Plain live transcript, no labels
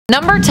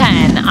Number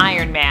 10.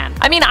 Iron Man.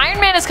 I mean, Iron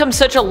Man has come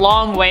such a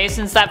long way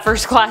since that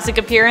first classic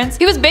appearance.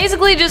 He was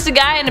basically just a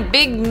guy in a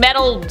big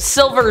metal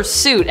silver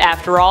suit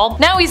after all.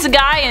 Now he's a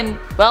guy in,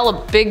 well,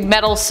 a big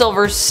metal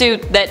silver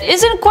suit that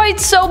isn't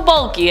quite so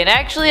bulky and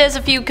actually has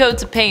a few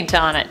coats of paint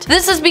on it.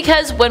 This is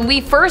because when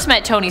we first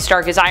met Tony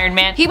Stark as Iron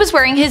Man, he was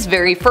wearing his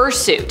very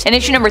first suit, in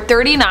issue number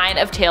 39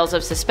 of Tales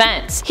of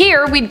Suspense.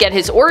 Here, we'd get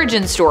his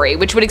origin story,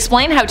 which would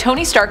explain how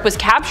Tony Stark was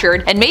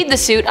captured and made the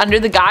suit under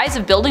the guise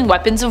of building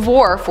weapons of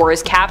war for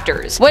his captors,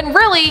 when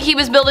really he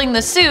was building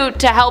the suit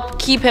to help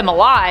keep him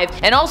alive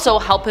and also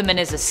help him in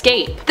his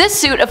escape. This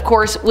suit, of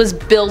course, was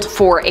built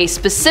for a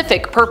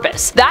specific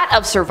purpose, that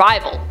of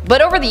survival.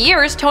 But over the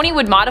years, Tony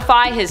would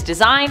modify his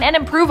design and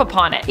improve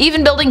upon it,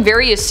 even building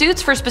various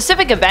suits for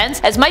specific events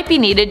as might be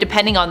needed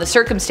depending on the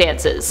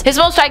circumstances. His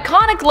most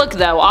iconic look,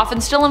 though, often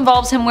still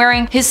involves him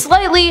wearing his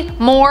slightly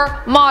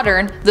more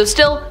modern, though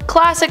still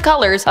classic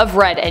colors of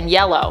red and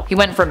yellow. He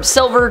went from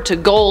silver to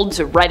gold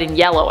to red and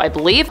yellow, I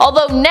believe,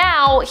 although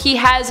now he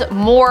has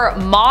more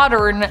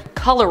modern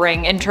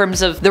coloring in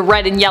terms of the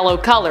red and yellow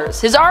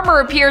colors. His armor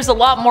appears a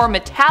lot more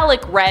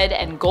metallic red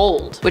and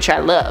gold, which I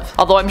love.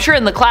 Although I'm sure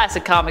in the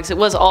classic comics it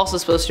was also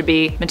supposed to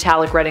be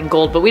metallic red and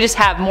gold, but we just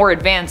have more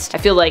advanced, I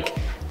feel like,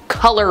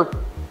 color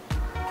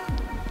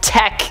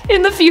tech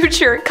in the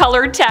future.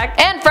 Color tech.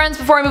 And friends,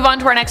 before I move on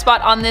to our next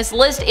spot on this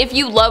list, if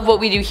you love what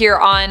we do here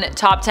on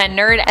Top 10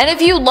 Nerd, and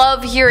if you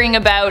love hearing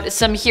about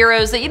some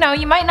heroes that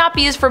you might not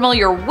be as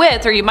familiar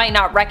with or you might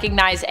not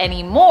recognize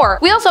anymore,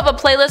 we also have a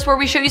playlist where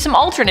we show you some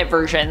alternate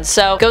versions,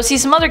 so go see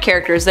some other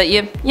characters that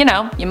you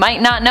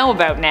might not know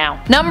about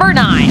now. Number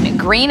 9.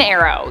 Green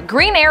Arrow.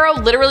 Green Arrow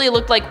literally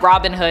looked like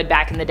Robin Hood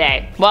back in the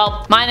day.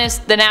 Well, minus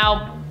the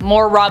now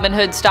more Robin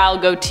Hood style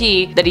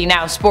goatee that he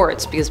now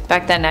sports, because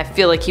back then I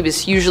feel like he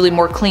was usually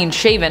more clean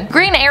shaven.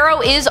 Green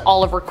Arrow is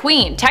Oliver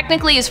Queen.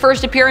 Technically his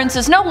first appearance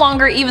is no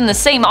longer even the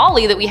same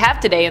Ollie that we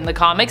have today in the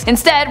comics,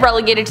 instead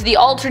relegated to the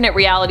alternate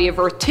reality of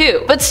Earth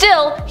 2. But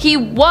still, he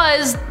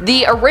was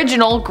the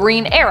original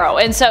Green Arrow,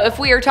 and so if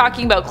we are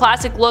talking about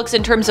classic looks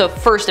in terms of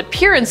first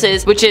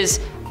appearances, which is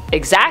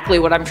exactly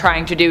what I'm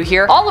trying to do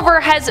here, Oliver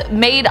has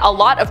made a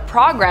lot of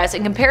progress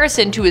in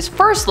comparison to his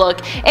first look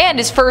and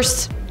his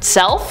first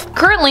self.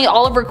 Currently,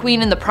 Oliver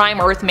Queen in the Prime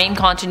Earth main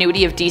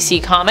continuity of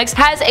DC Comics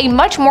has a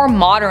much more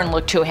modern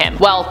look to him.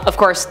 Well, of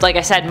course, like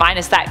I said,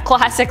 minus that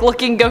classic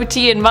looking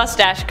goatee and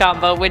mustache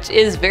combo, which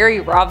is very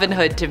Robin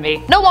Hood to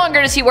me. No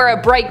longer does he wear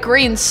a bright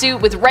green suit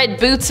with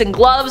red boots and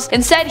gloves.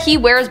 Instead, he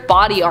wears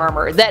body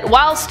armor that,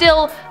 while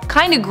still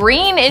kinda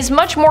green, is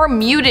much more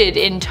muted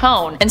in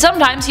tone. And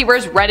sometimes he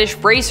wears reddish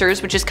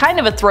bracers, which is kind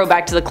of a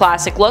throwback to the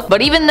classic look,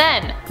 but even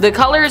then, the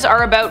colors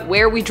are about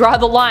where we draw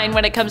the line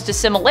when it comes to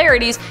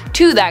similarities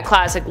to that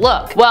classic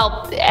look.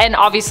 Well, and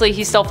obviously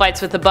he still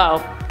fights with a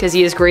bow, because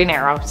he is Green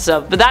Arrow,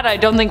 but that I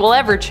don't think will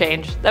ever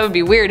change. That would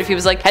be weird if he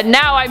was like, and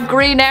now I'm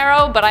Green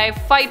Arrow, but I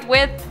fight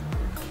with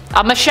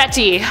a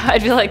machete. I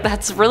feel like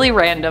that's really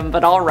random,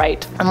 but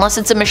alright. Unless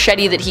it's a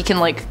machete that he can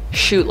like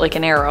shoot like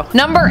an arrow.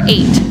 Number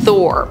 8.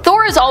 Thor.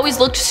 Thor has always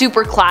looked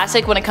super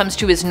classic when it comes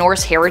to his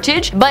Norse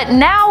heritage, but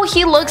now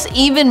he looks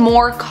even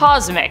more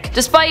cosmic,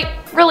 despite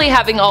really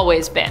having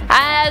always been,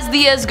 as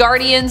the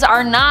Asgardians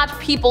are not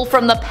people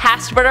from the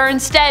past but are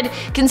instead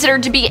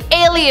considered to be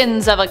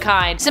aliens of a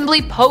kind,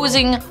 simply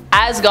posing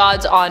as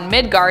gods on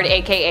Midgard,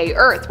 aka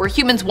Earth, where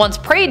humans once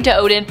prayed to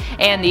Odin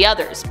and the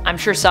others. I'm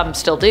sure some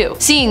still do,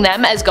 seeing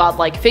them as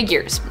godlike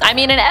figures. I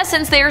mean, in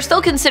essence, they are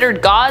still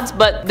considered gods,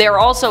 but they're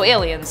also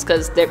aliens,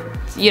 because they're,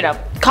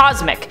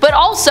 cosmic, but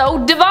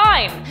also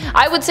divine.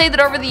 I would say that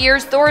over the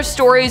years, Thor's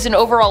stories and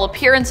overall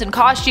appearance and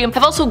costume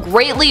have also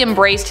greatly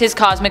embraced his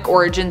cosmic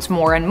origins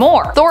more and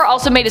more. Thor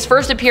also made his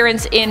first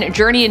appearance in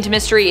Journey into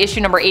Mystery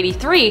issue number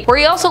 83, where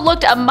he also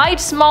looked a mite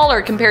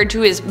smaller compared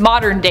to his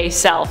modern day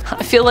self.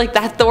 I feel like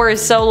that Thor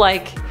is so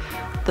like,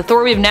 the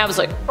Thor we have now is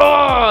like,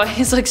 oh,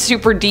 he's like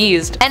super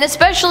deezed. And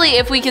especially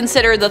if we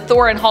consider the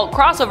Thor and Hulk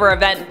crossover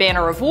event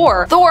Banner of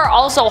War, Thor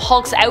also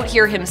hulks out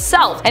here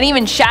himself and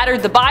even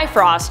shattered the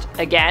Bifrost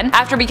again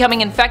after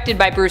becoming infected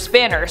by Bruce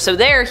Banner, so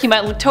there he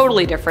might look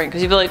totally different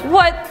because you'd be like,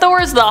 what?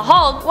 Thor's the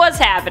Hulk? What's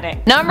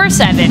happening? Number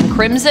 7.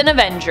 Crimson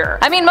Avenger.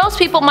 I mean, most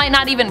people might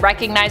not even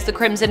recognize the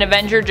Crimson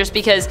Avenger just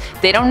because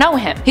they don't know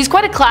him. He's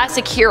quite a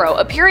classic hero,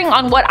 appearing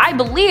on what I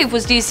believe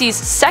was DC's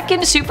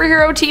second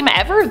superhero team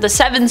ever, the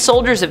Seven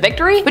Soldiers of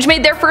Victory, which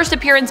made their first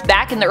appearance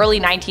back in the early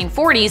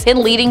 1940s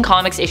in Leading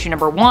Comics issue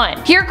number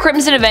 1. Here,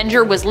 Crimson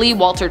Avenger was Lee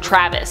Walter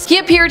Travis. He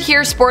appeared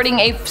here sporting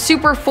a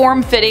super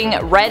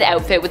form-fitting red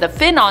outfit with a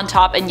fin on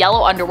top and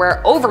yellow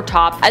underwear over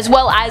top, as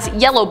well as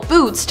yellow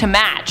boots to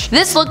match.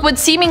 This look would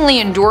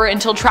seemingly endure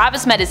until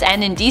Travis met his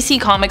end in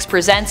DC Comics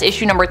Presents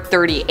issue number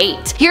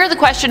 38. Here, the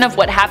question of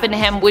what happened to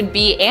him would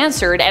be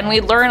answered, and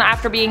we'd learn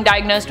after being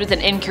diagnosed with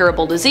an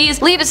incurable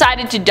disease, Lee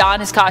decided to don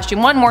his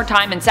costume one more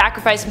time and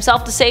sacrifice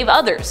himself to save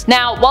others.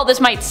 Now, while this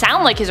might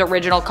sound like his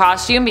original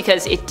costume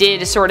because it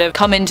did sort of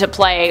come into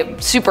play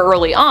super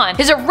early on,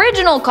 his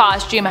original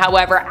costume,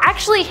 however,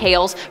 actually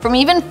hails from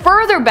even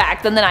further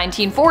back than the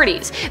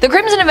 1940s. The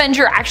Crimson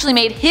Avenger actually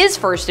made his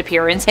first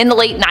appearance in the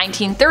late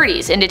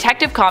 1930s in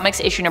Detective Comics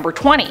issue number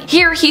 20.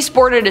 Here he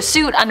sported a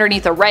suit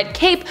underneath a red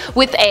cape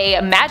with a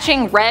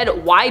matching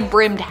red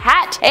wide-brimmed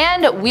hat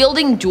and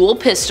wielding dual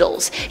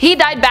pistols. He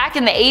died back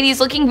in the 80s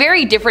looking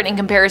very different in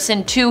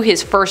comparison to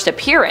his first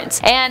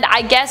appearance, and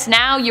I guess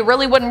now you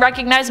really wouldn't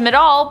recognize him at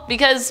all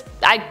because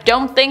I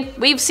don't think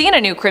we've seen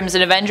a new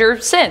Crimson Avenger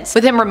since,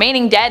 with him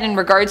remaining dead in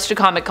regards to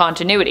comic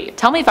continuity.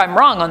 Tell me if I'm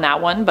wrong on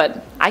that one,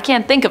 but I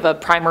can't think of a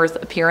Prime Earth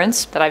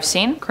appearance that I've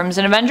seen.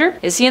 Crimson Avenger?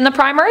 Is he in the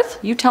Prime Earth?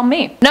 You tell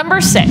me.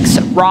 Number 6.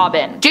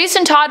 Robin.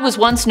 Jason Todd was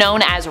once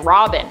known as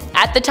Robin.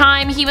 At the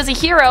time, he was a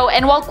hero,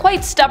 and while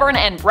quite stubborn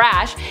and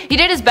brash, he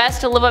did his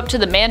best to live up to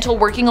the mantle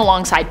working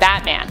alongside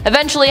Batman.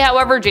 Eventually,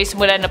 however, Jason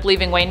would end up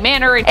leaving Wayne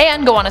Manor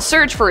and go on a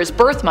search for his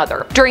birth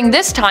mother. During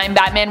this time,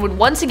 Batman would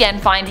once again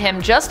find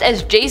him just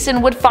as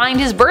Jason would find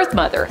his birth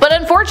mother. But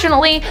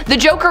unfortunately, the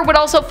Joker would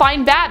also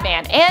find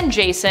Batman and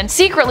Jason,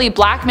 secretly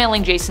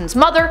blackmailing Jason's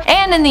mother,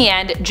 and in the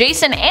end,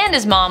 Jason and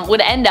his mom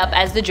would end up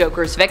as the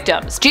Joker's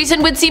victims.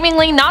 Jason would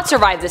seemingly not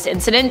survive this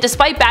incident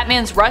despite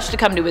Batman's rush to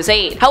come to his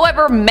aid.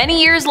 However,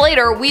 many years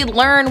later, we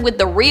learn with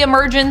the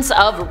re-emergence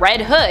of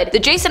Red Hood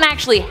that Jason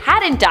actually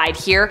hadn't died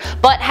here,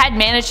 but had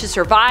managed to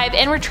survive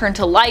and return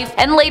to life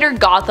and later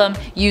Gotham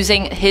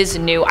using his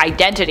new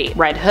identity,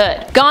 Red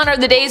Hood. Gone are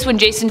the days when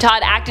Jason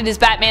Todd acted as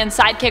Batman's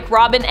sidekick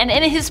Robin and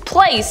in his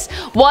place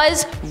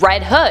was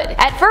Red Hood.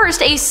 At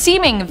first a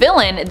seeming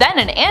villain, then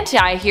an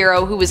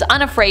anti-hero who was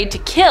unafraid to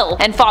kill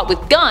and fought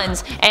with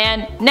guns,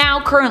 and now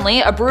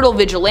currently a brutal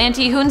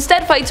vigilante who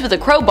instead fights with a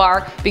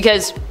crowbar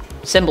because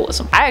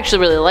symbolism. I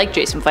actually really like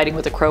Jason fighting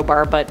with a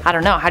crowbar, but I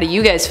don't know, how do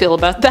you guys feel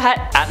about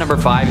that? At number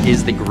 5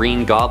 is the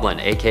Green Goblin,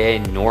 aka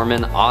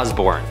Norman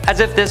Osborn. As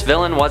if this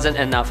villain wasn't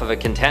enough of a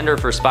contender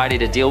for Spidey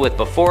to deal with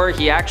before,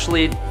 he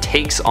actually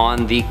takes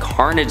on the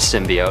Carnage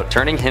symbiote,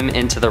 turning him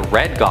into the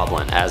Red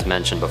Goblin, as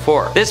mentioned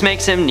before. This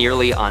makes him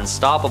nearly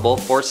unstoppable,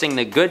 forcing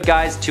the good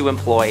guys to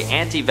employ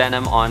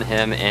anti-venom on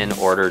him in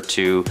order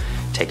to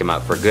take him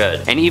out for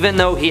good. And even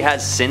though he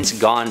has since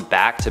gone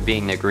back to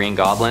being the Green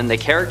Goblin, the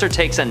character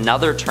takes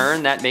another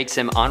turn that makes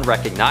him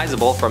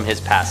unrecognizable from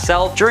his past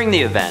self during the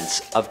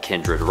events of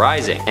Kindred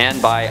Rising.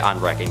 And by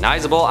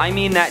unrecognizable, I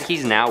mean that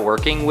he's now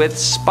working with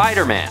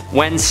Spider-Man.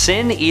 When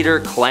Sin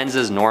Eater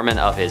cleanses Norman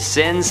of his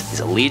sins,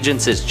 his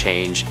allegiances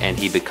change and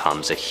he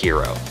becomes a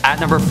hero. At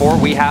number 4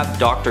 we have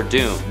Dr.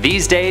 Doom.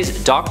 These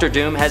days, Dr.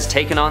 Doom has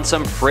taken on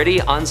some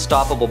pretty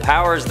unstoppable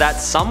powers that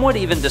some would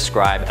even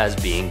describe as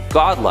being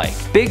godlike.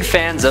 Big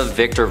fans of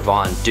Victor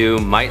Von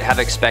Doom might have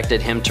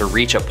expected him to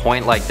reach a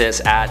point like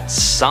this at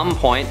some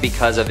point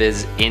because of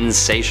his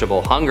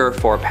insatiable hunger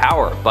for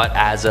power, but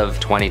as of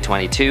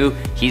 2022,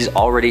 he's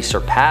already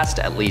surpassed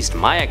at least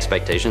my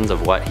expectations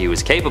of what he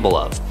was capable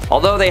of.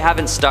 Although they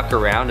haven't stuck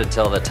around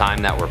until the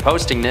time that we're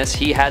posting this,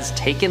 he has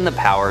taken the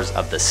powers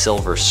of the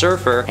Silver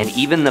Surfer and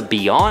even the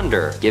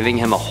Beyonder, giving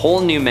him a whole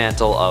new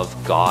mantle of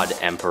God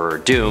Emperor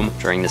Doom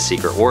during the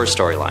Secret Wars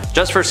storyline.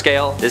 Just for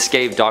scale, this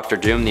gave Dr.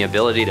 Doom the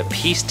ability to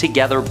piece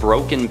together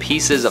broken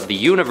pieces of the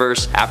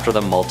universe after the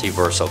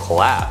multiversal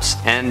collapse.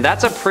 And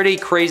that's a pretty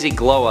crazy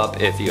glow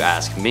up if you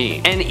ask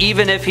me. And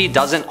even if he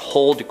doesn't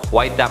hold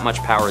quite that much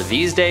power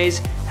these days,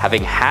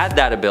 having had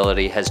that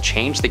ability has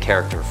changed the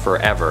character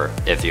forever,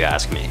 if you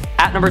ask me.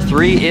 At number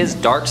 3 is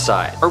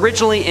Darkseid.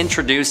 Originally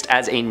introduced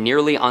as a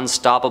nearly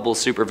unstoppable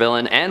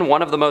supervillain and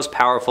one of the most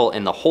powerful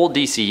in the whole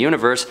DC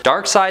universe,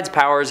 Darkseid's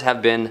powers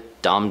have been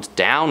dumbed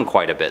down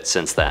quite a bit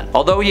since then.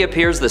 Although he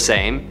appears the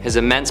same, his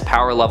immense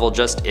power level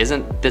just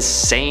isn't the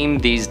same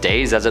these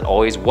days as it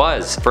always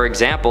was. For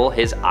example,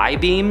 his eye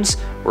beams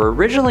were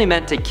originally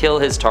meant to kill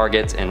his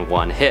targets in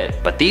one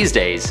hit, but these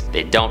days,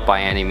 they don't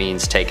by any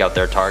means take out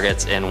their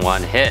targets in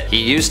one hit.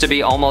 He used to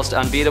be almost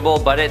unbeatable,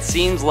 but it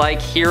seems like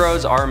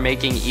heroes are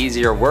making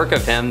easier work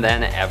of him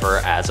than ever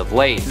as of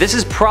late. This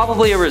is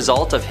probably a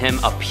result of him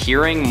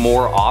appearing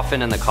more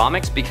often in the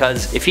comics,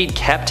 because if he'd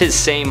kept his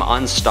same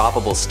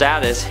unstoppable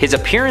status, his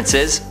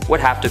appearances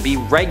would have to be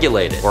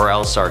regulated, or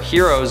else our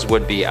heroes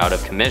would be out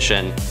of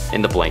commission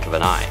in the blink of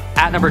an eye.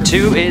 At number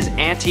 2 is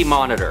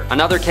Anti-Monitor.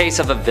 Another case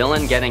of a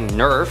villain getting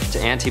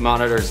nerfed.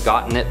 Anti-Monitor's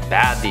gotten it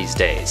bad these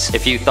days.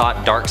 If you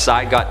thought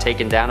Darkseid got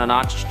taken down a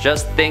notch,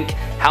 just think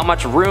how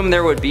much room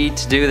there would be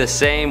to do the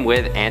same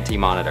with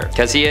Anti-Monitor,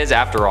 because he is,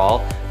 after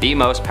all, the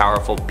most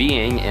powerful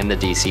being in the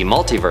DC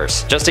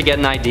multiverse. Just to get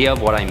an idea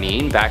of what I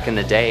mean, back in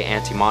the day,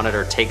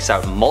 Anti-Monitor takes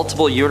out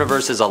multiple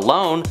universes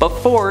alone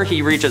before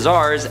he reaches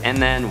ours,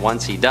 and then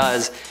once he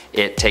does,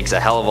 it takes a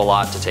hell of a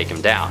lot to take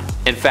him down.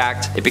 In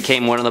fact, it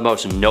became one of the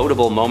most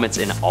notable moments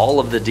in all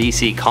of the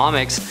DC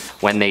comics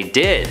when they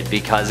did,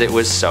 because it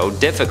was so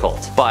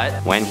difficult. But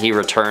when he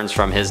returns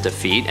from his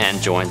defeat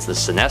and joins the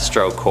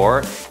Sinestro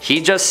Corps,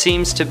 he just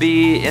seems to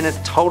be in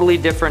a totally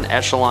different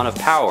echelon of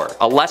power,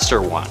 a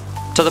lesser one.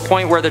 to the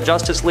point where the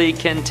Justice League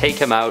can take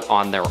him out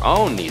on their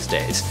own these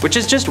days, which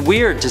is just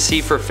weird to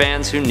see for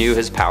fans who knew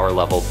his power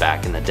level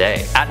back in the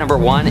day. At number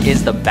 1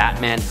 is the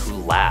Batman who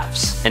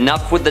laughs.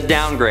 Enough with the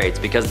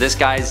downgrades, because this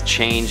guy's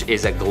change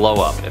is a glow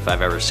up if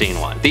I've ever seen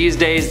one. These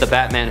days, the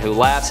Batman who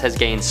laughs has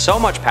gained so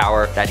much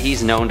power that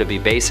he's known to be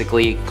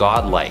basically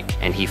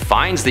godlike, and he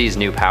finds these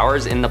new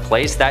powers in the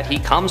place that he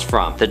comes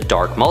from, the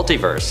Dark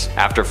Multiverse.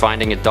 After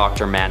finding a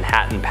Dr.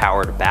 Manhattan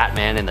powered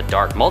Batman in the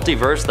Dark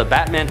Multiverse, the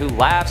Batman who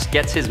laughs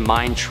gets his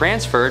mind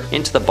transferred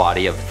into the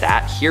body of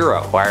that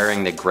hero,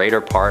 acquiring the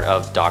greater part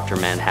of Dr.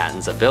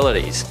 Manhattan's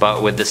abilities,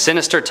 but with the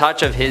sinister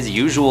touch of his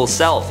usual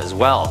self as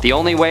well. The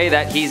only way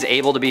that he's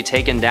able to be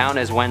taken down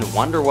is when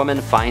Wonder Woman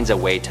finds a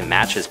way to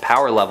match his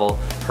power level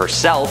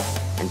herself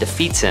and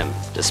defeats him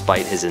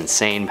despite his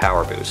insane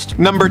power boost.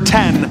 Number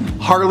 10.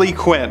 Harley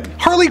Quinn.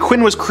 Harley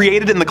Quinn was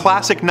created in the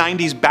classic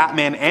 90s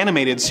Batman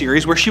animated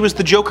series where she was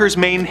the Joker's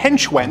main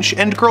henchwench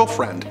and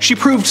girlfriend. She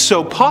proved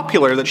so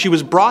popular that she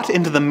was brought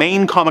into the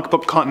main comic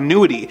book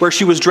continuity, where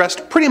she was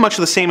dressed pretty much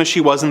the same as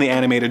she was in the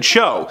animated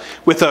show,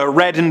 with a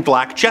red and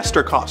black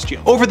jester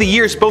costume. Over the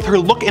years, both her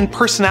look and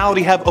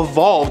personality have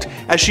evolved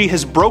as she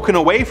has broken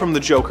away from the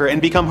Joker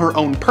and become her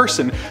own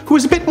person, who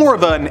is a bit more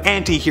of an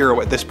anti-hero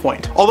at this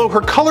point. Although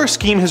her color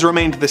scheme has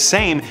remained the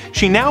same,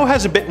 she now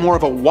has a bit more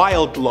of a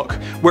wild look,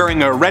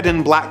 wearing a red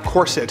and black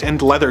corset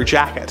and leather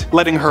jacket,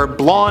 letting her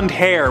blonde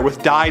hair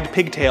with dyed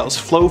pigtails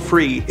flow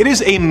free. It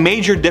is a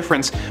major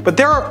difference, but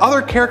there are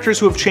other characters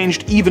who have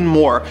changed even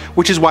more,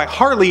 which is why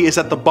Harley is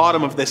at the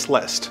bottom of this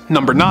list.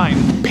 Number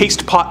 9.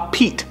 Paste Pot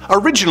Pete.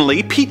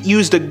 Originally, Pete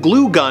used a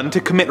glue gun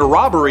to commit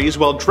robberies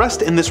while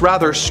dressed in this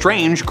rather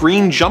strange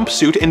green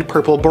jumpsuit and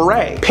purple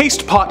beret.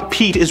 Paste Pot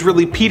Pete is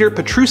really Peter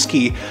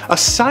Petruski, a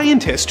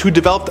scientist who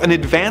developed an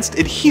advanced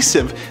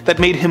adhesive that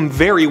made him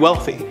very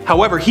wealthy.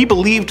 However, he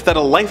believed that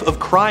a life of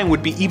crime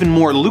would be even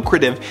more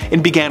lucrative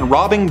and began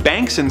robbing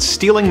banks and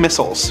stealing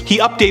missiles. He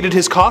updated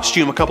his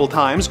costume a couple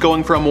times,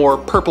 going for a more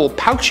purple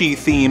pouchy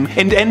theme,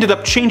 and ended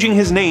up changing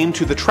his name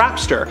to the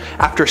Trapster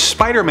after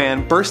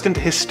Spider-Man burst into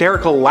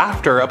hysterical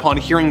laughter upon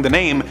hearing the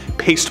name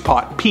Paste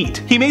Pot Pete.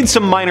 He made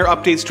some minor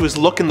updates to his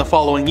look in the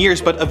following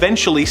years, but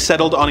eventually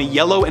settled on a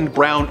yellow and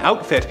brown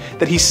outfit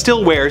that he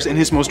still wears in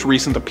his most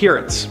recent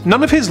appearance.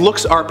 None of his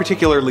looks are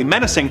particularly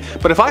menacing,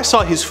 but if I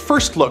saw his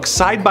first look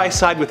side by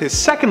side with his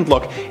second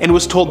look and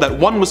was told that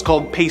one was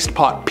called Paste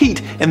Pot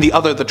Pete and the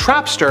other the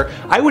Trapster,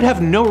 I would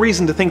have no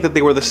reason to think that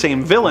they were the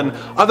same villain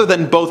other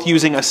than both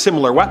using a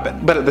similar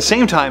weapon. But at the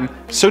same time,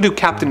 so do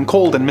Captain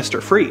Cold and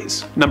Mr.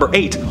 Freeze. Number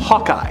 8.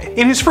 Hawkeye.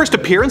 In his first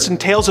appearance in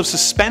Tales of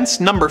Suspense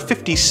number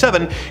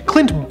 57,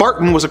 Clint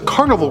Barton was a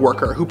carnival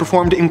worker who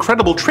performed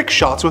incredible trick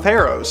shots with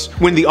arrows.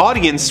 When the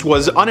audience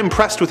was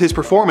unimpressed with his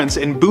performance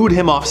and booed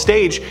him off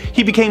stage,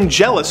 he became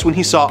jealous when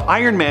he saw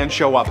Iron Man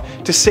show up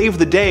to save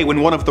the day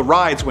when one of the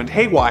rides went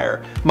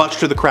haywire, much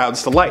to the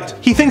crowd's delight.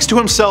 He thinks to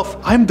himself,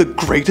 "I'm the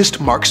greatest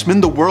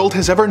marksman the world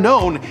has ever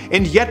known,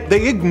 and yet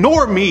they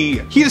ignore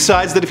me." He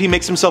decides that if he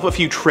makes himself a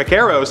few trick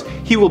arrows,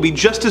 he will be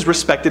just as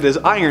respected as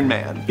Iron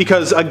Man,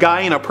 because a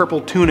guy in a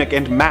purple tunic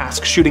and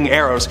mask shooting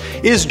arrows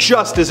is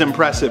just as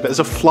impressive as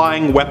a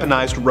flying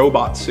weaponized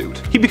robot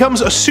suit. He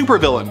becomes a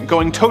supervillain,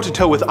 going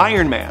toe-to-toe with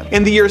Iron Man.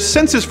 In the years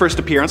since his first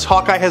appearance,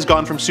 Hawkeye has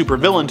gone from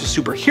supervillain to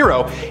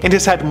superhero and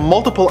has had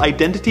multiple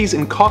identities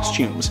and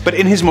costumes, but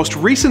in his most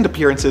recent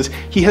appearances,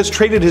 he has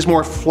traded his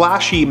more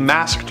flashy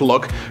masked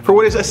look for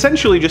what is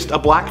essentially just a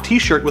black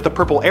t-shirt with a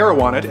purple arrow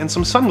on it and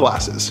some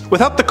sunglasses.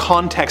 Without the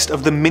context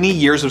of the many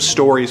years of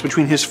stories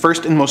between his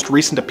first and most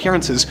recent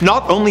appearances,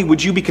 not only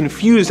would you be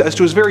confused as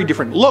to his very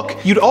different look,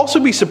 you'd also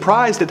be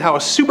surprised at how a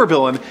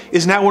supervillain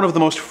is now one of the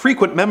most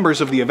frequent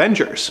members of the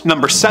Avengers.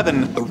 Number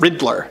 7. The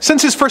Riddler.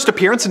 Since his first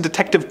appearance in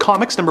Detective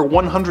Comics number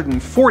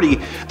 140,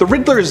 the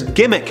Riddler's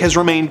gimmick has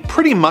remained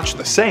pretty much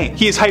the same.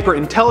 He is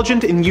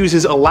hyper-intelligent and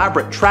uses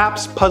elaborate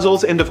traps,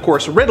 puzzles, and of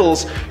course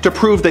riddles to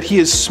prove that he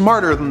is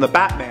smarter than the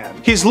Batman.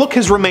 His look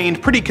has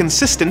remained pretty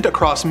consistent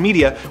across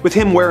media, with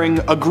him wearing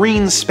a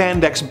green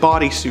spandex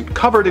bodysuit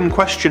covered in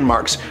question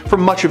marks for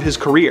much of his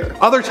career.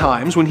 Other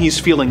times, when he's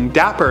feeling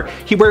dapper,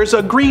 he wears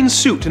a green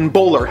suit and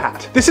bowler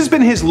hat. This has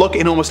been his look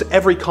in almost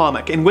every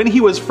comic, and when he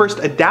was first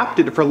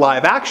adapted for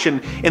live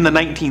action in the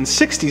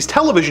 1960s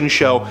television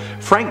show,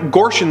 Frank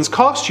Gorshin's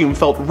costume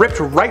felt ripped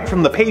right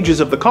from the pages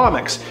of the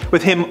comics,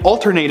 with him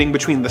alternating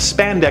between the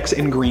spandex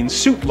and green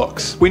suit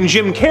looks. When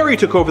Jim Carrey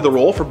took over the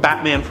role for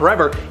Batman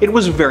Forever, it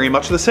was very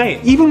much the same.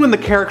 Even when the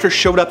character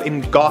showed up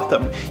in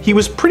Gotham, he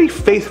was pretty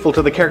faithful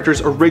to the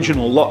character's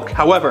original look.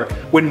 However,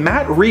 when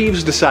Matt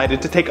Reeves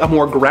decided to take a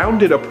more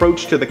grounded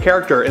approach to the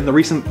character in the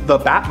recent The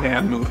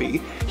Batman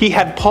movie, he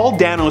had Paul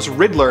Dano's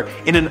Riddler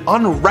in an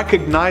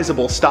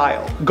unrecognizable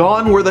style.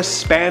 Gone were the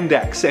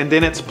spandex, and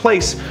in its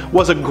place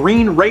was a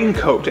green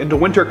raincoat and a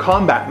winter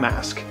combat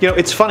mask. You know,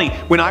 it's funny,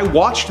 when I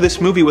watched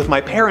this movie with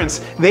my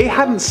parents, they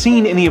hadn't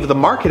seen any of the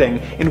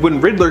marketing, and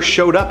when Riddler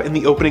showed up in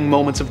the opening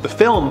moments of the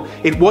film,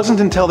 it wasn't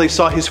until they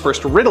saw his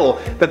first riddle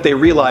that they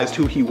realized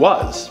who he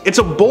was. It's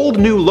a bold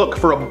new look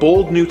for a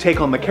bold new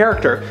take on the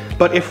character,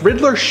 but if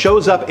Riddler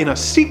shows up in a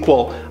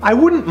sequel, I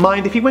wouldn't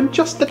mind if he went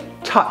just a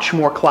touch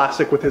more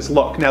classic with his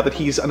look now that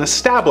he's an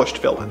established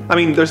villain. I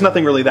mean, there's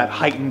nothing really that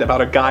heightened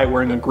about a guy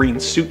wearing a green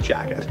suit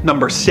jacket.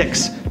 Number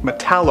 6.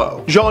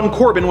 Metallo. John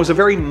Corbin was a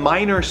very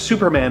minor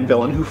Superman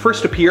villain who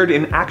first appeared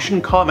in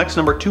Action Comics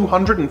number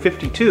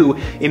 252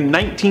 in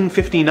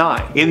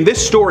 1959. In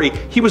this story,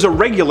 he was a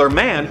regular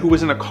man who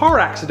was in a car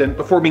accident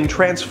before being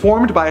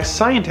transformed by a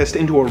scientist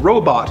into a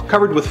robot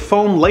covered with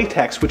foam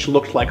latex which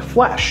looked like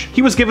flesh.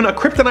 He was given a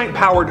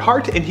kryptonite-powered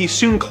heart and he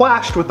soon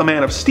clashed with the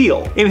Man of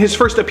Steel. In his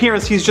first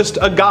appearance, he's just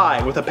a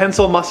guy with a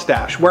pencil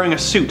mustache wearing a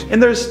suit,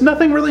 and there's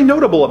nothing really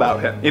notable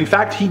about him. In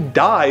fact, he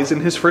dies in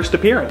his first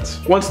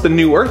appearance. Once the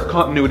New Earth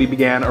continuity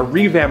began, a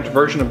revamped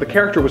version of the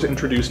character was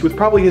introduced with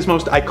probably his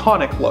most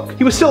iconic look.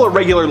 He was still a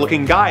regular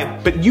looking guy,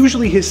 but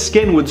usually his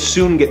skin would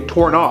soon get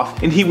torn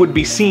off, and he would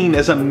be seen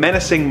as a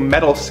menacing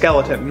metal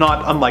skeleton,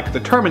 not unlike the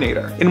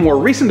Terminator. In more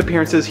recent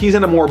appearances, he's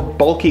in a more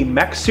bulky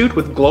mech suit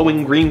with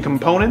glowing green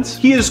components.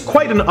 He is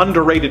quite an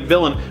underrated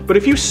villain, but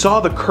if you saw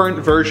the current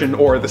version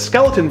or the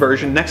skeleton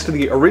version next to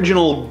the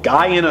original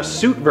guy in a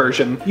suit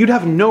version, you'd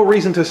have no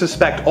reason to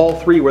suspect all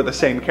three were the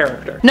same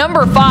character.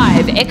 Number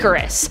 5.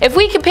 Icarus. If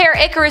we compare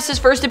Icarus's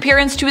first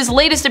appearance to his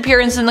latest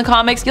appearance in the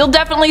comics, you'll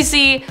definitely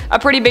see a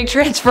pretty big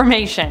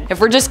transformation. If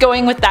we're just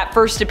going with that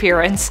first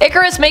appearance.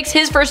 Icarus makes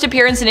his first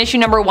appearance in issue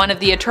number 1 of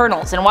the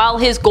Eternals, and while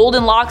his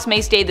golden locks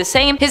may stay the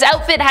same, his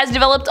outfit has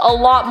developed a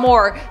lot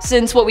more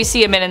since what we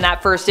see him in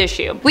that first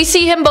issue. We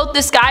see him both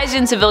disguised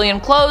in civilian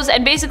clothes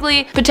and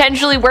basically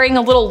potentially wearing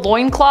a little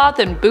loincloth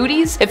and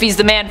booties, if he's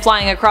the man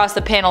flying across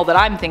the panel that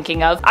I'm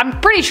thinking of. I'm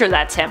pretty sure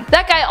that's him.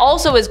 That guy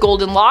also has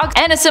golden locks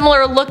and a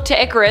similar look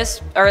to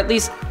Icarus, or at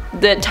least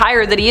the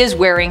attire that he is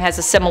wearing has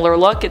a similar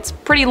look. It's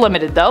pretty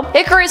limited though.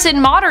 Icarus in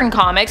modern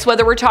comics,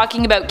 whether we're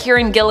talking about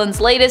Kieran Gillen's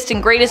latest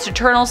and greatest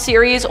Eternal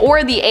series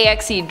or the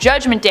AXE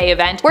Judgment Day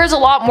event, wears a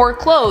lot more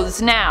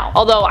clothes now.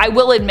 Although I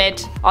will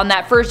admit, on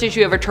that first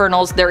issue of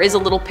Eternals, there is a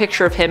little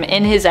picture of him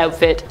in his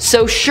outfit,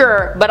 so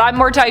sure, but I'm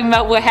more talking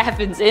about what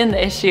happens in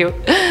the issue.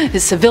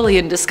 His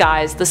civilian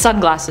disguise, the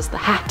sunglasses, the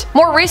hat.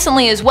 More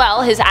recently as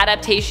well, his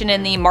adaptation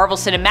in the Marvel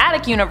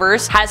Cinematic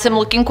Universe has him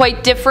looking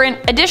quite different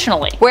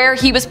additionally, where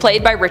he was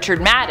played by Richard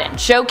Madden,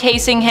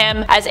 showcasing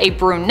him as a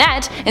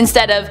brunette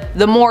instead of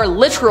the more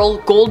literal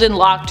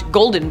golden-locked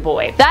golden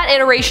boy. That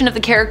iteration of the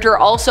character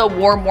also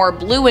wore more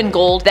blue and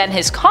gold than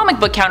his comic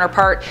book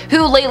counterpart,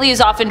 who lately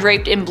is often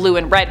draped in blue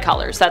and red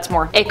colors. That's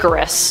more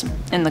Icarus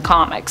in the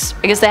comics.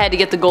 I guess they had to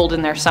get the gold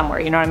in there somewhere,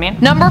 you know what I mean?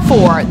 Number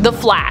 4. The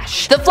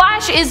Flash. The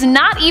Flash is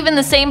not even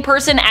the same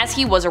person as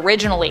he was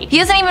originally. He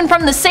isn't even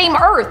from the same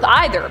Earth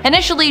either.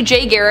 Initially,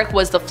 Jay Garrick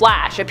was the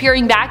Flash,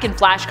 appearing back in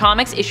Flash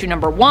Comics issue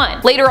number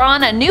 1. Later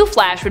on, a new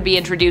Flash would be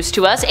introduced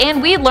to us,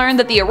 and we learned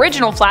that the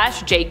original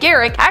Flash, Jay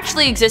Garrick,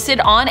 actually existed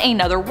on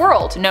another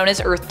world, known as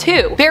Earth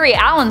 2. Barry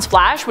Allen's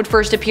Flash would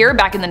first appear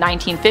back in the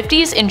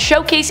 1950s in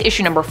Showcase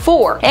issue number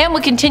 4, and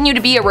would continue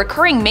to be a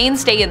recurring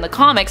mainstay in the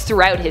comics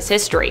throughout his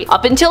history,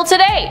 up until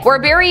today, where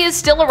Barry is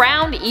still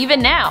around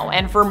even now,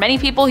 and for many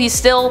people he's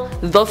still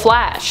the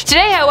Flash.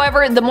 Today,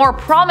 however, the more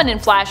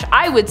prominent Flash,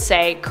 I would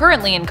say,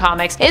 currently in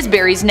comics, is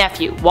Barry's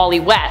nephew, Wally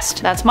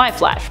West. That's my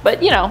Flash,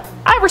 but you know,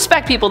 I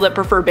respect people that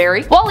prefer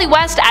Barry. Wally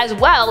West as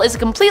well is a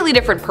completely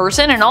different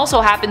person and also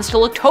happens to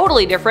look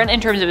totally different in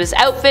terms of his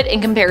outfit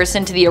in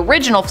comparison to the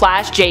original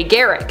Flash, Jay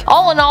Garrick.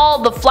 All in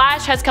all, the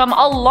Flash has come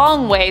a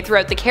long way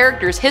throughout the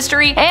character's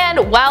history,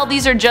 and while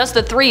these are just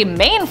the 3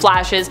 main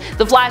Flashes,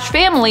 the Flash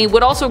family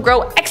would also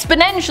grow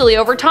exponentially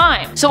over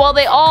time. So while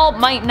they all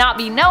might not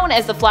be known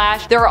as the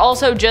Flash, there are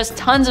also just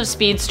tons of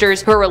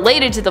speedsters who are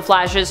related to the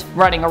Flashes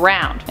running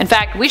around. In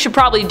fact, we should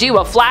probably do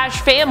a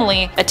Flash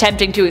family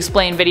attempting to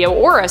explain video,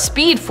 or a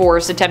Speed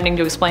Force attempting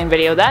to explain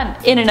video.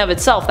 That in and of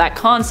itself, that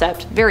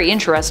concept, very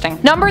interesting.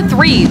 Number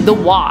 3. The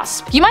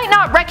Wasp. You might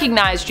not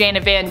recognize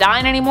Janet Van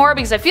Dyne anymore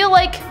because I feel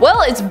like,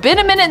 well, it's been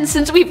a minute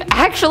since we've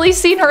actually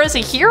seen her as a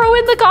hero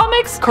in the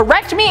comics.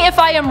 Correct me if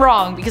I am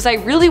wrong, because I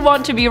really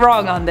want to be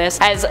wrong on this,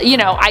 as you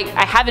know, I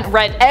haven't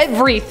read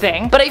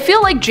everything, but I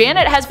feel like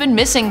Janet has been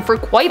missing for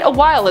quite a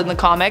while in the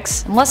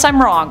comics, unless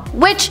I'm wrong.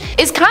 Which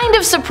is kind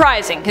of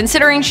surprising,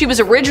 considering she was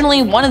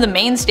originally one of the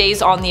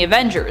mainstays on the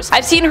Avengers.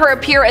 I've seen her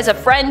appear as a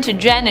friend to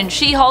Jen and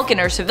She-Hulk in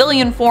her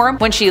civilian form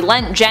when she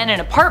lent Jen an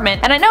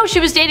apartment, and I know she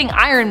was dating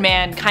Iron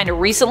Man kinda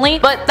recently,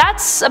 but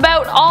that's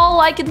about all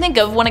I can think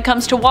of when it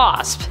comes to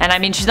Wasp. And I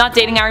mean, she's not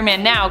dating Iron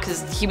Man now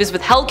because he was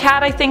with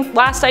Hellcat, I think,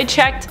 last I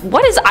checked.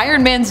 What is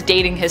Iron Man's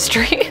dating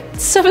history?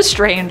 It's so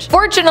strange.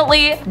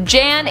 Fortunately,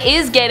 Jan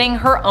is getting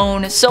her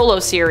own solo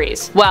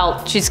series.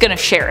 Well, she's gonna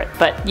share it,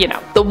 but you know,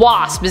 the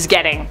Wasp is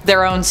getting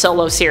their own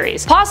solo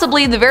series.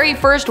 Possibly the very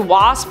first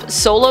Wasp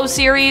solo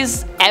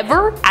series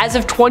ever as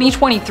of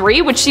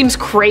 2023, which seems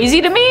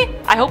crazy to me.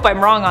 I hope I'm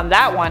wrong on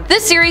that one.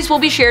 This series will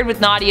be shared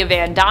with Nadia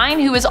Van Dyne,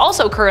 who is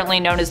also currently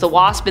known as the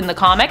Wasp in the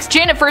comics.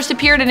 Janet first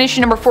appeared in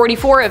issue number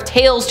 44 of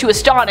Tales to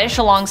Astonish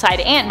alongside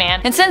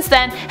Ant-Man, and since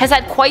then has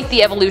had quite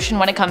the evolution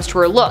when it comes to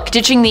her look,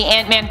 ditching the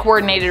Ant-Man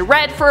coordinated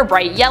red for a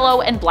bright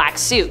yellow and black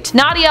suit.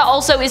 Nadia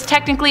also is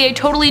technically a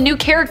totally new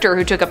character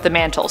who took up the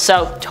mantle,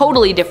 so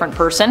totally different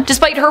person.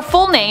 Despite her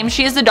full name,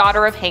 she is the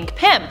daughter of Hank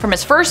Pym from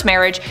his first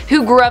marriage,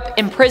 who grew up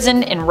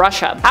imprisoned in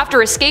Russia.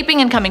 After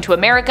escaping and coming to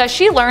America,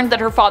 she learned that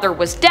her father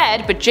was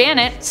dead, but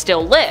Janet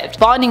still lived.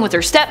 Bonding with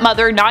her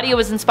stepmother, Nadia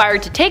was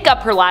inspired to take up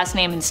her last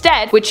name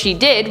instead, which she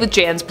did with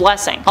Jan's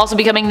blessing. Also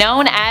becoming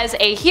known as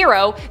a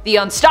hero, the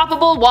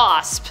Unstoppable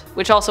Wasp,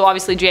 which also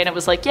obviously Janet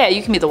was like, yeah,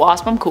 you can be the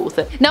Wasp, I'm cool with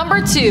it.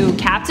 Number 2,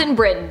 Captain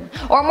Britain,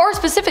 or more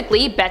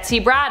specifically, Betsy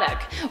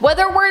Braddock.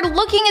 Whether we're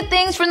looking at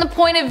things from the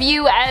point of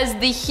view as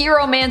the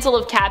hero mantle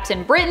of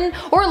Captain Britain,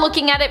 or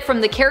looking at it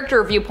from the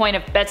character viewpoint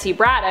of Betsy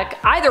Braddock,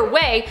 either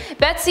way,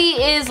 Betsy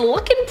is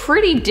looking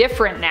pretty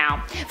different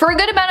now. For a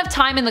good amount of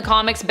time in the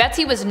comics,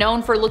 Betsy was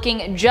known for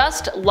looking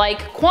just like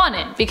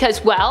Quanon,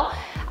 because, well,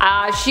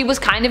 she was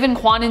kind of in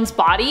Quanon's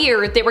body,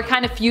 or they were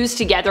kind of fused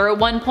together at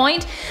one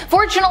point.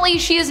 Fortunately,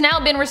 she has now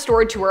been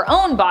restored to her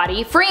own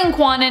body, freeing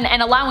Quanon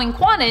and allowing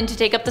Quanon to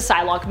take up the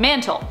Psylocke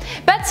mantle.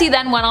 Betsy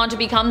then went on to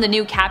become the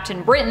new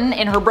Captain Britain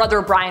in her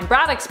brother Brian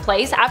Braddock's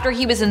place after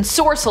he was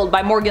ensorcelled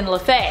by Morgan Le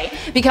Fay,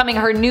 becoming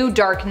her new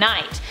Dark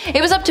Knight.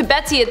 It was up to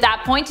Betsy at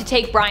that point to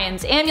take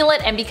Brian's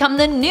amulet and become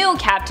the new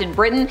Captain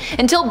Britain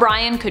until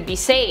Brian could be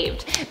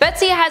saved.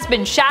 Betsy has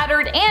been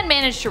shattered and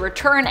managed to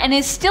return and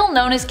is still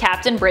known as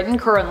Captain Britain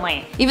currently.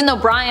 Even though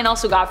Brian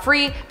also got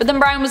free, but then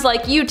Brian was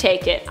like, you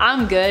take it,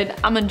 I'm good,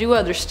 I'm gonna do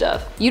other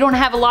stuff. You don't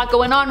have a lot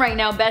going on right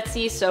now,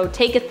 Betsy, so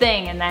take a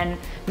thing and then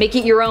make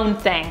it your own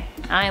thing.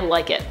 I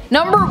like it.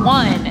 Number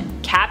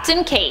 1,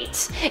 Captain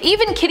Kate.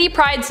 Even Kitty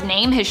Pryde's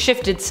name has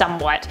shifted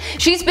somewhat.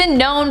 She's been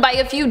known by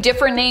a few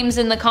different names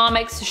in the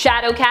comics: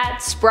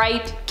 Shadowcat,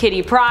 Sprite,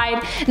 Kitty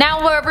Pryde. Now,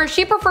 however,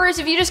 she prefers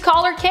if you just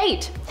call her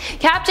Kate.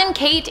 Captain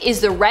Kate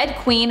is the Red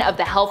Queen of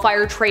the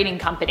Hellfire Trading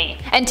Company,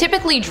 and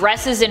typically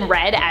dresses in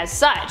red as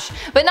such.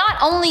 But not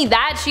only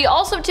that, she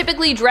also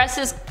typically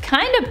dresses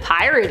kind of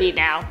piratey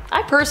now.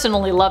 I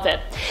personally love it.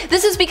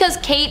 This is because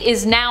Kate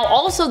is now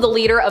also the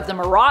leader of the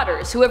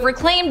Marauders, who have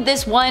reclaimed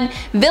this one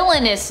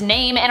villainous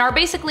name and are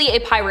basically a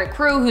pirate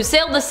crew who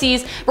sail the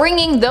seas,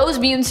 bringing those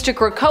mutants to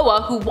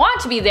Krakoa who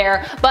want to be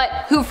there, but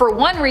who for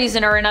one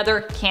reason or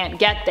another can't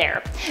get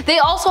there. They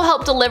also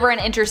help deliver and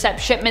intercept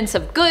shipments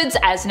of goods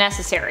as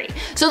necessary.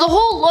 So the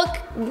whole look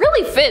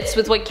really fits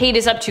with what Kate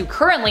is up to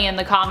currently in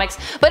the comics,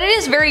 but it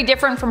is very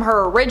different from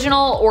her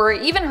original or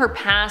even her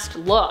past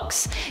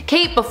looks.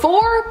 Kate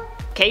before,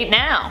 Kate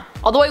now.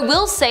 Although I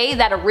will say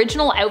that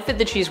original outfit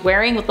that she's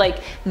wearing with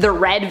like the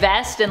red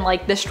vest and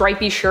like the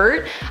stripy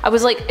shirt, I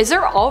was like, is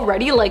there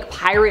already like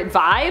pirate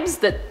vibes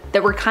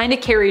that were kind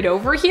of carried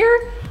over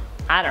here?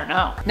 I don't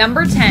know.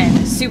 Number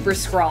 10, Super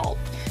Skrull.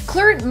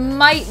 Kl'rt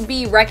might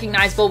be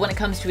recognizable when it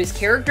comes to his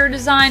character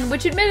design,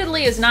 which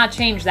admittedly has not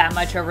changed that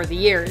much over the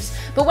years,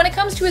 but when it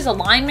comes to his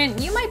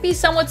alignment, you might be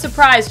somewhat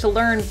surprised to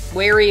learn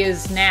where he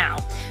is now,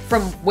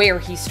 from where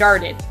he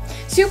started.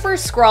 Super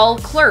Skrull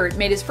Kl'rt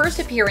made his first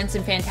appearance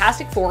in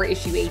Fantastic Four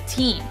issue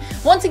 18.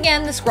 Once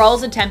again, the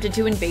Skrulls attempted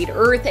to invade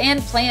Earth and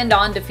planned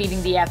on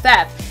defeating the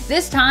FF,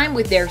 this time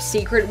with their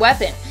secret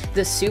weapon,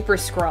 the Super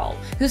Skrull,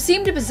 who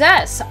seemed to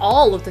possess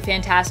all of the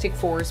Fantastic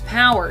Four's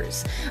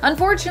powers.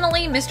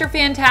 Unfortunately, Mr.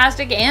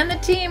 Fantastic and the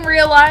team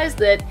realized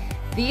that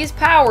these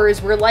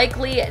powers were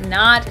likely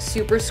not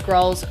Super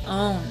Skrull's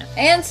own,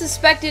 and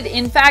suspected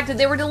in fact that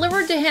they were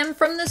delivered to him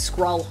from the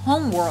Skrull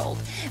homeworld.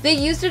 They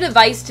used a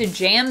device to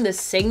jam the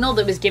signal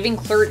that was giving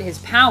Kl'rt his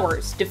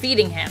powers,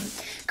 defeating him.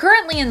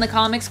 Currently in the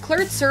comics,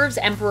 Kl'rt serves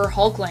Emperor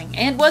Hulkling,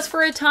 and was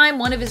for a time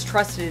one of his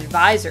trusted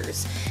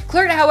advisors.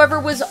 Kl'rt, however,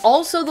 was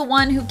also the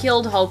one who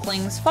killed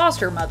Hulkling's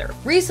foster mother.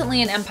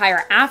 Recently in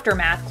Empire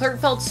Aftermath, Kl'rt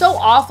felt so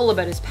awful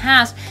about his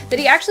past that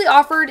he actually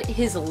offered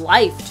his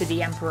life to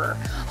the Emperor.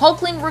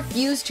 Hulkling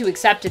refused to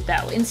accept it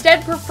though,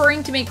 instead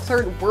preferring to make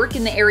Kl'rt work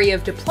in the area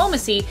of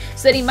diplomacy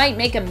so that he might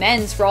make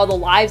amends for all the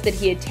lives that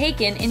he had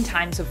taken in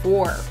times of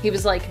war. He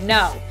was like,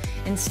 no.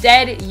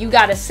 Instead, you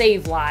gotta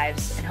save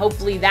lives, and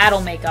hopefully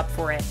that'll make up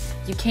for it.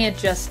 You can't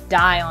just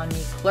die on me,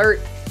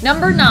 Kl'rt.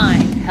 Number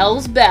 9,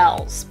 Hell's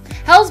Bells.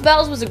 Hell's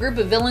Bells was a group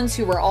of villains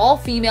who were all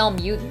female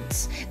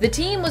mutants. The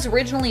team was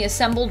originally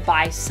assembled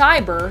by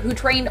Cyber, who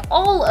trained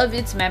all of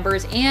its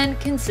members and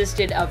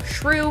consisted of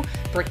Shrew,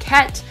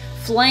 Briquette,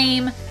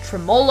 Flame,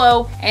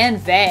 Tremolo, and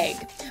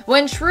Vague.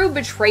 When Shrew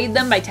betrayed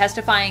them by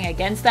testifying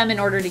against them in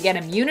order to get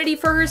immunity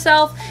for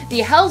herself,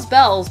 the Hell's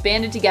Bells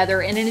banded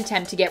together in an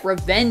attempt to get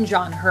revenge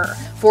on her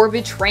for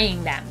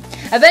betraying them.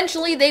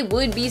 Eventually, they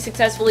would be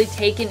successfully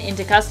taken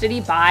into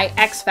custody by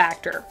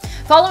X-Factor.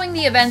 Following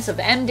the events of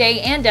M-Day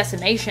and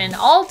Decimation,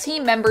 all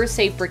team members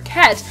save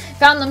Briquette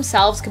found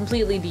themselves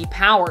completely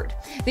depowered.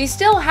 They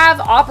still have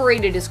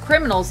operated as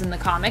criminals in the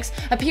comics,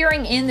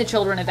 appearing in the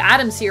Children of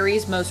Atom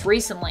series most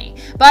recently,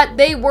 but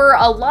they were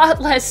a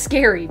lot less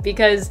scary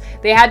because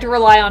they had to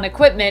rely on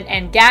equipment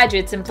and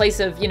gadgets in place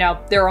of,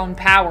 their own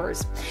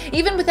powers.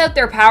 Even without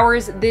their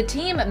powers, the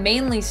team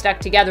mainly stuck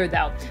together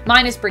though,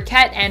 minus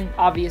Briquette and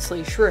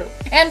obviously Shrew.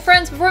 And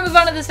friends, before we move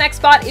on to this next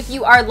spot, if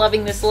you are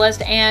loving this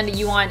list and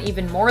you want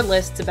even more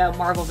lists about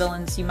Marvel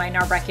villains you might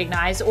not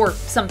recognize or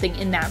something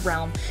in that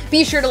realm,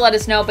 be sure to let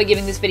us know by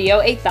giving this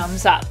video a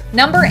thumbs up.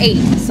 Number 8,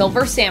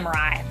 Silver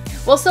Samurai.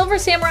 While Silver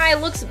Samurai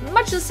looks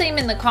much the same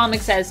in the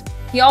comics as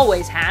he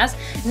always has,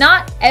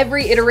 not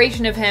every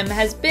iteration of him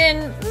has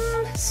been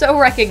so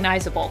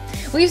recognizable.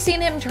 We've seen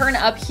him turn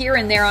up here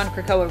and there on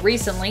Krakoa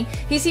recently.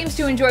 He seems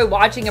to enjoy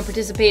watching and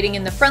participating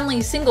in the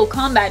friendly single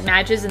combat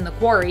matches in the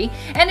Quarry,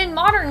 and in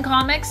modern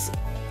comics,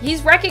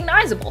 he's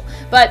recognizable.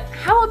 But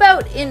how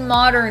about in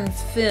modern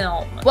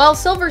film? Well,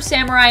 Silver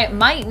Samurai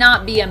might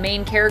not be a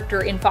main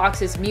character in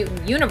Fox's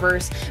mutant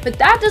universe, but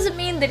that doesn't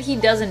mean that he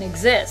doesn't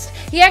exist.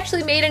 He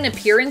actually made an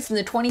appearance in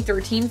the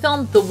 2013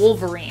 film The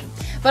Wolverine.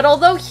 But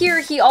although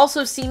here he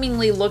also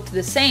seemingly looked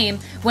the same,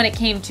 when it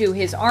came to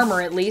his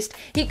armor at least,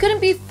 he couldn't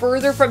be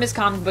further from his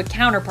comic book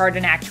counterpart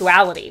in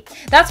actuality.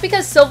 That's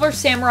because Silver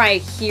Samurai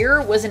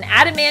here was an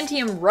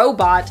adamantium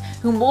robot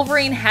whom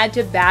Wolverine had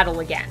to battle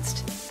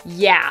against.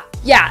 Yeah,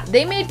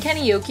 they made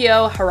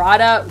Kennyukio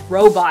Harada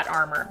robot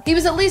armor. He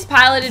was at least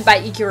piloted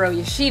by Ikiro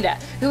Yoshida,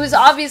 who is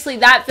obviously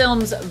that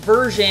film's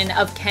version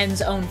of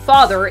Ken's own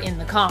father in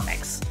the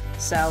comics.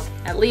 So,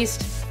 at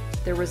least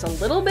there was a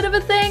little bit of a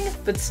thing,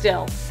 but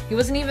still, he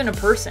wasn't even a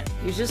person.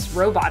 He was just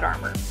robot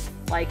armor.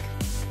 Like,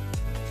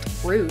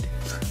 rude.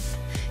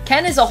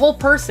 Ken is a whole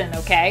person,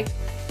 okay?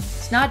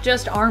 It's not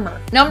just armor.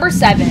 Number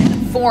 7,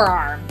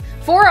 Forearm.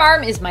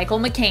 Forearm is Michael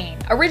McCain.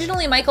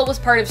 Originally, Michael was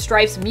part of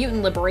Strife's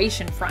Mutant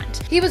Liberation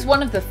Front. He was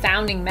one of the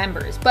founding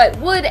members, but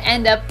would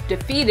end up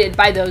defeated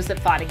by those that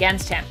fought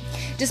against him.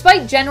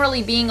 Despite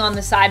generally being on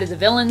the side of the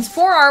villains,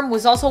 Forearm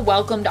was also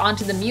welcomed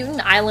onto the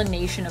mutant island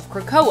nation of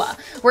Krakoa,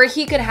 where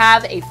he could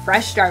have a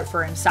fresh start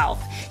for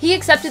himself. He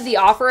accepted the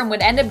offer and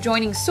would end up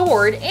joining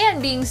Sword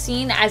and being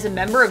seen as a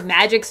member of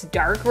Magic's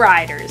Dark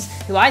Riders,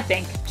 who I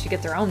think should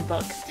get their own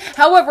book.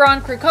 However,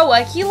 on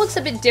Krakoa, he looks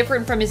a bit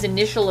different from his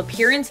initial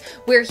appearance,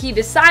 where he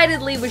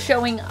decidedly was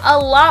showing a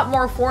lot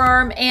more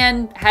forearm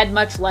and had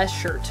much less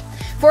shirt.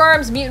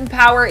 Forearm's mutant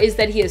power is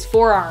that he has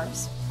 4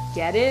 arms.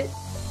 Get it?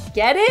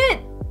 Get it?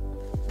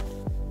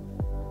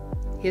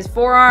 He has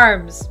 4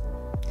 arms.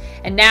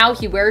 And now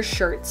he wears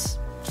shirts.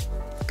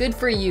 Good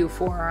for you,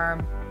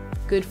 Forearm.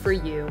 Good for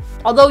you.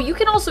 Although you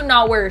can also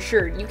not wear a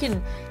shirt. You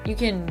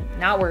can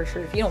not wear a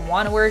shirt if you don't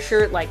want to wear a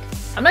shirt. Like,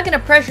 I'm not going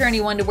to pressure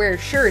anyone to wear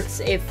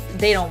shirts if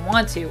they don't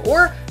want to,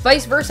 or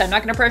vice versa. I'm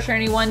not going to pressure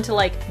anyone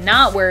to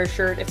not wear a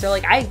shirt if they're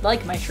like, I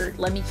like my shirt,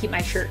 let me keep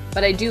my shirt.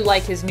 But I do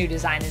like his new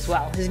design as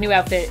well. His new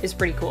outfit is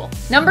pretty cool.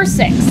 Number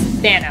 6,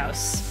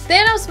 Thanos.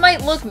 Thanos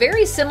might look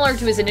very similar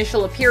to his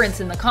initial appearance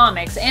in the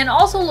comics, and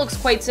also looks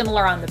quite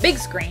similar on the big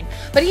screen,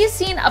 but he's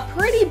seen a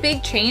pretty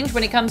big change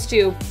when it comes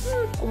to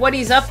what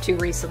he's up to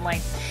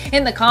recently.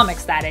 In the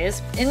comics, that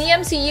is. In the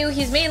MCU,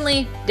 he's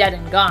mainly dead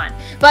and gone.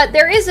 But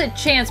there is a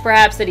chance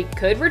perhaps that he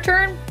could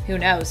return? Who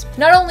knows?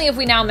 Not only have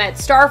we now met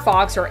Star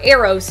Fox or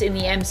Eros in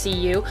the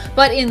MCU,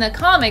 but in the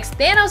comics,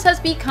 Thanos has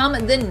become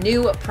the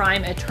new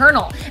Prime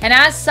Eternal, and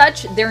as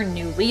such, their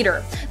new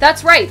leader.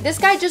 That's right, this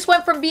guy just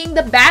went from being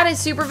the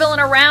baddest supervillain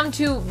around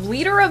to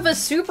leader of a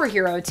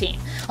superhero team.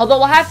 Although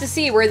we'll have to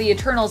see where the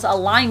Eternals'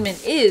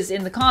 alignment is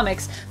in the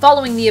comics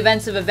following the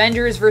events of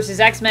Avengers vs.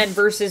 X-Men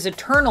vs.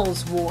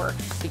 Eternals War,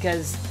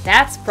 because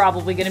that's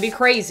probably going to be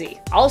crazy.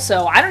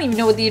 Also, I don't even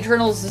know what the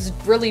Eternals is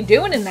really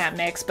doing in that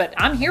mix, but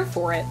I'm here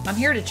for it. I'm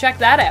here to check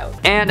that out.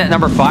 And at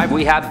number 5,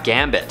 we have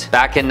Gambit.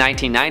 Back in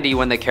 1990,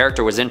 when the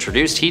character was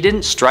introduced, he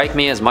didn't strike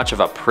me as much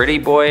of a pretty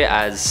boy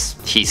as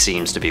he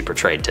seems to be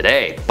portrayed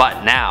today.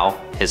 But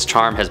now, his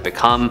charm has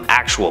become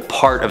actual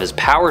part of his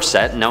power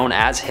set known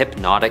as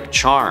Hypnotic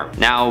Charm.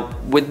 Now,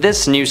 with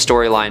this new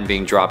storyline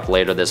being dropped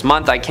later this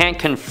month, I can't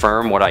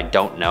confirm what I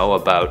don't know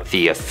about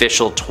the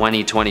official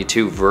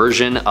 2022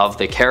 version of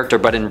the character,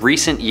 but in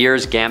recent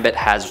years, Gambit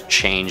has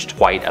changed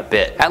quite a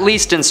bit, at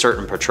least in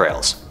certain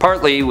portrayals.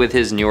 Partly with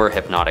his newer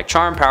Hypnotic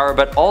Charm power,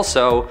 but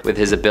also with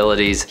his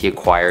abilities he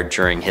acquired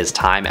during his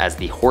time as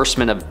the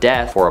Horseman of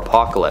Death for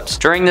Apocalypse.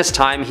 During this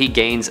time, he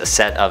gains a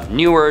set of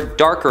newer,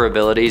 darker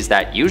abilities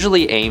that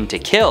usually aim to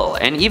kill,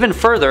 and even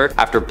further,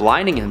 after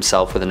blinding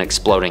himself with an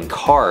exploding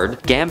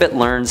card, Gambit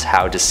learns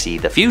how to see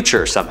the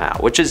future somehow,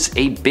 which is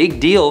a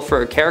big deal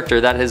for a character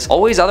that has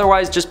always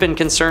otherwise just been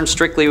concerned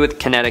strictly with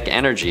kinetic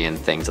energy and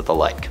things of the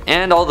like.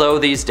 And although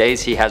these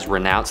days he has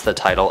renounced the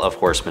title of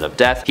Horseman of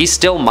Death, he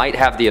still might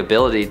have the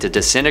ability to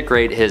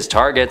disintegrate his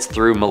targets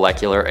through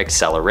molecular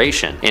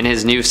acceleration. In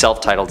his new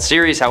self-titled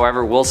series,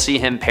 however, we'll see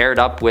him paired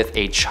up with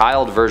a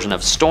child version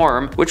of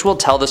Storm, which will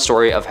tell the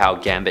story of how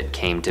Gambit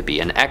came to be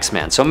an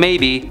X-Man. So maybe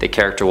maybe the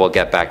character will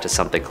get back to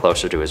something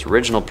closer to his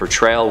original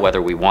portrayal,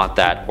 whether we want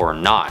that or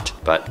not,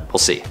 but we'll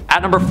see.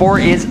 At number 4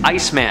 is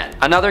Iceman,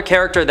 another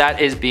character that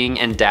is being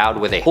endowed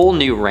with a whole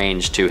new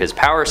range to his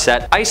power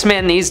set.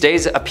 Iceman these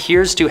days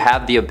appears to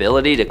have the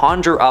ability to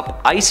conjure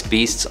up ice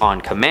beasts on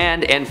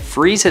command and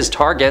freeze his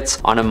targets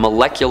on a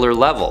molecular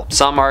level.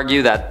 Some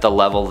argue that the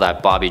level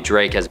that Bobby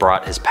Drake has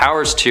brought his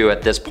powers to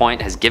at this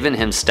point has given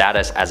him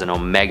status as an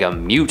Omega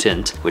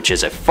mutant, which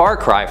is a far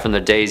cry from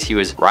the days he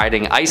was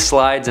riding ice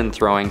slides and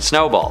throwing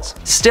snowballs.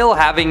 Still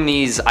having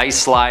these ice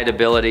slide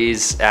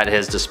abilities at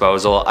his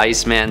disposal,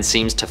 Iceman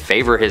seems to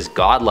favor his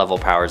god level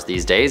powers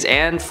these days,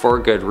 and for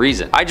good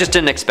reason. I just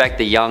didn't expect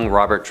the young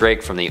Robert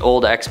Drake from the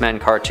old X-Men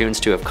cartoons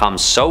to have come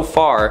so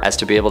far as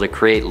to be able to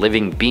create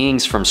living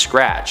beings from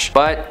scratch,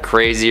 but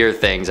crazier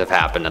things have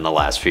happened in the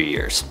last few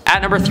years.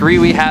 At number 3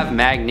 we have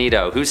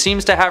Magneto, who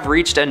seems to have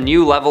reached a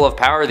new level of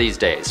power these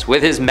days,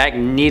 with his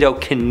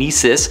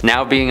magnetokinesis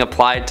now being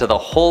applied to the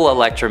whole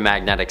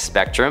electromagnetic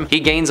spectrum. He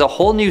gains a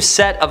whole new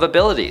set of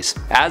abilities.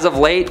 As of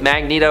late,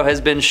 Magneto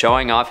has been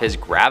showing off his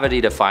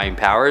gravity-defying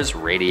powers,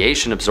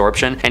 radiation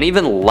absorption, and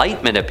even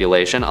light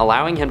manipulation,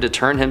 allowing him to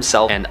turn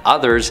himself and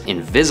others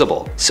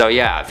invisible. So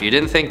yeah, if you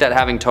didn't think that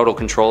having total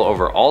control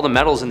over all the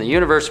metals in the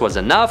universe was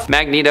enough,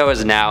 Magneto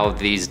is now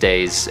these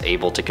days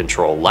able to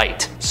control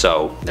light.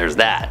 So there's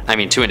that. I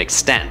mean, to an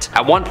extent.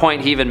 At one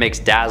point he even makes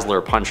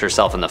Dazzler punch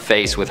herself in the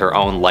face with her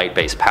own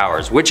light-based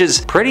powers, which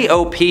is pretty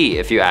OP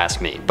if you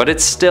ask me, but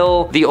it's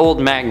still the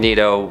old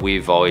Magneto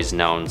we've always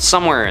known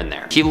somewhere in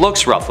there. He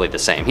looks roughly the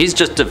same. He's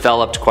just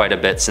developed quite a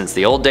bit since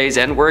the old days,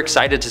 and we're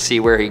excited to see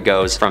where he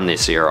goes from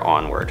this year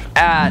onward.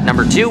 At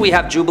number 2 we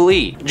have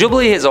Jubilee.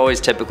 Jubilee has always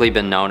typically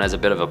been known as a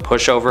bit of a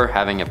pushover,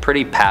 having a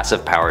pretty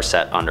passive power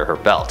set under her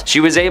belt. She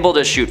was able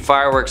to shoot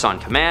fireworks on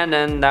command,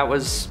 and that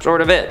was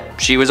sort of it.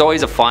 She was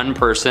always a fun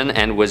person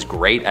and was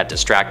great at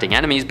distracting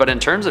enemies, but in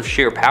terms of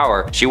sheer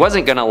power, she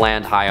wasn't gonna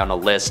land high on a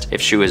list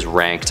if she was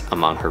ranked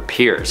among her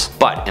peers.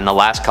 But in the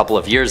last couple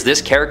of years,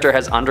 this character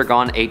has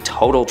undergone a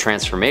total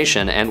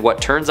transformation, and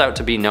what turns out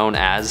to be known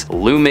as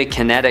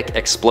lumikinetic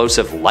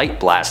explosive light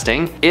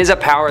blasting is a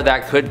power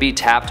that could be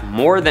tapped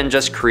more than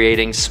just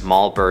creating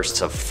small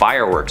bursts of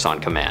fireworks on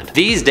command.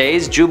 These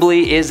days,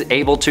 Jubilee is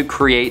able to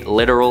create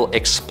literal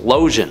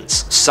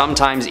explosions,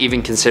 sometimes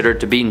even considered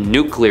to be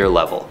nuclear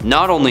level.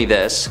 Not only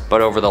this,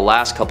 but over the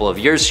last couple of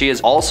years she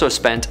has also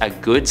spent a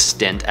good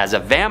stint as a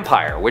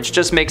vampire, which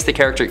just makes the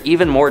character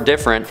even more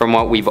different from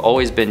what we've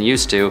always been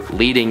used to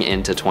leading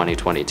into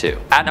 2022.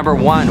 At number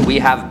 1 we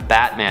have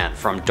Batman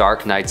from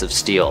Dark Knights of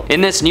Steel.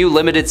 In this new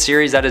limited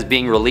series that is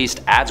being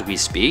released as we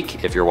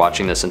speak, if you're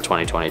watching this in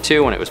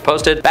 2022 when it was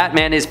posted,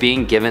 Batman is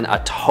being given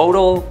a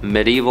total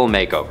medieval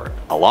makeover.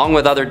 Along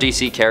with other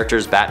DC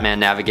characters, Batman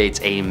navigates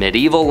a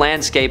medieval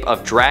landscape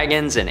of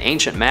dragons and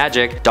ancient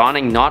magic,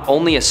 donning not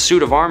only a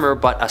suit of armor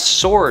but a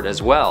sword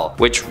as well,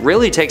 which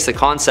really takes the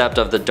concept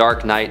of the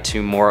Dark Knight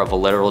to more of a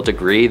literal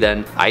degree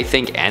than I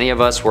think any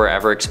of us were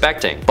ever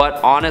expecting.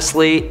 But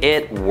honestly,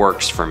 it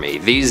works for me.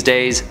 These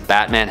days,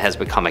 Batman has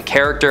become a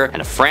character,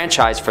 and a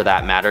franchise for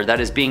that matter, that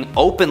is being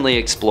openly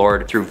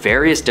explored through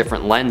various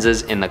different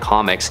lenses in the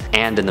comics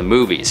and in the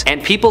movies.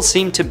 And people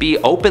seem to be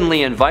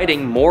openly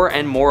inviting more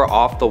and more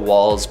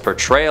off-the-walls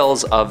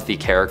portrayals of the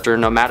character,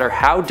 no matter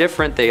how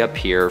different they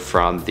appear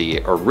from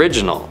the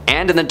original.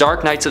 And in the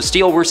Dark Knights of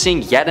Steel, we're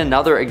seeing yet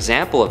another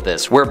example of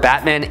this, where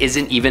Batman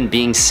isn't even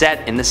being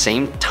set in the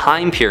same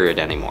time period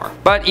anymore.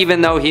 But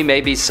even though he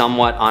may be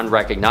somewhat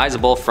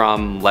unrecognizable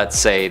from, let's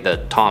say,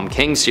 the Tom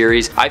King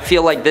series, I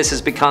feel like this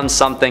has become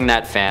something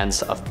that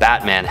fans of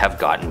Batman have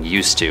gotten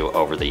used to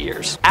over the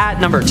years. At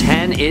number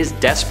 10 is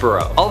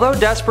Despero. Although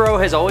Despero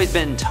has always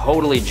been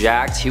totally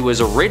jacked, he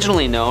was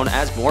originally known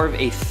as more of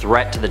a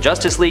threat to the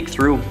Justice League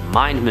through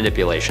mind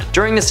manipulation.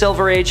 During the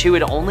Silver Age, he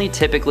would only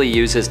typically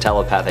use his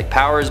telepathic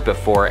powers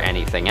before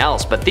anything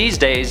else, but these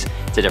days,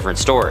 it's a different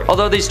story.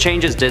 Although these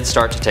changes did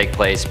start to take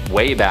place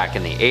way back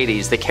in the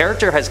 80s, the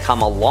character has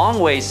come a long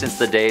way since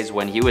the days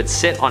when he would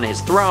sit on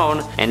his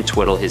throne and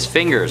twiddle his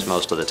fingers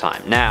most of the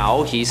time.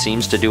 Now, he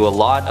seems to do a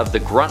lot of the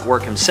grunt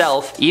work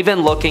himself,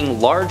 even looking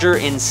larger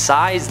in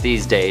size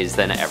these days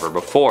than ever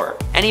before.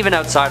 And even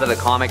outside of the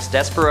comics,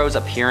 Despero's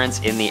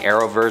appearance in the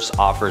Arrowverse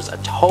offers a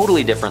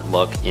totally different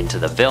look into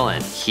the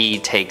villain. He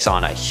takes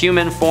on a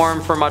human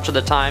form for much of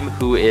the time,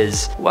 who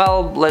is,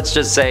 well, let's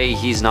just say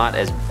he's not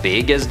as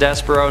big as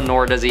Despero,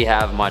 nor does he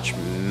have much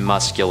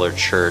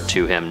musculature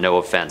to him, no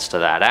offense to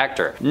that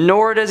actor.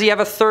 Nor does he have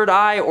a third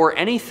eye or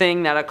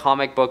anything that a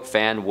comic book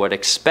fan would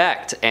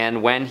expect,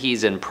 and when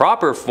he's in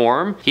proper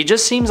form, he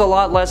just seems a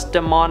lot less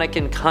demonic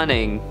and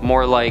cunning,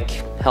 more like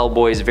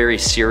Hellboy's very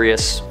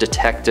serious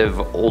detective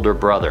older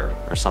brother,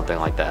 or something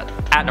like that.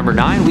 At number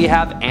 9 we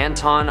have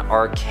Anton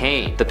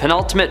Arcane. The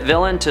penultimate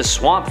villain to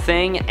Swamp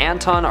Thing,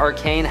 Anton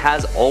Arcane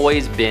has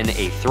always been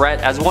a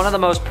threat as one of the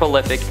most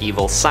prolific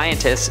evil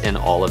scientists in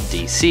all of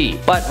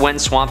DC. But when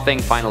Swamp Thing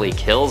finally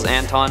killed kills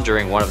Anton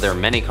during one of their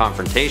many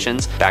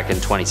confrontations, back in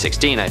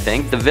 2016 I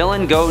think, the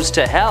villain goes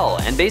to hell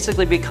and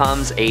basically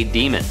becomes a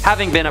demon.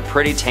 Having been a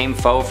pretty tame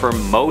foe for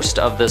most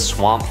of the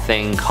Swamp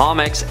Thing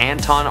comics,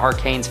 Anton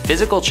Arcane's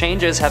physical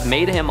changes have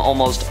made him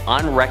almost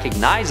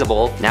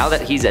unrecognizable now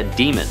that he's a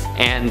demon.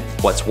 And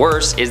what's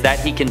worse is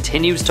that he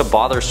continues to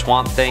bother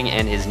Swamp Thing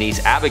and his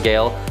niece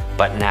Abigail,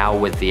 but now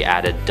with the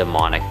added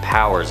demonic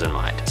powers in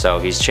mind. So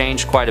he's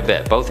changed quite a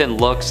bit, both in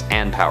looks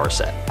and power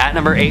set. At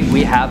number 8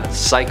 we have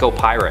Psycho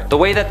Pirate. The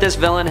way that this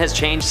villain has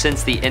changed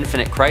since the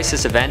Infinite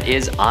Crisis event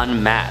is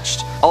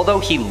unmatched. Although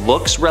he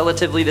looks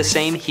relatively the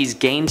same, he's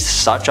gained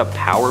such a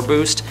power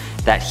boost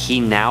that he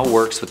now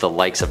works with the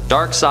likes of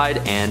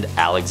Darkseid and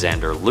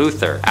Alexander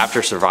Luthor.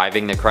 After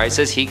surviving the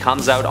crisis, he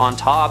comes out on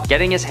top,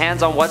 getting his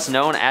hands on what's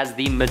known as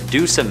the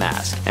Medusa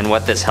Mask. And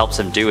what this helps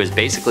him do is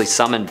basically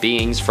summon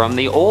beings from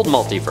the old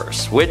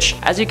multiverse, which,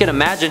 as you can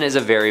imagine, is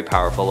a very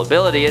powerful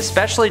ability,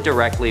 especially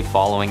directly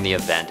following the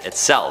event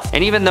itself.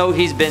 And even though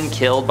he's been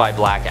killed by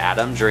Black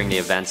Adam during the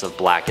events of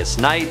Blackest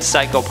Night,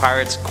 Psycho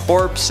Pirate's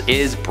corpse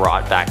is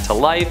brought back to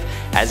life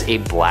as a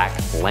Black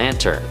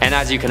Lantern. And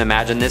as you can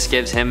imagine, this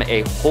gives him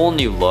a whole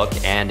new look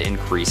and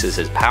increases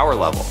his power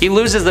level. He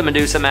loses the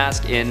Medusa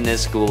Mask in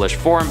this ghoulish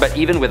form, but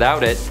even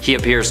without it, he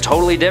appears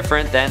totally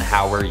different than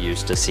how we're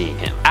used to seeing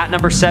him. At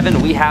number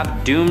 7 we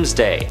have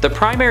Doomsday. The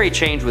primary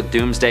change with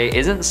Doomsday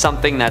isn't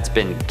something that's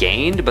been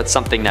gained, but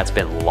something that's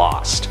been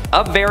lost.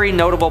 A very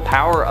notable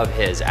power of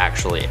his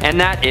actually, and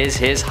that is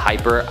his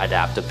hyper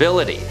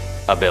adaptability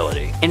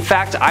ability. In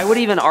fact, I would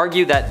even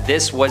argue that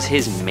this was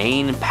his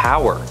main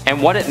power,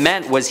 and what it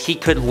meant was he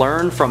could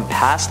learn from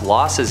past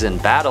losses in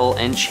battle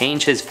and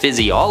change his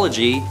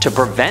physiology to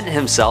prevent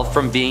himself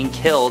from being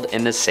killed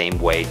in the same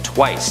way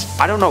twice.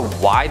 I don't know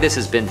why this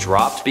has been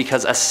dropped,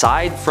 because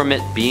aside from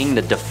it being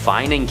the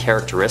defining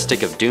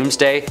characteristic of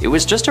Doomsday, it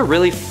was just a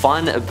really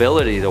fun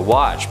ability to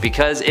watch,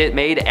 because it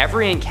made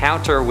every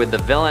encounter with the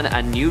villain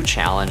a new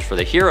challenge for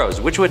the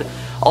heroes, which would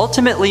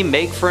ultimately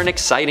make for an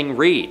exciting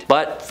read.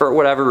 But for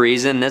whatever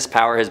reason, this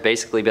power has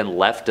basically been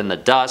left in the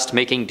dust,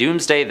 making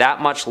Doomsday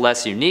that much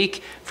less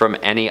unique from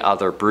any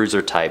other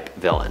Bruiser type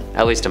villain,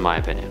 at least in my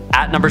opinion.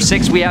 At number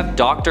 6 we have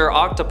Dr.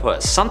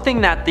 Octopus. Something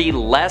that the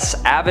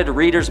less avid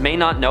readers may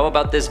not know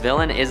about this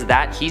villain is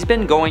that he's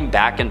been going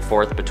back and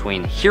forth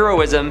between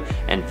heroism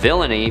and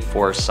villainy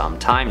for some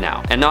time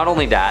now. And not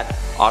only that,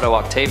 Otto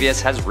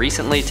Octavius has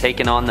recently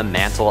taken on the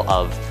mantle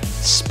of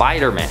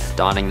Spider-Man,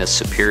 donning the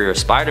superior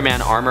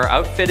Spider-Man armor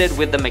outfitted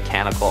with the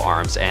mechanical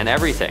arms and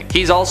everything.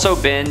 He's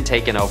also been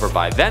taken over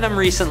by Venom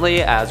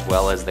recently, as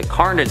well as the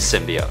Carnage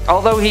symbiote.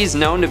 Although he's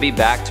known to be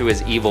back to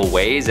his evil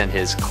ways and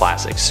his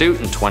classic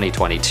suit in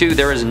 2022,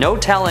 there is no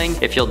telling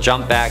if he'll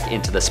jump back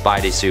into the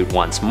Spidey suit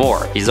once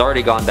more. He's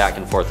already gone back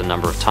and forth a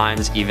number of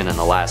times, even in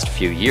the last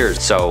few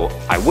years, so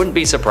I wouldn't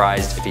be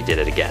surprised if he did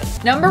it again.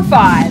 Number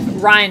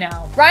 5,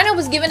 Rhino. Rhino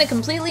was given a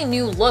completely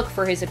new look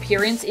for his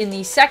appearance in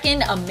the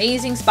second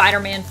Amazing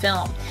Spider-Man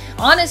film.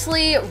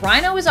 Honestly,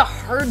 Rhino is a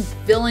hard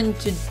villain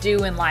to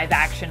do in live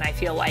action, I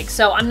feel like,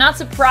 so I'm not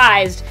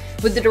surprised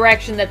with the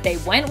direction that they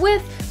went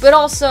with, but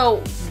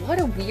also what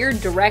a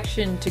weird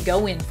direction to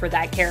go in for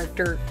that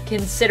character,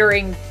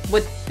 considering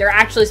what they're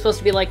actually supposed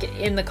to be like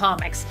in the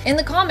comics. In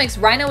the comics,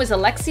 Rhino is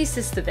Alexei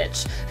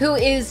Sistovich, who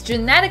is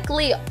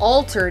genetically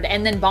altered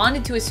and then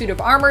bonded to a suit of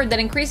armor that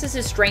increases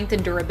his strength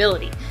and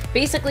durability.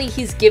 Basically,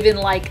 he's given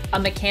like a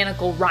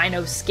mechanical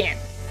rhino skin,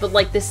 but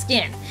like the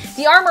skin.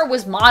 The armor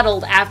was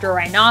modeled after a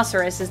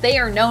rhinoceros, as they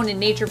are known in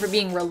nature for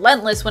being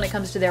relentless when it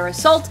comes to their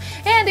assault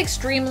and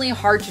extremely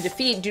hard to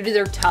defeat due to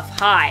their tough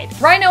hide.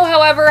 Rhino,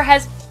 however,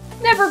 has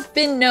never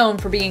been known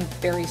for being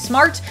very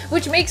smart,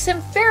 which makes him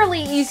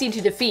fairly easy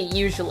to defeat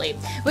usually,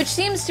 which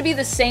seems to be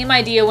the same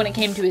idea when it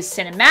came to his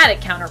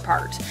cinematic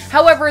counterpart.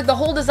 However, the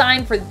whole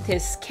design for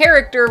this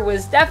character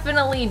was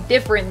definitely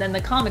different than the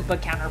comic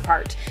book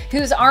counterpart,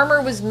 whose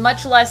armor was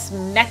much less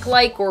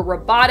neck-like or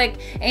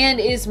robotic and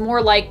is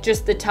more like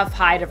just the tough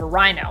hide of a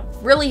rhino.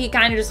 Really, he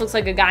kind of just looks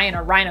like a guy in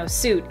a rhino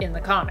suit in the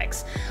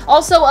comics.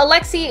 Also,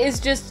 Alexei is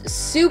just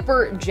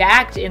super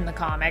jacked in the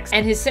comics,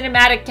 and his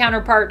cinematic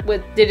counterpart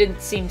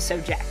didn't seem so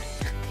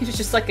jacked. He was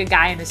just like a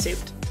guy in a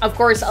suit. Of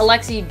course,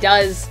 Alexei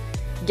does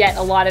get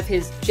a lot of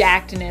his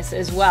jackedness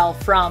as well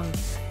from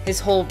his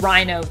whole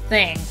rhino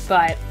thing,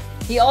 but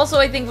he also,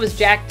 I think, was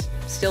jacked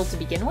still to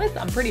begin with,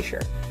 I'm pretty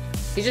sure.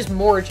 He's just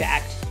more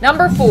jacked.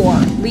 Number 4,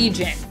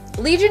 Legion.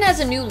 Legion has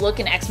a new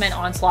look in X-Men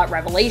Onslaught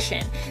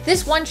Revelation.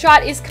 This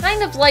one-shot is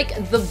kind of like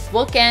the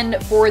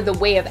bookend for the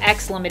Way of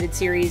X limited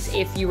series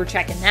if you were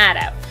checking that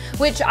out,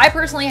 which I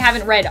personally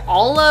haven't read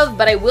all of,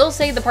 but I will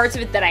say the parts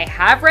of it that I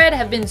have read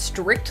have been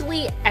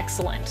strictly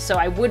excellent, so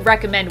I would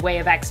recommend Way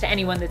of X to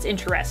anyone that's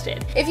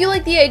interested. If you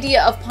like the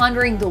idea of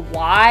pondering the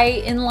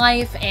why in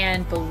life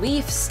and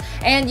beliefs,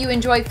 and you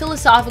enjoy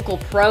philosophical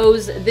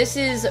prose, this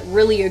is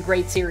really a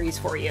great series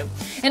for you.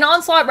 In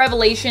Onslaught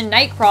Revelation,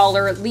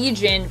 Nightcrawler,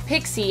 Legion,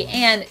 Pixie, Body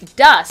and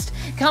Dust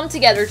come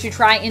together to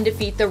try and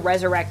defeat the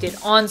resurrected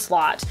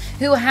Onslaught,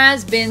 who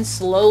has been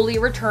slowly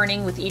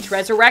returning with each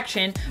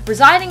resurrection,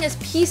 residing as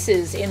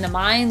pieces in the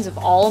minds of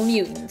all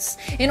mutants.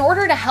 In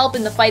order to help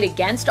in the fight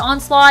against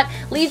Onslaught,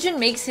 Legion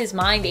makes his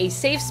mind a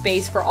safe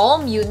space for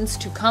all mutants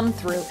to come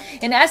through,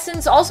 in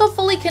essence also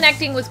fully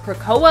connecting with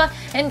Krakoa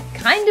and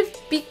kind of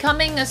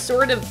becoming a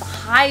sort of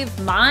hive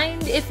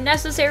mind if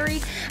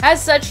necessary.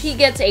 As such, he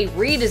gets a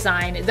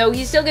redesign, though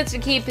he still gets to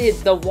keep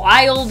the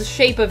wild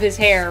shape of his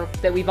hair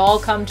that we've all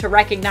come to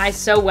recognize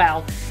so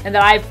well and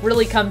that I've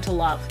really come to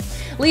love.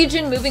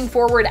 Legion, moving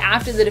forward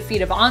after the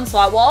defeat of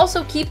Onslaught, will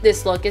also keep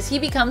this look as he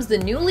becomes the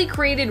newly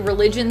created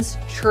religion's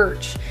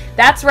church.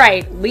 That's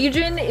right,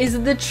 Legion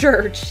is the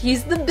church.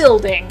 He's the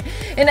building.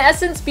 In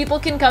essence, people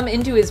can come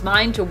into his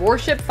mind to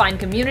worship, find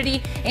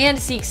community, and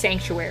seek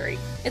sanctuary.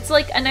 It's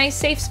like a nice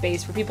safe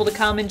space for people to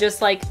come and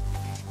just like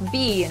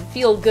be and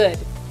feel good.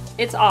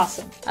 It's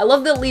awesome. I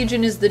love that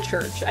Legion is the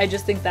church. I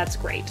just think that's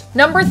great.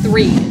 Number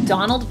 3,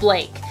 Donald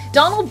Blake.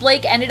 Donald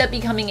Blake ended up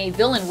becoming a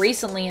villain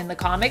recently in the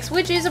comics,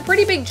 which is a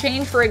pretty big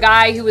change for a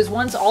guy who was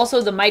once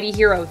also the mighty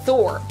hero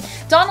Thor.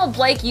 Donald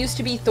Blake used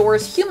to be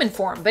Thor's human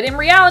form, but in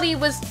reality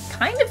was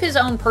kind of his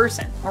own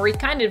person, or he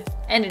kind of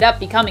ended up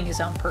becoming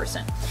his own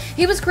person.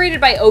 He was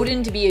created by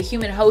Odin to be a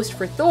human host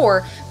for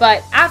Thor,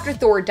 but after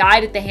Thor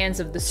died at the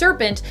hands of the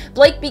Serpent,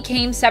 Blake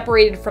became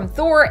separated from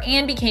Thor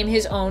and became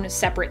his own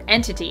separate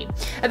entity.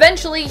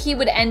 Eventually, he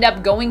would end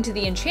up going to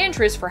the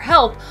Enchantress for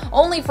help,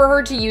 only for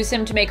her to use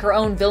him to make her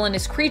own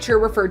villainous creature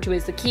referred to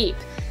as the Keep.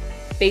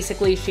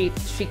 Basically, she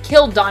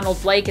killed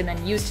Donald Blake and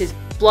then used his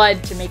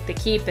blood to make the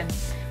Keep, and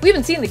we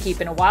haven't seen the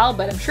Keep in a while,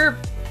 but I'm sure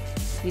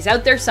he's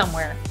out there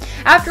somewhere.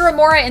 After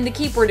Amora and the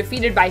Keep were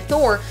defeated by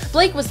Thor,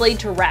 Blake was laid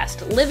to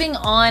rest, living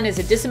on as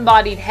a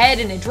disembodied head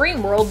in a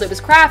dream world that was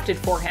crafted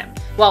for him.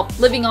 Well,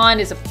 living on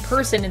as a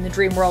person in the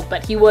dream world,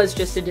 but he was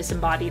just a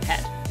disembodied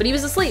head. But he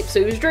was asleep, so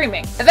he was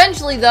dreaming.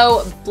 Eventually,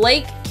 though,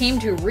 Blake came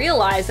to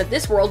realize that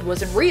this world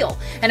wasn't real,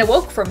 and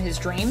awoke from his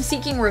dream,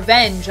 seeking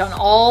revenge on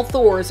all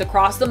Thors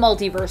across the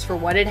multiverse for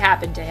what had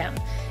happened to him.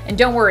 And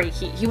don't worry,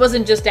 he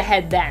wasn't just a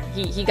head then,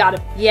 he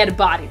had a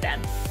body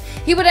then.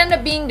 He would end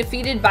up being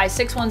defeated by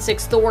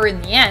 616 Thor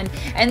in the end,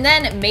 and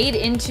then made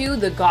into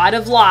the God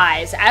of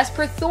Lies, as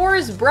per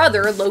Thor's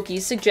brother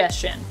Loki's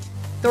suggestion.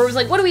 Thor was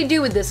like, what do we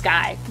do with this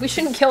guy? We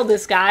shouldn't kill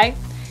this guy.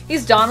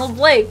 He's Donald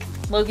Blake.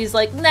 Loki's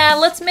like, nah,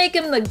 let's make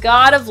him the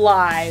God of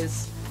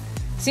Lies.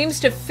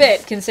 Seems to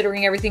fit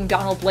considering everything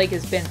Donald Blake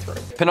has been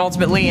through.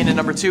 Penultimately, in at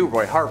number 2,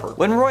 Roy Harper.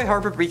 When Roy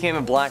Harper became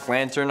a Black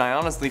Lantern, I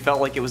honestly felt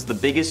like it was the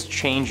biggest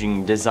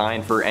changing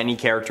design for any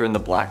character in the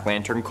Black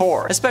Lantern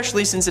Corps,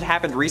 especially since it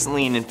happened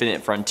recently in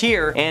Infinite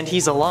Frontier, and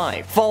he's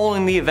alive.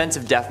 Following the events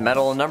of Death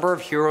Metal, a number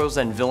of heroes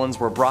and villains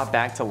were brought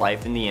back to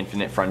life in the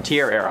Infinite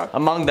Frontier era.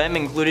 Among them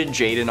included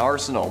Jade and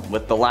Arsenal,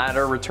 with the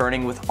latter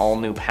returning with all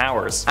new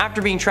powers.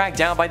 After being tracked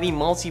down by the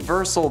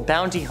multiversal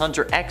bounty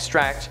hunter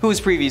Extract, who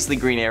was previously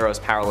Green Arrow's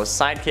powerless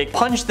sidekick,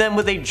 punched them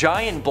with a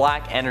giant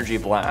black energy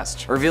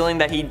blast, revealing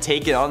that he'd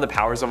taken on the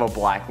powers of a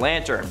Black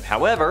Lantern.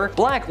 However,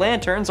 Black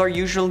Lanterns are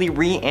usually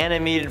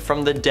reanimated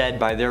from the dead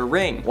by their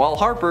ring, while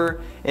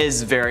Harper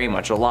is very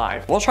much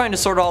alive. While trying to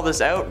sort all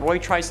this out, Roy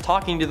tries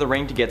talking to the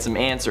ring to get some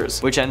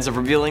answers, which ends up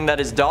revealing that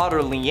his daughter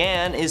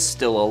Leanne is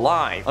still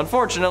alive.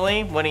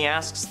 Unfortunately, when he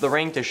asks the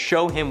ring to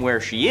show him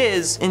where she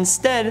is,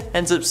 instead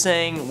ends up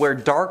saying where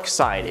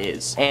Darkseid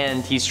is,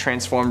 and he's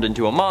transformed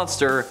into a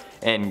monster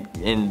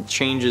and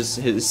changes,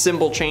 his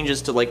symbol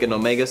changes to like an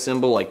Omega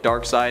symbol like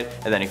Darkseid,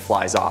 and then he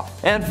flies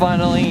off. And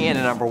finally, in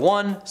at number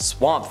 1,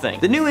 Swamp Thing.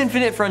 The new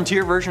Infinite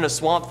Frontier version of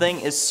Swamp Thing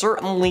is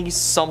certainly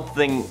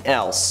something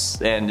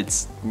else, and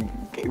it's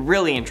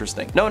really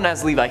interesting. Known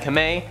as Levi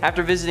Kamei,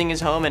 after visiting his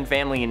home and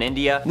family in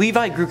India,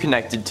 Levi grew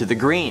connected to the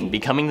green,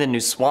 becoming the new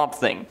Swamp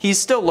Thing. He's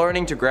still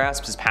learning to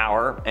grasp his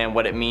power and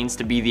what it means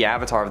to be the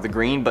avatar of the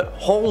green, but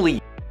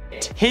holy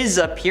shit, his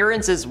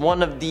appearance is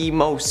one of the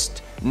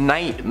most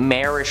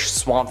nightmarish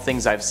Swamp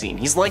Things I've seen.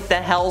 He's like the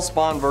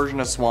Hellspawn version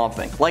of Swamp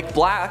Thing. Like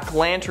Black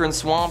Lantern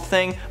Swamp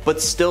Thing,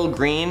 but still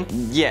green.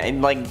 Yeah,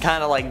 like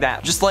kinda like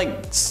that. Just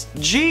like,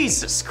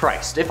 Jesus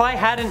Christ. If I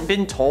hadn't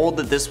been told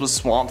that this was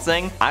Swamp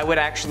Thing, I would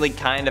actually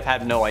kind of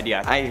have no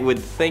idea. I would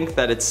think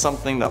that it's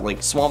something that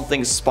like Swamp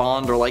Thing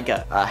spawned, or like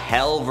a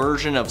hell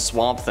version of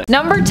Swamp Thing.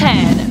 Number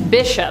 10,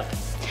 Bishop.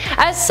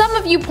 As some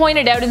of you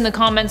pointed out in the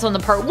comments on the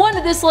part 1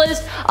 of this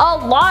list, a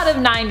lot of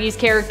 90s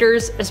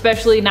characters,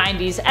 especially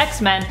 90s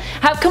X-Men,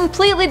 have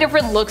completely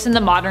different looks in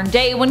the modern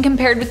day when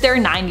compared with their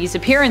 90s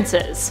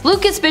appearances.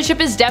 Lucas Bishop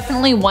is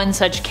definitely one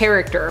such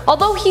character.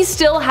 Although he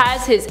still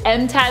has his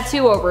M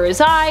tattoo over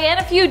his eye and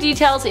a few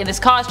details in his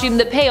costume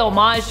that pay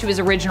homage to his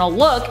original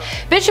look,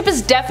 Bishop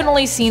has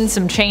definitely seen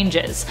some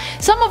changes,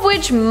 some of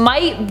which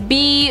might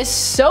be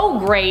so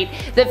great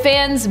that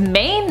fans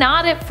may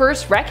not at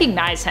first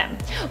recognize him.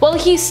 While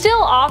he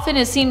still often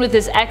is seen with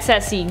his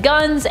XSE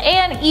guns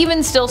and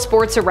even still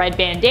sports a red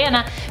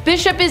bandana,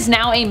 Bishop is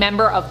now a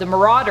member of the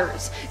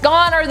Marauders.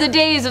 Gone are the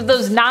days of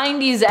those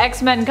 90s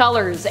X-Men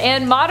colors,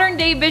 and modern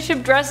day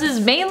Bishop dresses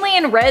mainly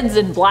in reds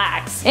and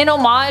blacks, in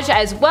homage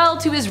as well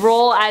to his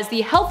role as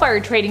the Hellfire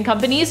Trading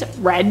Company's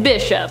Red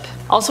Bishop.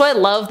 Also, I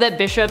love that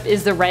Bishop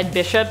is the Red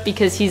Bishop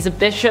because he's a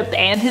bishop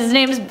and his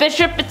name's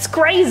Bishop, it's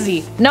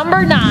crazy.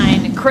 Number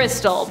 9.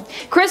 Crystal.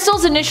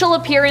 Crystal's initial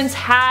appearance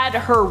had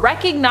her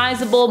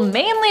recognizable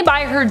mainly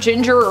by her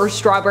ginger or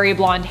strawberry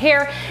blonde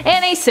hair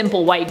and a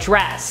simple white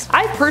dress.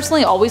 I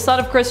personally always thought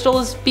of Crystal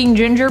as being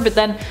ginger, but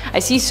then I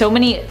see so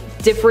many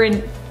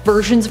different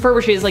versions of her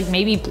where she has like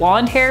maybe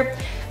blonde hair.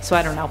 So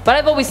I don't know, but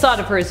I've always thought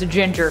of her as a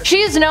ginger.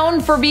 She is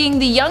known for being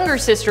the younger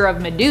sister of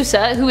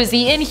Medusa, who is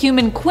the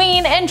Inhuman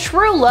Queen and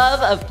true love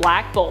of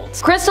Black Bolt.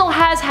 Crystal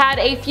has had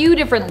a few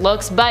different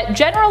looks, but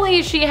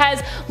generally she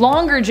has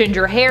longer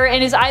ginger hair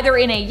and is either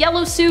in a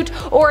yellow suit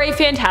or a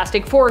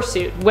Fantastic Four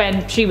suit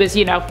when she was,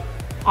 you know,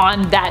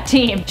 on that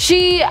team.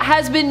 She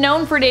has been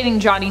known for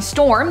dating Johnny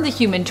Storm, the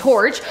Human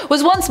Torch,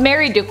 was once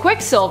married to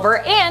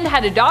Quicksilver and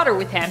had a daughter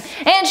with him,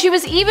 and she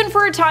was even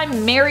for a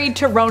time married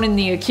to Ronan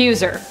the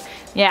Accuser.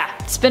 Yeah,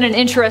 it's been an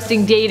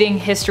interesting dating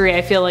history,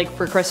 I feel like,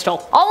 for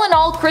Crystal. All in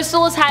all,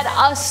 Crystal has had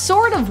a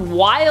sort of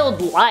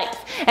wild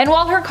life, and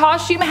while her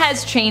costume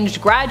has changed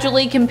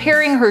gradually,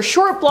 comparing her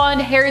short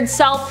blonde-haired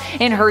self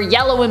in her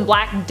yellow and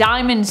black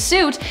diamond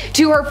suit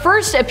to her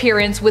first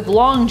appearance with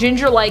long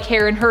ginger-like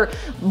hair in her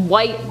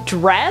white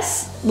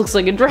dress, looks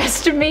like a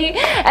dress to me,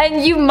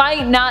 and you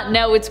might not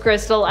know it's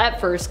Crystal at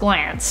first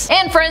glance.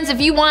 And friends,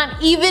 if you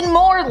want even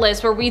more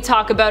lists where we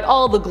talk about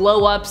all the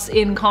glow-ups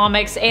in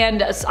comics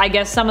and I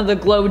guess some of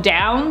the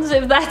glow-downs,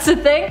 if that's a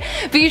thing,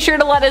 be sure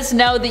to let us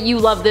know that you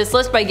love this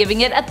list by giving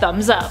it a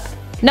thumbs up.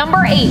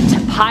 Number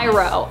 8.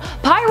 Pyro.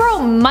 Pyro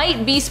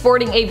might be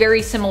sporting a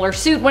very similar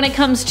suit when it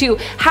comes to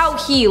how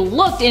he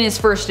looked in his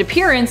first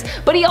appearance,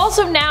 but he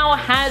also now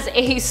has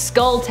a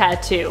skull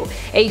tattoo.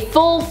 A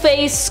full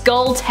face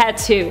skull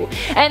tattoo.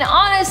 And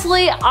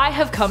honestly, I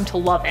have come to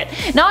love it.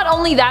 Not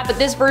only that, but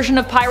this version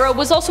of Pyro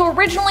was also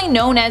originally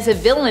known as a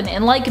villain,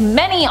 and like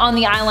many on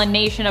the island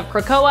nation of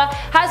Krakoa,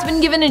 has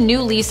been given a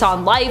new lease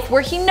on life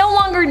where he no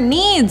longer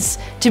needs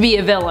to be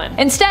a villain.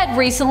 Instead,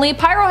 recently,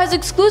 Pyro has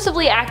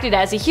exclusively acted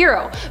as a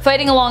hero,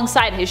 fighting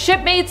alongside his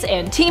shipmates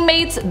and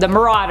teammates, the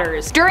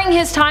Marauders. During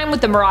his time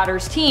with the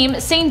Marauders team,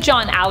 St.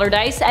 John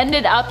Allardyce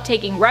ended up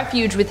taking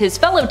refuge with his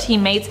fellow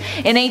teammates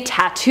in a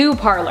tattoo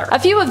parlor. A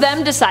few of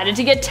them decided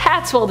to get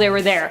tats while they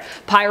were there,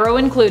 Pyro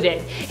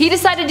included. He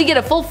decided to get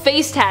a full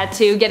face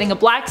tattoo, getting a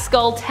black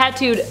skull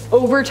tattooed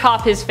over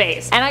top his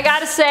face. And I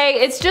gotta say,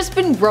 it's just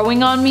been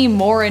growing on me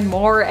more and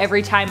more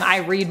every time I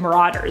read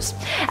Marauders.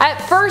 At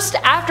first,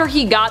 after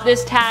he got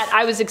this tat,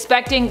 I was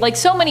expecting, like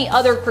so many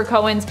other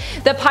Krakoans,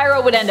 that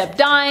Pyro would end up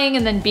dying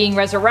and then being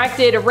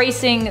resurrected,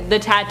 erasing the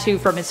tattoo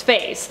from his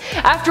face.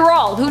 After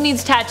all, who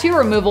needs tattoo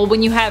removal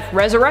when you have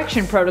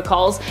resurrection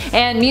protocols,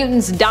 and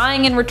mutants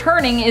dying and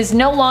returning is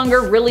no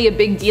longer really a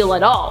big deal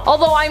at all.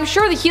 Although I'm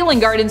sure the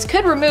Healing Gardens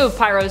could remove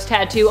Pyro's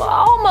tattoo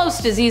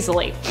almost as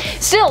easily.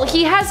 Still,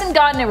 he hasn't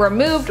gotten it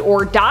removed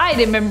or died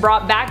and been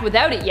brought back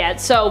without it yet,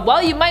 so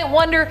while you might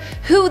wonder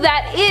who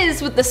that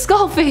is with the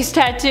skull face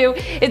tattoo,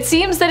 it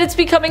seems that it's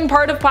becoming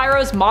part of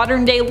Pyro's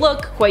modern day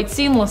look quite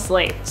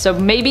seamlessly. So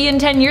maybe in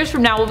 10 years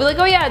from now we'll be like,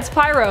 oh yeah, it's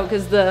Pyro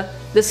because the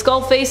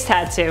skull face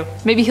tattoo.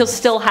 Maybe he'll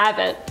still have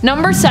it.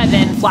 Number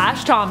 7.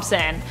 Flash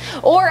Thompson,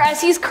 or as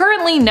he's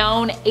currently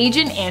known,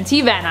 Agent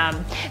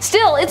Anti-Venom.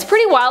 Still, it's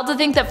pretty wild to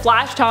think that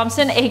Flash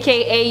Thompson,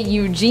 aka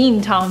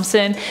Eugene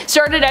Thompson,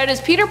 started out as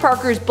Peter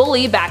Parker's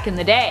bully back in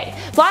the day.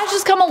 Flash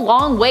has come a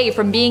long way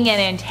from being an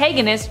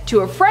antagonist to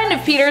a friend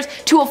of Peter's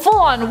to a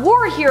full-on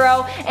war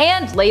hero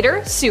and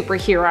later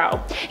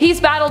superhero. He's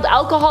battled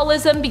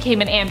alcoholism,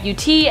 became an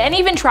amputee, and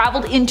even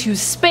traveled into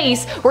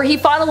space where he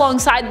fought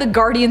alongside the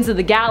Guardians of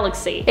the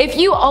Galaxy. If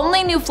you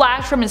only knew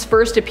Flash from his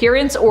first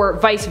appearance, or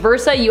vice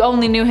versa, you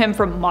only knew him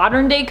from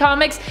modern day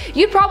comics,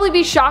 you'd probably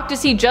be shocked to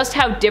see just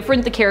how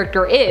different the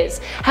character is,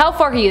 how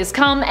far he has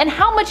come, and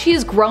how much he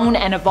has grown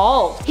and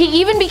evolved. He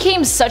even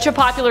became such a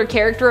popular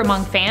character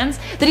among fans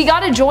that he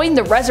got to join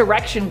the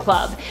Resurrection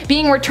Club,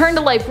 being returned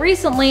to life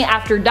recently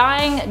after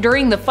dying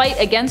during the fight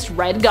against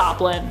Red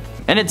Goblin.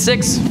 And at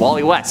 6,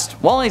 Wally West.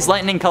 Wally's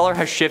lightning color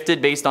has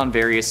shifted based on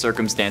various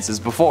circumstances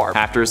before.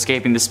 After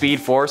escaping the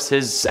Speed Force,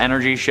 his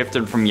energy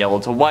shifted from yellow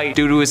to white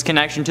due to his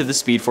connection to the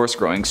Speed Force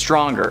growing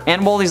stronger.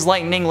 And Wally's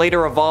lightning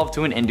later evolved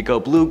to an indigo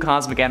blue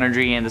cosmic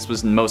energy, and this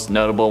was most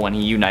notable when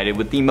he united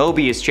with the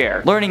Mobius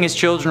chair, learning his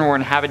children were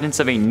inhabitants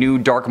of a new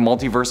dark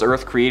multiverse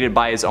Earth created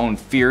by his own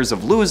fears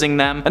of losing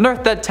them, an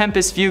Earth that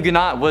Tempest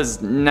Fugonaut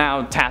was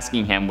now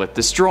tasking him with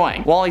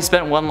destroying. Wally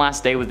spent one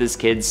last day with his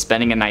kids,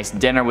 spending a nice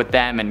dinner with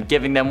them and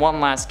giving them one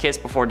last kiss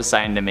before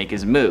deciding to make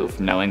his move,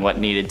 knowing what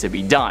needed to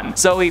be done.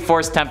 So he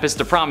forced Tempest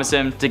to promise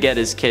him to get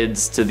his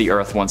kids to the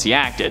Earth once he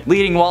acted,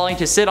 leading Wally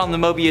to sit on the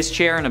Mobius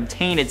chair and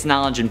obtain its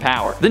knowledge and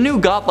power. The new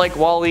godlike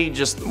Wally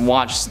just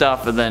watched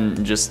stuff and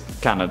then just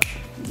kind of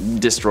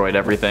destroyed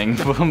everything.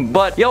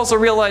 But he also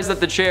realized that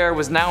the chair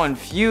was now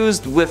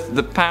infused with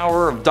the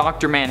power of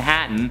Dr.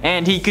 Manhattan,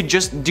 and he could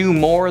just do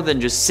more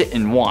than just sit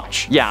and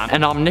watch. Yeah,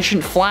 an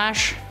omniscient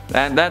Flash?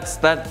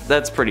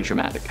 That's pretty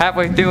traumatic.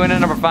 Halfway through in at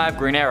number 5,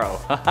 Green Arrow.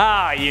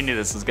 Haha, you knew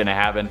this was gonna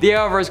happen. The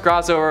Arrowverse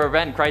crossover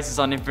event Crisis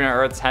on Infinite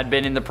Earths had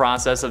been in the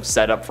process of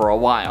setup for a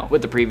while,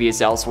 with the previous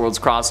Elseworlds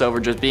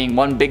crossover just being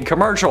one big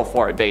commercial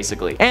for it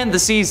basically, and the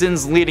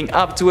seasons leading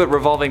up to it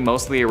revolving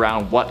mostly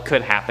around what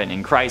could happen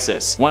in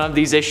Crisis. One of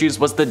these issues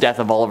was the death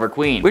of Oliver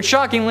Queen, which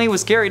shockingly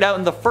was carried out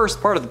in the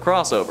first part of the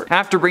crossover.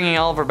 After bringing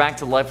Oliver back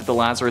to life at the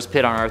Lazarus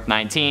Pit on Earth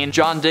 19,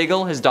 John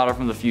Diggle, his daughter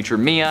from the future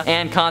Mia,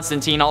 and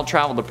Constantine all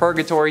traveled to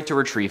Purgatory to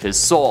retrieve his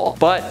soul.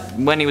 But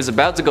when he was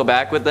about to go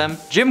back with them,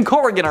 Jim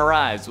Corrigan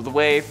arrives with a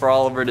way for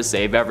Oliver to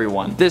save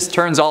everyone. This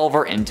turns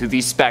Oliver into the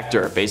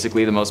Spectre,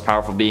 basically the most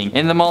powerful being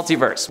in the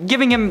multiverse,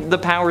 giving him the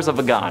powers of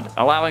a god,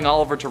 allowing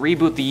Oliver to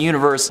reboot the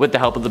universe with the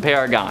help of the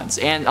Paragons,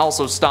 and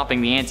also stopping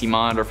the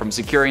Anti-Monitor from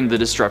securing the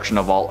destruction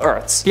of all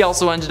Earths. He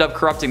also ended up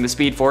corrupting the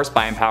Speed Force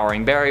by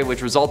empowering Barry,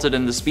 which resulted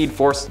in the Speed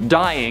Force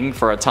dying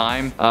for a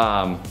time,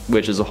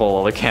 which is a whole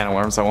other can of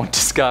worms I won't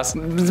discuss.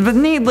 But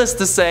needless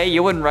to say,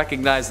 you wouldn't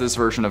recognize this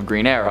version of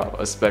Green Arrow,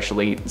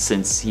 especially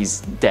since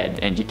he's dead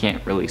and you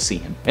can't really see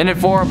him. In at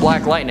 4,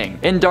 Black Lightning.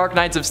 In Dark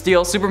Knights of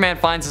Steel, Superman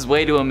finds his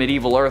way to a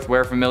medieval Earth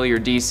where familiar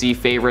DC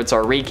favorites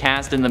are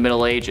recast in the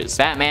Middle Ages.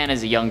 Batman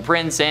is a young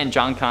prince and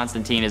John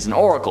Constantine is an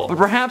oracle. But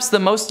perhaps the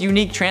most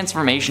unique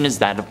transformation is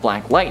that of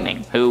Black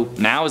Lightning, who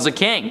now is a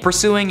king,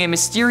 pursuing a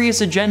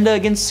mysterious agenda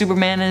against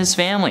Superman and his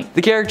family.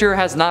 The character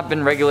has not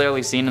been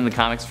regularly seen in the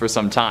comics for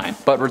some time,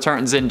 but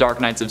returns in Dark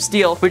Knights of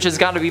Steel, which has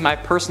got to be my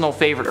personal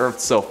favorite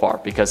Earth so far,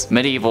 because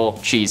medieval,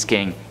 Cheese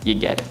King, you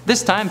get it.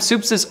 This time,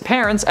 Supes'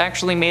 parents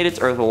actually made it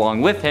to Earth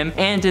along with him,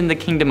 and in the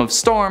Kingdom of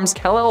Storms,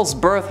 Kal-El's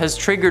birth has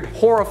triggered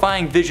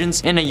horrifying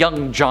visions in a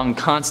young John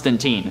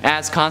Constantine.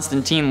 As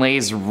Constantine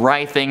lays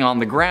writhing on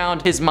the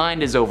ground, his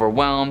mind is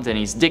overwhelmed and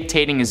he's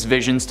dictating his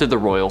visions to the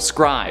royal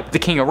scribe. The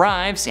king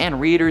arrives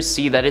and readers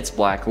see that it's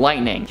Black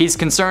Lightning. He's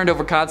concerned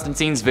over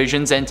Constantine's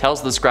visions and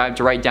tells the scribe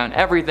to write down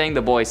everything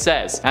the boy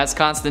says. As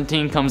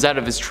Constantine comes out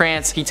of his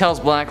trance, he tells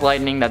Black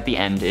Lightning that the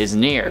end is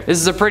near. This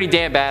is a pretty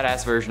damn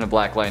badass version of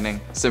Black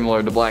Lightning,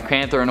 similar to Black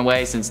Panther in a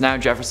way, since now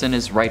Jefferson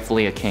is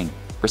rightfully a king.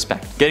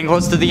 Respect. Getting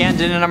close to the end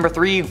in at number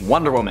 3,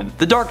 Wonder Woman.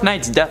 The Dark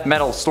Knight's death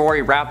metal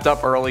story wrapped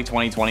up early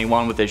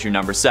 2021 with issue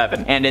number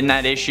 7, and in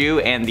that issue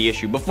and the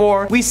issue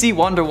before, we see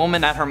Wonder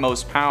Woman at her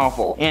most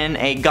powerful, in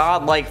a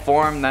godlike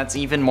form that's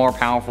even more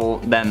powerful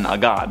than a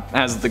god.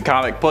 As the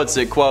comic puts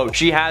it, quote,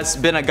 "She has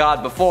been a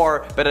god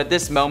before, but at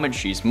this moment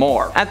she's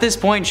more. At this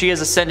point she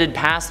has ascended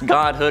past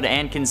godhood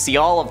and can see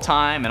all of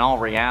time and all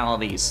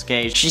realities."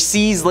 Okay, she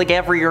sees like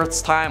every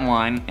Earth's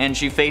timeline, and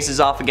she faces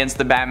off against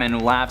the Batman who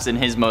laughs in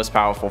his most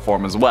powerful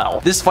form as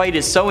well. This fight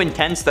is so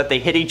intense that they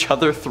hit each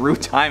other through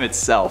time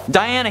itself.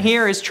 Diana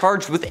here is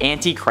charged with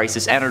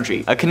anti-crisis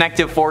energy, a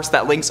connective force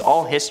that links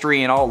all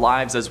history and all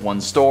lives as one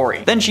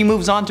story. Then she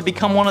moves on to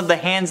become one of the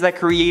hands that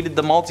created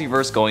the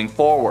multiverse going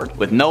forward,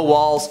 with no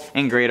walls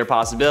and greater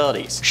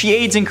possibilities. She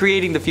aids in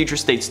creating the future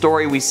state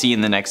story we see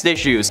in the next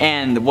issues,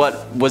 and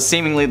what was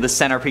seemingly the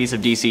centerpiece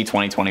of DC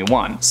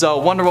 2021. So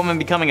Wonder Woman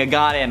becoming a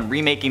god and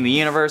remaking the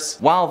universe,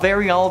 while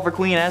very Oliver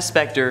Queen as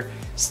Spectre,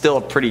 still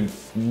a pretty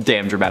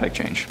damn dramatic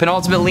change.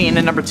 Penultimately in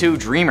at number 2,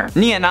 Dreamer.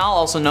 Nia Nal,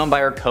 also known by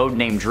her code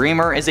name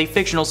Dreamer, is a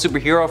fictional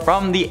superhero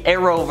from the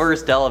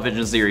Arrowverse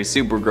television series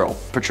Supergirl,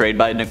 portrayed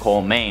by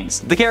Nicole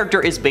Maines. The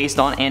character is based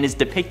on and is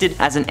depicted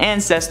as an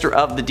ancestor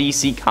of the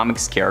DC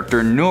Comics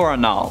character Nora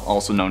Nal,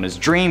 also known as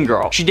Dream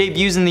Girl. She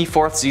debuts in the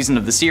 4th season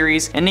of the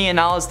series, and Nia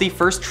Nal is the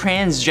first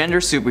transgender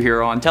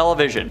superhero on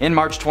television. In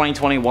March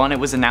 2021, it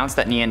was announced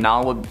that Nia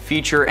Nal would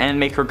feature and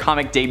make her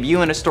comic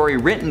debut in a story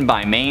written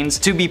by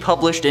Maines to be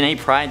published in a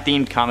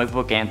Pride-themed comic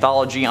book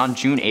anthology on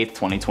June 8th,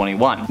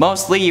 2021.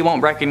 Mostly you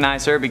won't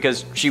recognize her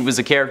because she was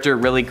a character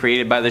really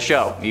created by the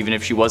show, even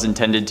if she was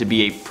intended to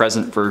be a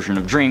present version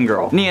of Dream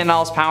Girl. Nia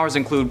Nal's powers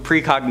include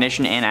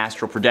precognition and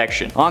astral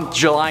projection. On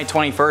July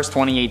 21st,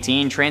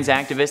 2018, trans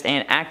activist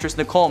and actress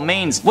Nicole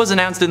Maines was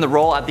announced in the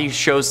role at the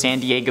show's San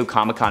Diego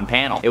Comic-Con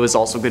panel. It was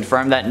also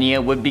confirmed that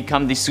Nia would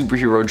become the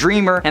superhero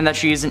Dreamer and that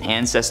she is an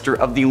ancestor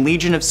of the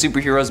Legion of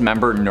Superheroes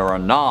member Nora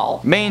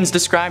Nal. Maines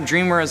described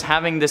Dreamer as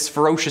having this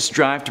ferocious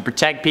drive to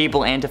protect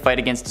people and to fight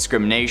against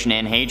discrimination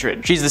and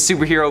hatred. She's the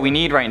superhero we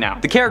need right now.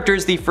 The character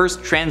is the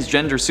first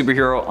transgender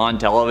superhero on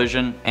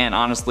television, and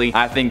honestly,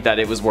 I think that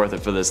it was worth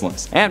it for this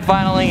list. And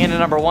finally, in at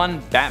number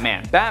 1,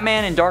 Batman.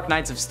 Batman in Dark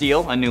Knights of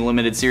Steel, a new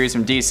limited series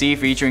from DC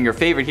featuring your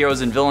favorite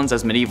heroes and villains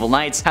as medieval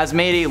knights, has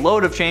made a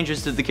load of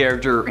changes to the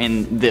character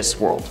in this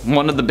world.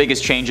 One of the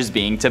biggest changes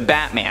being to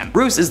Batman.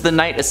 Bruce is the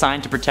knight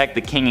assigned to protect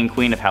the king and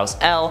queen of House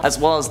L, as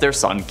well as their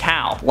son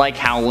Cal, like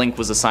how Link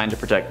was assigned to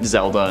protect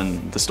Zelda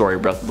in the story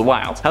of Breath of the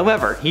Wild.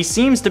 However, he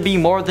seems to be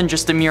more than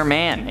just a mere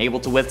man, able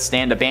to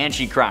withstand a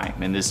banshee cry,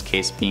 in this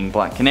case being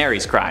Black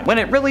Canary's cry. When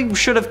it really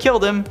should have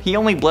killed him, he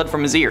only bled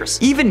from his ears.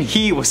 Even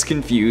he was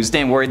confused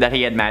and worried that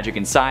he had magic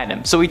inside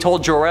him, so he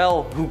told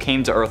Jor-El, who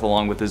came to Earth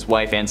along with his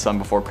wife and son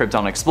before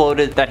Krypton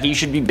exploded, that he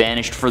should be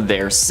banished for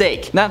their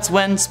sake. That's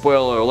when,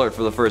 spoiler alert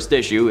for the first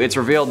issue, it's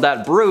revealed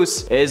that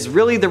Bruce is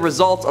really the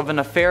result of an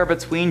affair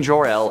between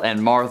Jor-El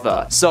and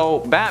Martha. So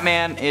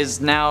Batman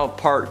is now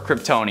part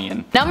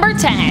Kryptonian. Number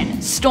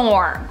 10.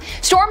 Storm.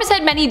 Storm has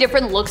had many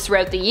different looks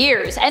throughout the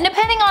years, and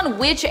depending on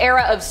which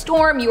era of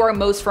Storm you are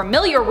most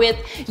familiar with,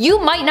 you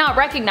might not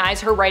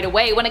recognize her right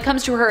away when it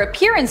comes to her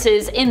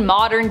appearances in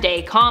modern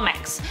day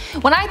comics.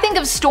 When I think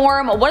of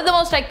Storm, one of the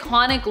most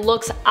iconic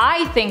looks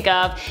I think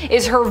of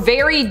is her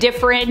very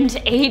different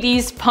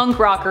 80s punk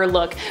rocker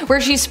look,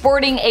 where she's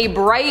sporting a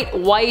bright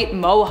white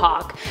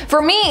mohawk.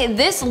 For me,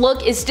 this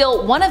look is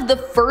still one of the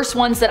first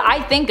ones that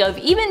I think of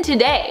even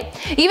today.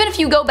 Even if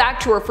you go back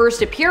to her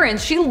first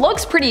appearance, she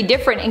looks pretty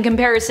different in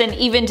comparison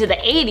even to the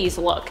 80s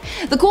look.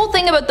 The cool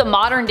thing about the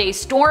modern day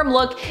Storm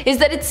look is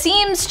that it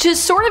seems to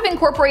sort of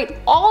incorporate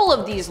all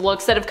of these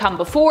looks that have come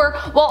before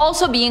while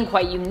also being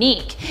quite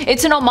unique.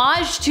 It's an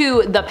homage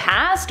to the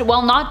past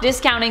while not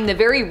discounting the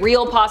very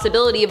real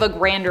possibility of a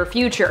grander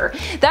future.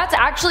 That's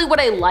actually what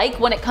I like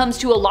when it comes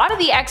to a lot of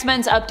the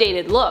X-Men's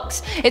updated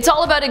looks. It's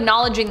all about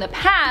acknowledging the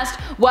past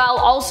while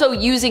also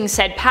using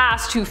said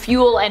past to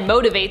fuel and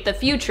motivate the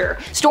future.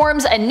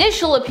 Storm's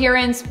initial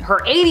appearance, her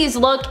 80s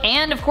look,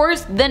 and of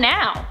course the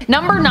now.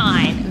 Number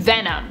 9.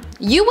 Venom.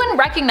 You wouldn't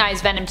recognize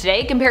Venom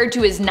today compared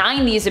to his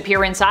 90s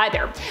appearance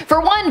either.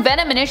 For one,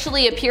 Venom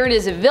initially appeared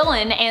as a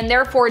villain and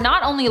therefore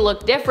not only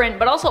looked different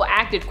but also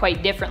acted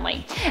quite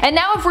differently. And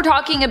now if we're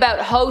talking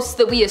about hosts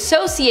that we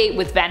associate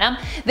with Venom,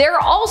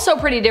 they're also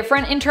pretty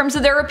different in terms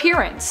of their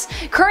appearance.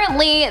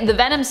 Currently, the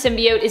Venom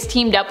symbiote is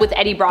teamed up with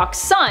Eddie Brock's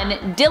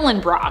son,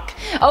 Dylan Brock.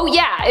 Oh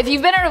yeah, if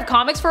you've been out of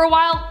comics for a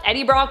while,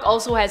 Eddie Brock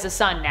also has a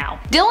son now.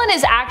 Dylan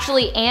is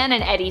actually Ann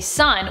and Eddie's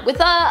son, with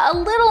a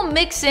little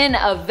mix-in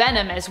of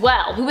Venom as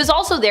well, who was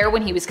also there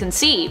when he was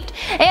conceived.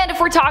 And if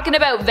we're talking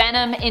about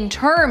Venom in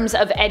terms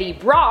of Eddie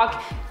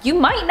Brock, you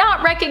might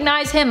not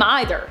recognize him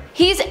either.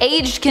 He's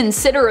aged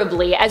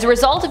considerably as a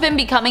result of him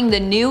becoming the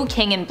new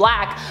King in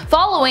Black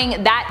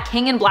following that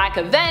King in Black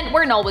event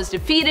where Null was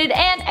defeated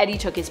and Eddie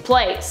took his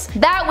place.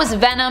 That was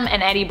Venom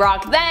and Eddie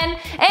Brock then,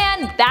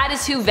 and that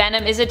is who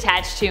Venom is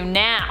attached to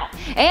now,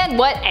 and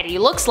what Eddie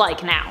looks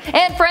like now.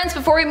 And friends,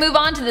 before we move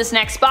on to this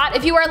next spot,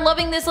 if you are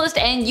loving this list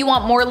and you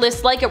want more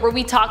lists like it where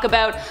we talk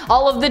about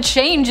all of the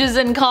changes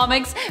in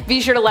comics,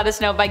 be sure to let us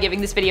know by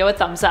giving this video a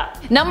thumbs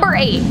up. Number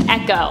 8.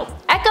 Echo.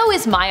 Echo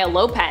is Maya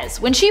Lopez.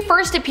 When she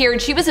first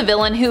appeared, she was a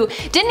villain who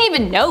didn't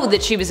even know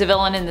that she was a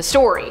villain in the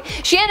story.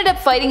 She ended up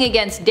fighting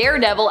against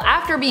Daredevil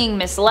after being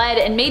misled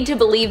and made to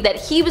believe that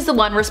he was the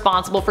one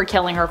responsible for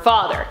killing her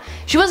father.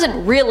 She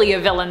wasn't really a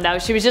villain though,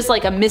 she was just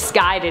like a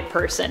misguided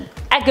person.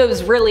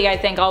 Echo's really, I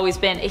think, always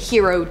been a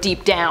hero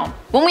deep down.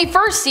 When we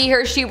first see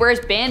her, she wears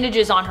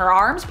bandages on her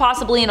arms,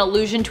 possibly an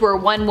allusion to her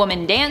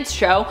one-woman dance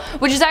show,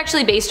 which is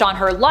actually based on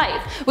her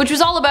life, which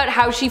was all about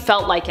how she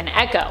felt like an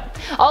Echo.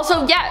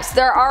 Also, yes,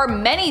 there are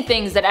many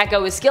things that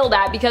Echo is skilled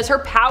at because her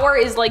power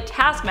is like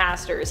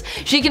Taskmaster's.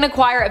 She can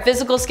acquire a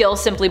physical skill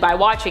simply by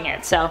watching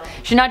it, so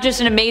she's not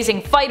just an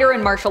amazing fighter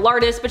and martial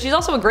artist, but she's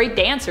also a great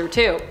dancer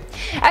too.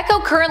 Echo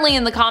currently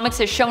in the comics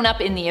has shown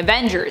up in the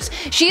Avengers.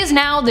 She is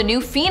now the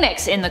new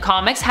Phoenix in the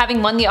comics,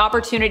 having won the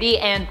opportunity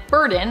and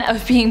burden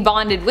of being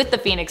bonded with the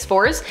Phoenix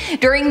Force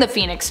during the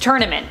Phoenix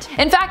tournament.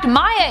 In fact,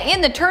 Maya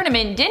in the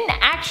tournament didn't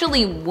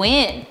actually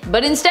win,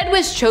 but instead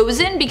was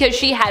chosen because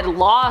she had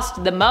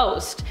lost the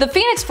most. The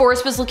Phoenix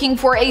Force was looking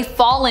for a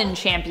fallen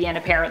champion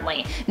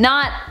apparently,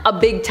 not a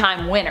big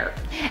time winner.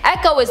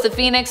 Echo as the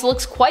Phoenix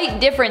looks quite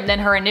different than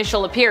her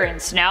initial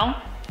appearance, no?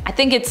 I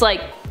think it's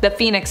like the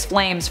Phoenix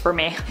Flames for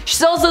me. She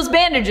still has those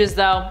bandages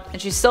though,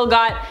 and she's still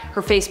got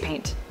her face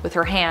paint with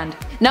her hand.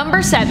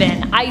 Number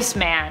 7.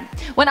 Iceman.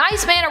 When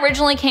Iceman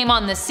originally came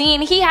on the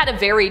scene, he had a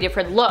very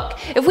different look.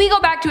 If we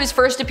go back to his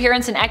first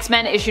appearance in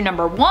X-Men issue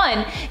number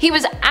 1, he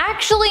was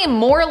actually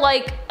more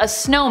like a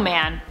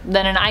snowman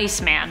than an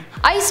Iceman.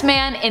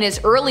 Iceman in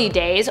his early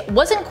days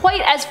wasn't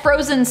quite as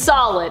frozen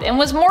solid and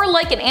was more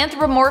like an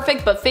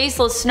anthropomorphic but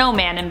faceless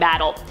snowman in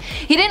battle.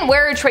 He didn't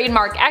wear a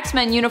trademark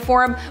X-Men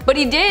uniform, but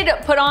he did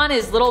put on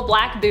his little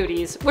black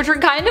booties, which were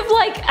kind of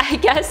like, I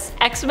guess,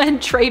 X-Men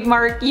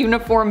trademark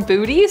uniform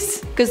booties,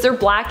 because they're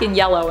black and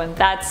yellow, and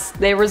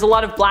there was a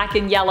lot of black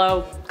and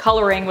yellow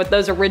coloring with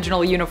those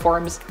original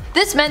uniforms.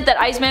 This meant that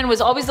Iceman was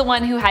always the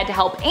one who had to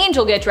help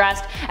Angel get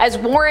dressed, as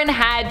Warren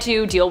had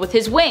to deal with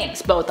his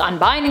wings, both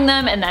unbinding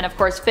them and then of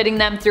course fitting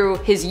them through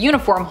his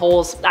uniform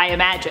holes, I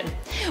imagine.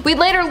 We'd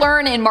later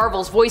learn in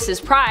Marvel's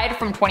Voices Pride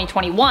from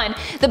 2021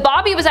 that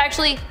Bobby was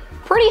actually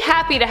pretty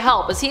happy to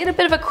help, as he had a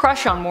bit of a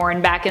crush on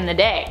Warren back in the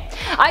day.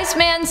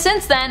 Iceman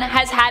since then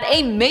has had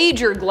a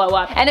major glow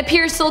up and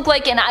appears to look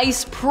like an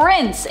ice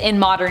prince in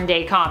modern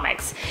day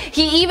comics.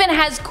 He even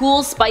has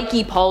cool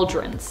spiky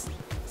pauldrons.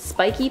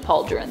 Spiky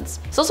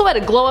pauldrons. He's also had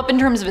a glow up in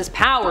terms of his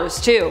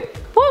powers too.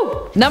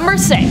 Woo! Number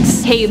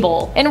 6.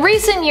 Cable. In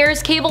recent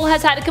years, Cable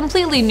has had a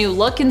completely new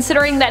look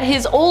considering that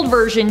his old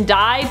version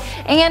died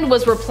and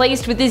was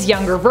replaced with his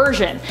younger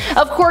version.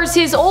 Of course,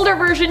 his older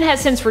version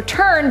has since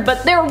returned,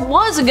 but there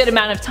was a good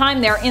amount of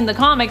time there in the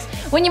comics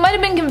when you might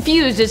have been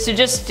confused as to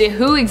just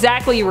who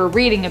exactly you were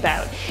reading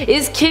about.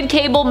 Is Kid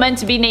Cable meant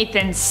to be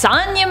Nathan's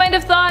son, you might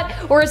have thought,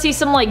 or is he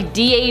some like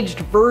de-aged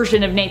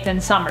version of Nathan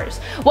Summers?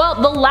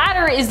 Well, the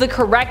latter is the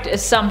correct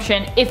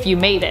assumption if you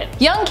made it.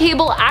 Young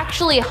Cable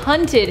actually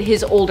hunted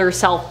his older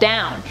self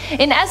down,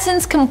 in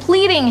essence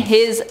completing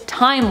his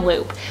time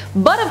loop.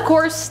 But of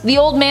course, the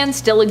old man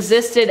still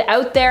existed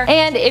out there,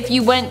 and if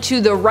you went to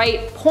the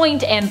right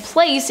point and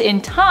place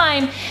in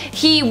time,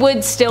 he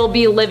would still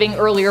be living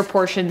earlier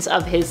portions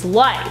of his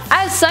life.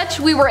 As such,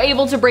 we were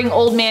able to bring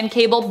Old Man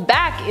Cable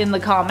back in the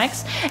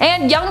comics,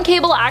 and young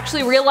Cable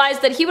actually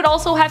realized that he would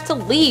also have to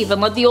leave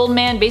and let the old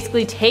man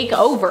basically take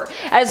over,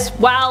 as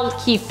while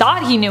he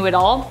thought he knew it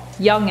all,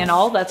 young and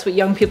all, that's what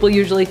young people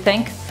usually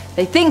think.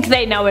 They think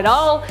they know it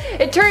all.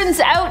 It turns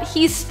out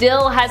he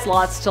still has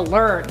lots to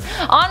learn.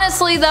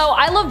 Honestly though,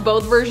 I love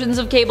both versions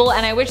of Cable,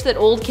 and I wish that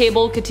old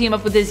Cable could team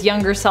up with his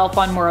younger self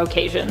on more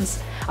occasions.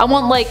 I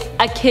want like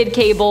a Kid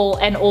Cable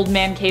and Old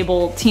Man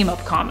Cable team up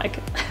comic.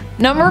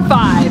 Number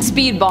 5.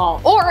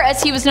 Speedball, or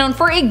as he was known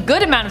for a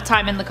good amount of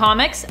time in the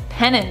comics,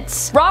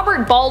 Penance.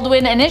 Robert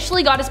Baldwin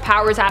initially got his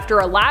powers after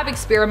a lab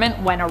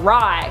experiment went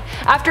awry.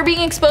 After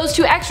being exposed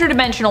to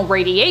extra-dimensional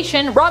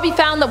radiation, Robbie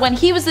found that when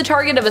he was the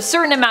target of a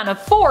certain amount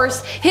of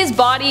force, his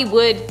body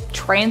would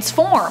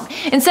transform.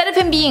 Instead of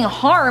him being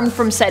harmed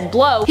from said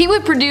blow, he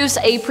would produce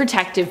a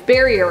protective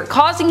barrier,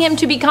 causing him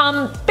to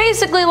become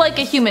basically like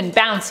a human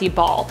bouncy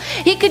ball.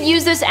 He could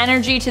use this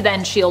energy to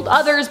then shield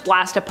others,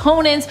 blast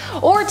opponents,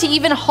 or to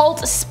even halt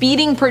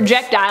speeding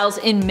projectiles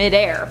in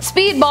midair.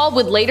 Speedball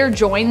would later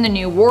join the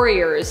New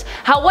Warriors.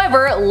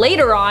 However,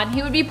 later on,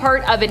 he would be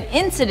part of an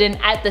incident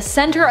at the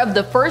center of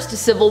the First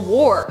Civil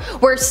War,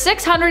 where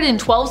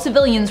 612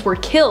 civilians were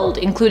killed,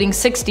 including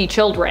 60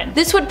 children.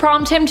 This would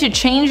prompt him to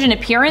change in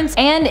appearance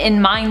and in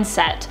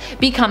mindset,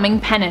 becoming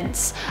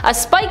Penance, a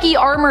spiky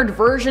armored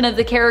version of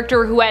the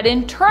character who had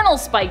internal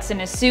spikes in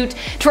his suit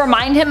to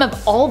remind him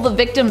of all the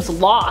victims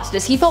lost,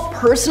 as he felt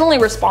personally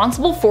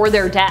responsible for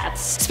their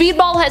deaths.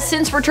 Speedball has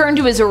since returned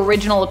to his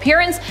original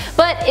appearance,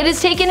 but it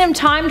has taken him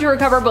time to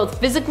recover both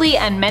physically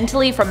and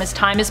mentally from his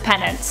time as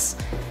Penance.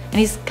 And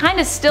he's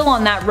kinda still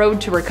on that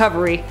road to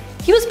recovery.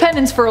 He was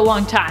Penance for a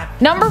long time.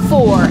 Number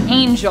 4.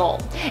 Angel.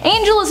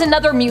 Angel is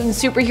another mutant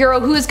superhero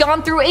who has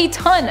gone through a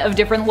ton of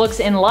different looks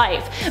in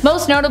life.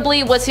 Most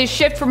notably was his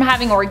shift from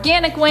having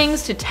organic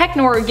wings to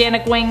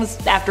techno-organic wings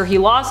after he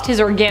lost his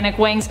organic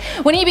wings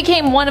when he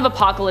became one of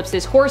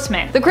Apocalypse's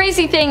horsemen. The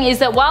crazy thing is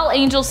that while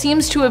Angel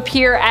seems to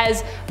appear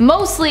as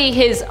mostly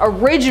his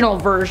original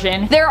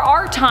version, there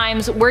are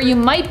times where you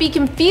might be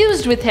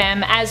confused with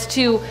him as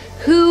to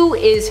who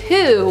is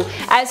who,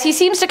 as he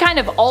seems to kind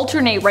of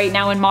alternate right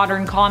now in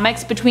modern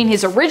comics between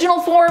his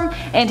original form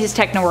and his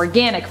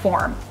techno-organic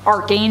form,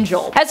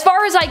 Archangel. As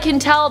far as I can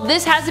tell,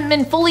 this hasn't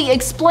been fully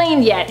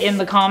explained yet in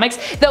the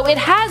comics, though it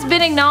has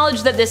been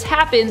acknowledged that this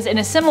happens in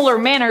a similar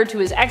manner to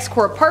his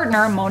X-Corp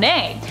partner,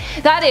 Monet.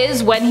 That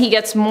is, when he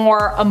gets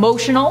more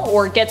emotional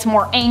or gets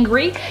more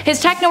angry, his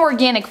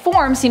techno-organic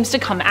form seems to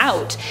come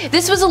out.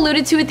 This was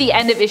alluded to at the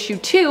end of issue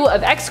 2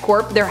 of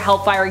X-Corp, their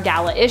Hellfire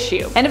Gala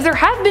issue. And if there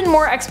have been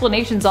more explanations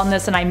on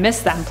this and I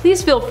missed them,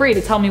 please feel free to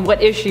tell me what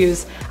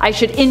issues I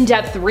should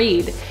in-depth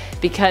read,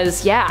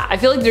 because yeah, I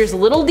feel like there's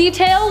little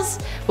details,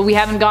 but we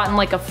haven't gotten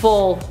like a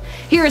full,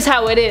 here's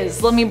how it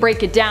is, let me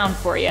break it down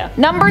for you.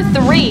 Number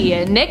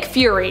 3. Nick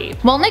Fury.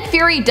 While Nick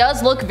Fury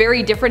does look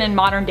very different in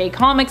modern day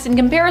comics in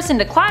comparison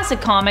to classic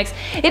comics,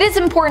 it is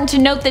important to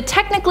note that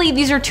technically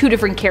these are 2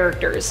 different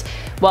characters.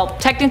 Well,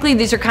 technically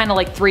these are kind of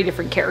like 3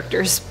 different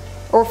characters.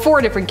 Or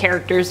 4 different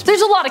characters.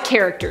 There's a lot of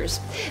characters.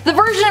 The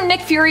version of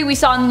Nick Fury we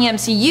saw in the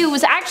MCU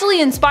was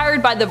actually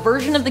inspired by the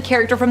version of the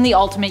character from the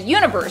Ultimate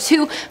Universe,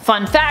 who,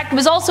 fun fact,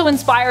 was also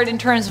inspired in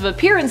terms of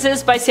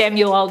appearances by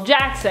Samuel L.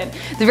 Jackson,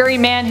 the very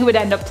man who would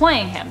end up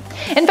playing him.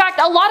 In fact,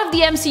 a lot of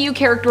the MCU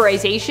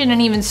characterization and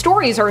even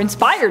stories are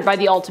inspired by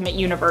the Ultimate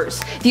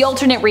Universe, the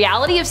alternate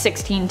reality of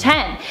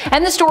 1610,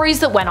 and the stories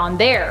that went on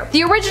there.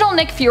 The original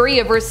Nick Fury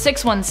of Earth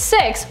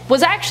 616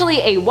 was actually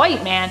a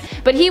white man,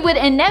 but he would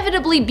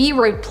inevitably be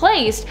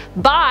replaced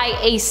by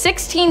a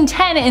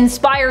 1610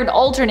 inspired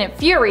alternate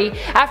Fury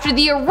after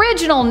the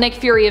original Nick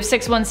Fury of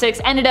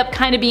 616 ended up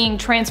kind of being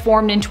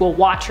transformed into a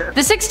Watcher.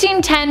 The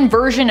 1610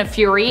 version of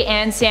Fury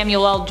and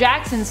Samuel L.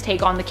 Jackson's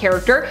take on the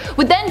character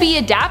would then be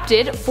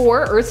adapted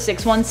for Earth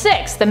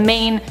 616, the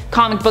main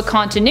comic book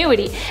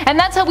continuity, and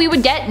that's how we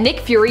would get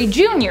Nick Fury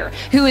Jr.,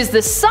 who is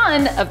the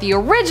son of the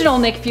original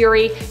Nick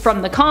Fury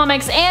from the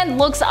comics and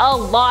looks a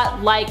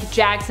lot like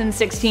Jackson's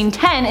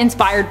 1610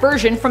 inspired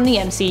version from the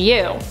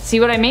MCU.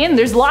 See what I mean?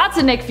 There's lots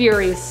of Nick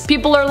Furies.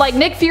 People are like,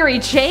 Nick Fury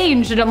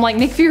changed, and I'm like,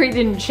 Nick Fury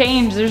didn't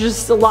change, there's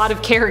just a lot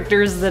of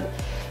characters that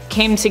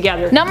came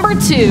together. Number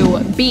 2,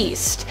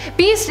 Beast.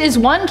 Beast is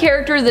one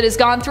character that has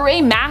gone through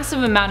a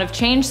massive amount of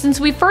change since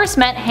we first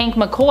met Hank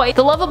McCoy,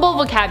 the lovable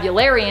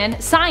vocabularian,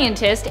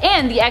 scientist,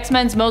 and the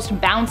X-Men's most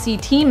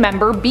bouncy team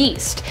member,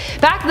 Beast.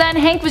 Back then,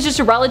 Hank was just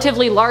a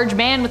relatively large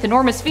man with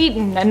enormous feet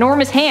and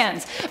enormous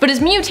hands, but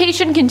his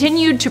mutation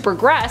continued to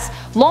progress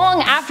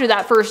long after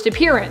that first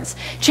appearance,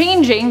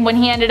 changing when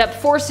he ended up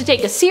forced to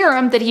take a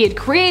serum that he had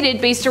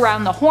created based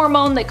around the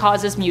hormone that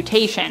causes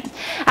mutation.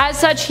 As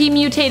such, he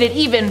mutated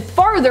even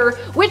farther,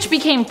 which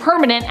became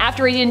permanent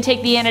after he didn't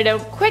take the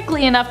antidote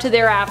quickly enough to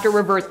thereafter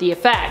revert the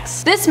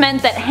effects. This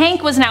meant that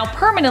Hank was now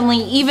permanently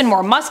even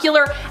more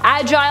muscular,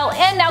 agile,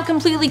 and now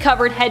completely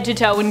covered head to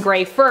toe in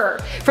gray fur.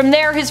 From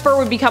there, his fur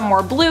would become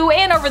more blue,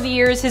 and over the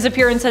years his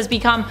appearance has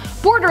become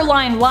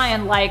borderline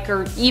lion-like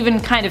or even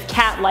kind of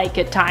cat-like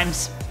at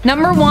times.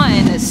 Number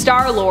 1,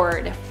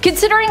 Star-Lord.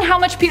 Considering how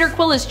much Peter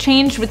Quill has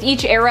changed with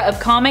each era of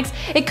comics,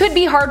 it could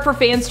be hard for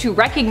fans to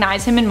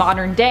recognize him in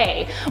modern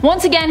day.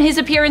 Once again, his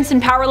appearance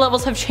and power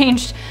levels have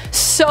changed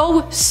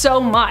so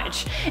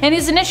much. In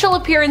his initial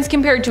appearance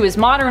compared to his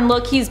modern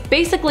look, he's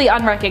basically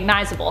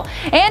unrecognizable.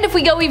 And if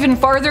we go even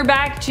farther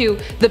back to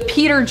the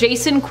Peter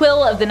Jason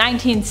Quill of the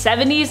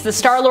 1970s, the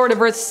Star-Lord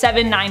of Earth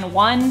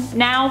 791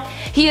 now,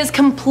 he is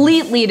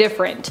completely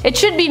different. It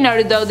should be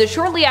noted though that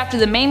shortly after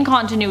the main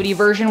continuity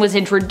version was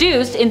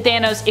introduced in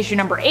Thanos issue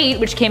number 8,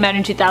 which came out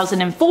in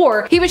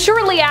 2004, he was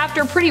shortly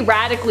after pretty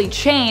radically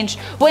changed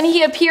when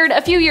he appeared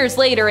a few years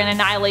later in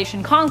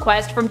Annihilation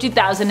Conquest from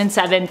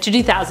 2007 to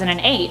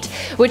 2008,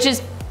 which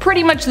is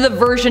pretty much the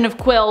version of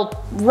Quill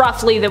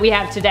roughly that we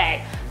have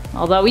today.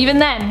 Although even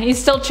then,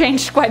 he's still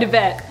changed quite a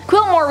bit.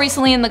 Quill more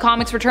recently in the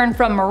comics returned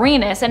from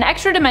Marinus, an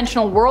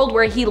extra-dimensional world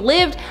where he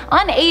lived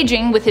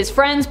unaging with his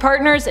friends,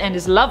 partners, and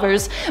his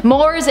lovers,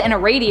 Mors and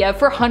Aradia,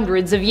 for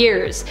hundreds of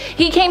years.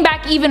 He came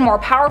back even more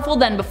powerful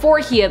than before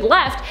he had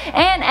left,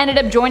 and ended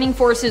up joining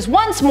forces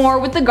once more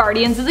with the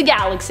Guardians of the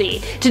Galaxy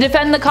to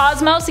defend the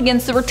cosmos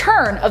against the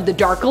return of the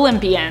Dark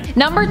Olympian.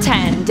 Number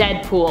 10,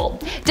 Deadpool.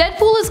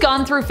 Deadpool has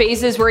gone through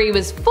phases where he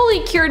was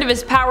fully cured of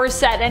his power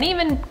set and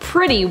even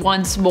pretty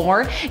once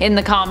more in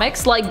the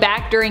comics, like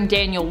back during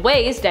Daniel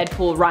Way's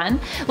Deadpool run,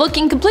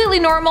 looking completely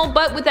normal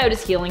but without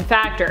his healing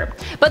factor.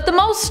 But the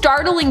most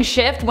startling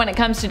shift when it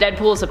comes to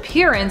Deadpool's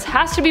appearance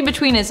has to be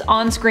between his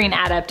on-screen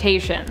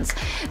adaptations.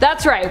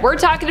 That's right, we're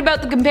talking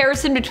about the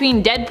comparison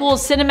between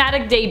Deadpool's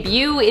cinematic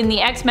debut in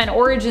the X-Men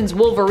Origins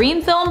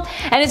Wolverine film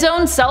and his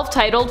own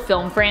self-titled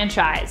film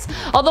franchise.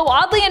 Although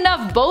oddly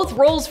enough, both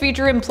roles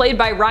feature him played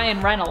by Ryan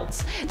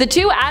Reynolds. The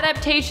two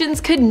adaptations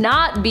could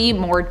not be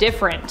more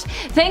different.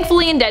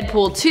 Thankfully in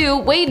Deadpool 2,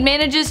 Wade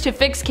manages to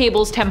fix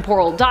Cable's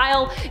temporal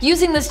dial.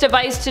 Using this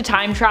device to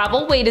time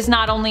travel, Wade is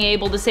not only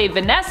able to save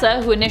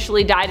Vanessa, who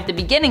initially died at the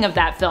beginning of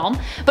that film,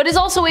 but is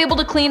also able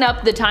to clean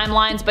up the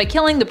timelines by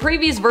killing the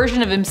previous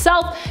version of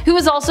himself, who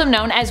is also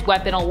known as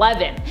Weapon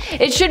 11.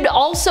 It should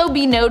also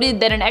be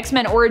noted that in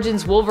X-Men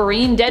Origins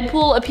Wolverine,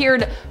 Deadpool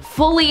appeared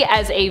fully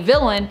as a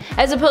villain,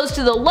 as opposed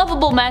to the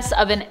lovable mess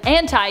of an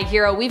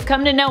anti-hero we've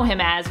come to know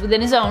him as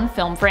within his own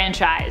film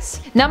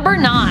franchise. Number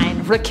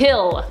 9,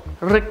 Raquel.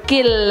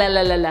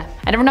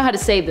 I never know how to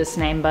say this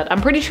name, but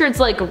I'm pretty sure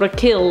it's like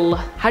Raquel.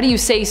 How do you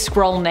say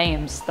Skrull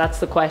names? That's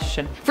the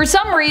question. For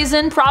some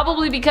reason,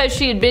 probably because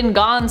she had been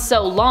gone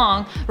so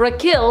long,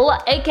 Raquel,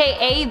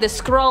 aka the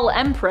Skrull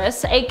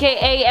Empress,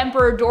 aka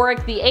Emperor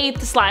Doric VIII /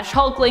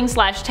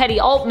 Hulkling / Teddy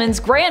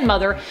Altman's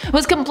grandmother,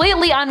 was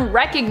completely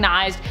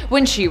unrecognized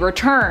when she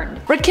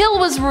returned. Raquel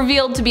was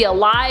revealed to be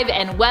alive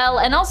and well,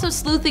 and also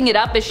sleuthing it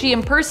up as she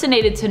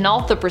impersonated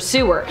Tanault the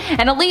Pursuer,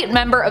 an elite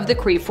member of the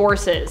Kree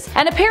forces.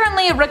 And apparently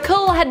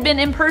Raquel had been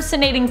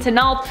impersonating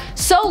Tanault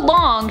so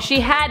long she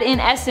had in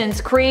essence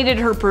created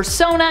her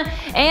persona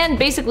and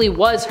basically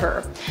was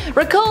her.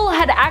 Raquel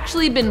had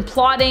actually been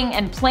plotting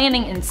and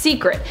planning in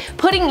secret,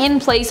 putting in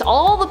place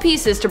all the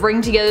pieces to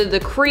bring together the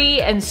Kree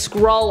and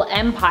Skrull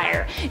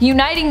Empire,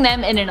 uniting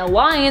them in an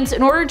alliance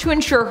in order to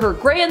ensure her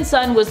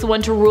grandson was the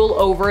one to rule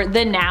over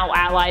the now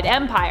allied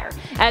empire,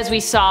 as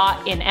we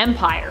saw in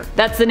Empire.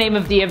 That's the name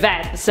of the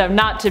event, so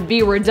not to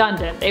be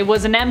redundant. It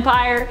was an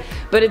empire,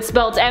 but it's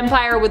spelled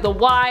empire with a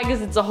Y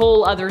because it's a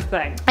whole other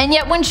thing. And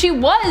yet when she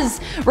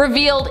was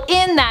revealed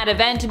in that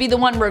event to be the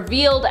one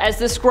revealed as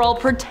the Skrull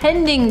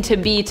pretending to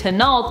be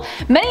Tanault,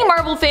 many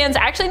Marvel fans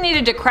actually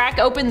needed to crack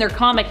open their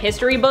comic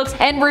history books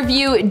and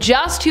review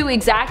just who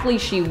exactly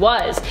she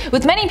was,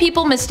 with many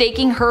people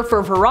mistaking her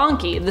for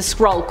Veranki, the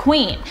Skrull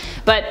Queen.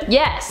 But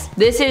yes,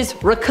 this is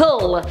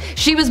Raquel.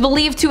 She was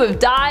believed to have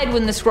died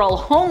when the Skrull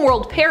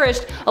homeworld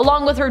perished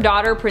along with her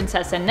daughter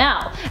Princess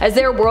Enel, as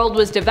their world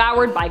was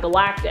devoured by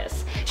Galactus.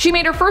 She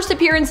made her first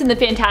appearance in the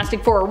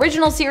Fantastic Four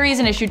original series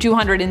in issue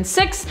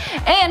 206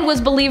 and was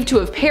believed to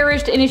have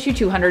perished in issue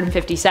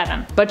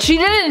 257. But she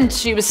didn't,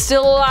 she was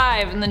still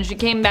alive, and then she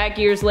came back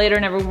years later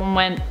and everyone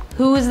went,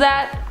 who is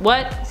that?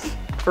 What?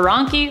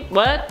 Veranki?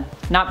 What?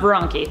 not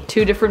Veronki.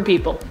 Two different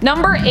people.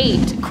 Number 8.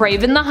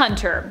 Kraven the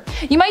Hunter.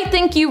 You might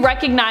think you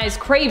recognize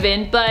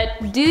Kraven,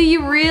 but do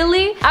you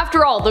really?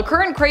 After all, the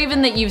current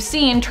Kraven that you've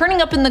seen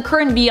turning up in the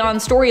current Beyond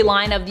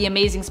storyline of the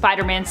Amazing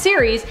Spider-Man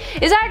series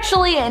is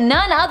actually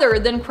none other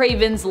than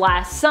Kraven's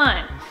last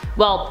son.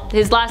 Well,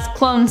 his last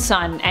clone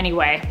son,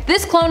 anyway.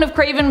 This clone of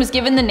Kraven was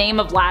given the name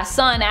of Last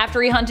Son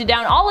after he hunted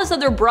down all his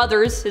other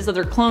brothers, his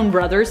other clone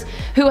brothers,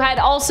 who had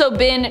also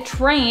been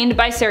trained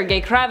by Sergei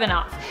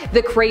Kravenov,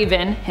 the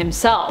Kraven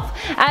himself.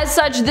 As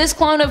such, this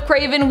clone of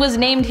Kraven was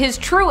named his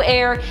true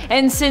heir,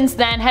 and since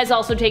then has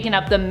also taken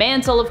up the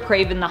mantle of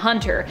Kraven the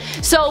Hunter.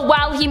 So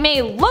while he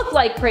may look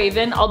like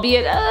Kraven,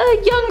 albeit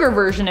a younger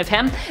version of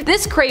him,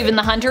 this Kraven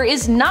the Hunter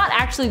is not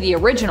actually the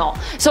original.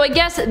 So I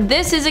guess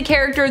this is a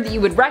character that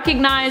you would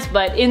recognize,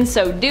 but in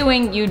so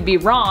doing you'd be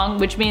wrong,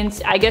 which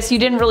means I guess you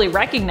didn't really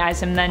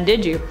recognize him then,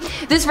 did you?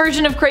 This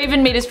version of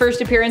Kraven made his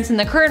first appearance in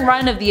the current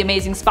run of The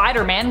Amazing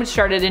Spider-Man, which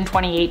started in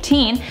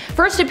 2018,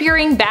 first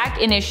appearing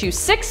back in issue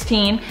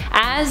 16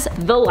 as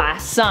the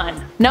Last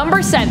Son.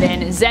 Number 7.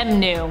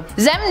 Xemnu.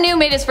 Xemnu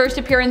made his first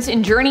appearance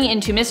in Journey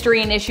into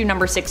Mystery in issue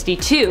number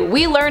 62.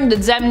 We learned that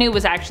Xemnu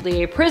was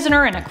actually a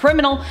prisoner and a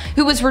criminal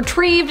who was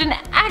retrieved and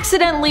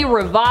accidentally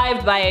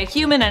revived by a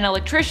human and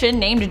electrician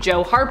named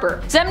Joe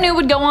Harper. Xemnu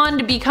would go on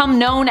to become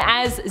known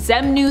as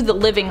Xemnu the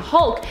Living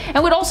Hulk,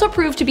 and would also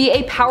prove to be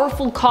a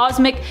powerful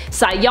cosmic,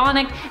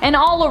 psionic, and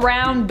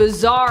all-around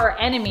bizarre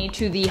enemy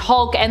to the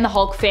Hulk and the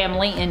Hulk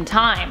family in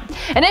time.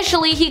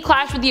 Initially, he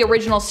clashed with the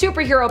original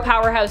superhero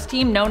powerhouse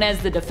team known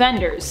as the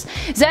Defenders.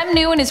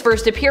 Xemnu in his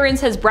first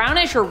appearance has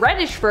brownish or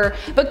reddish fur,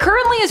 but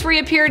currently has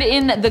reappeared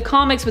in the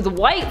comics with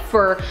white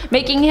fur,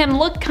 making him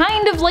look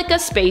kind of like a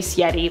space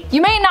yeti.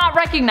 You may not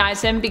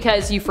recognize him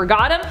because you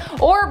forgot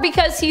him, or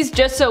because he's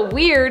just so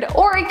weird,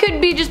 or it could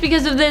be just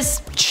because of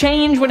this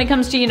change when it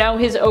comes to, you know,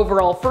 his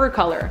overall fur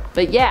color.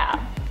 But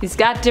yeah, he's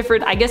got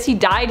different, I guess he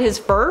dyed his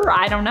fur?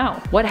 I don't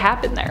know. What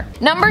happened there?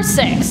 Number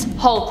 6.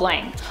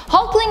 Hulkling.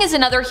 Hulkling is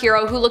another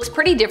hero who looks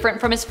pretty different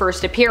from his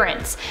first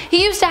appearance.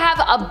 He used to have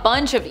a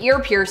bunch of ear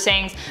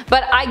piercings,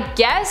 but I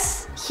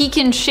guess he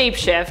can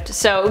shapeshift,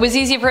 so it was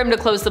easy for him to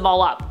close them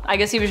all up. I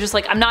guess he was just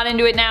like, I'm not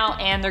into it now,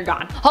 and they're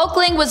gone.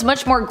 Hulkling was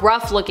much more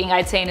gruff looking,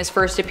 I'd say, in his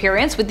first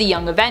appearance with the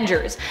Young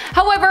Avengers.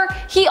 However,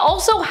 he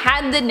also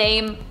had the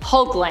name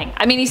Hulkling.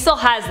 I mean, he still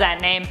has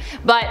that name,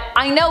 but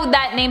I know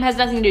that name has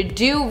nothing to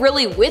do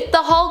really with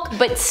the Hulk,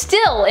 but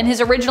still, in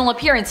his original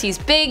appearance, he's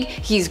big,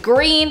 he's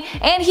green,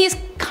 and he's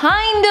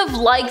kind of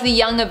like the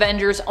Young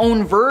Avengers'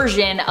 own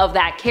version of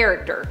that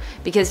character,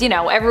 because, you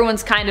know,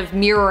 everyone's kind of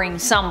mirroring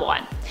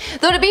someone.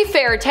 Though to be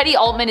fair, Teddy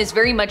Altman is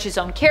very much his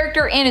own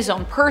character and his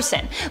own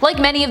person, like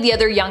many of the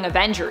other Young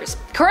Avengers.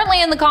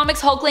 Currently in the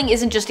comics, Hulkling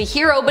isn't just a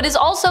hero, but is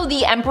also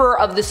the Emperor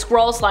of the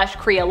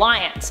Skrull/Kree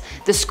Alliance.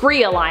 The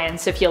Skree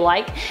Alliance, if you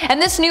like.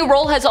 And this new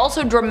role has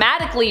also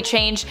dramatically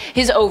changed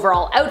his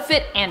overall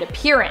outfit and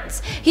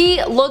appearance.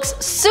 He looks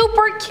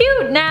super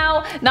cute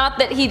now, not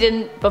that he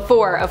didn't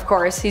before, of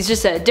course. He's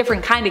just a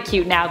different kind of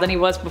cute now than he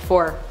was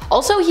before.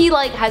 Also, he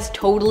has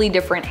totally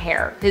different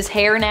hair. His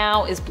hair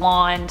now is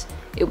blonde.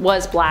 It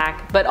was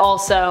black, but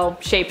also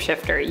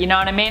shapeshifter, you know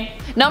what I mean?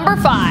 Number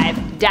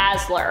 5.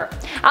 Dazzler.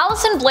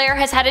 Alison Blair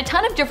has had a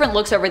ton of different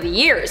looks over the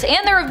years,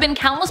 and there have been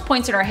countless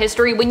points in her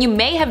history when you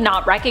may have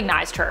not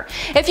recognized her.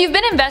 If you've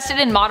been invested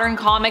in modern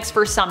comics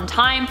for some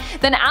time,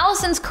 then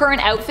Alison's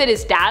current outfit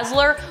is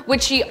Dazzler,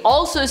 which she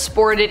also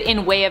sported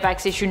in Way of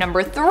X issue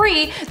number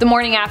 3, the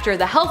morning after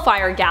the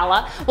Hellfire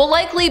Gala, will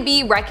likely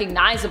be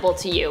recognizable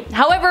to you.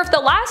 However, if the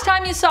last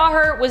time you saw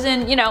her was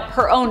in, you know,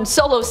 her own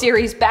solo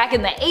series back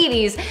in the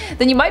 80s,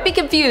 then you might be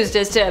confused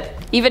as to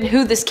even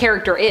who this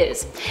character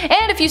is.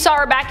 And if you saw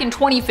her back in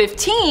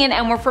 2015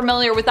 and were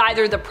familiar with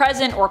either the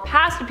present or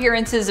past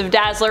appearances of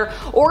Dazzler,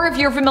 or if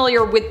you're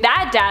familiar with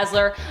that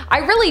Dazzler, I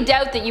really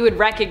doubt that you would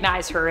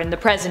recognize her in the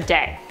present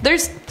day.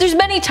 There's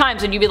many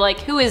times when you'd be like,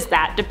 who is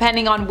that,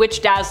 depending on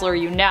which Dazzler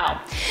you know.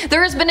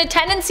 There has been a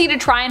tendency to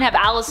try and have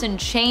Alison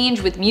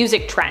change with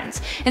music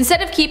trends,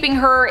 instead of keeping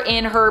her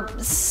in her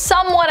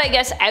somewhat, I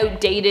guess,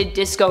 outdated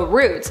disco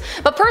roots.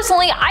 But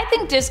personally, I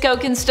think disco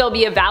can still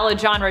be a valid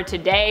genre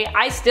today.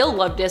 I still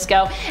love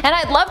disco, and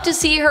I'd love to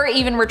see her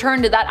even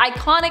return to that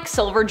iconic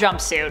silver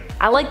jumpsuit.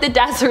 I like that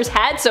Dazzler's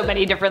had so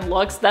many different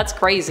looks, that's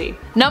crazy.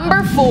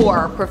 Number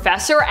 4.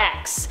 Professor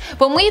X.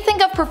 When we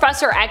think of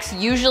Professor X,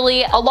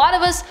 usually a lot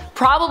of us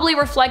probably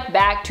reflect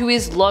back to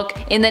his look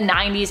in the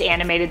 90s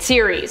animated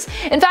series.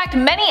 In fact,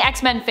 many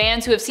X-Men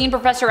fans who have seen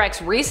Professor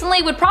X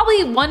recently would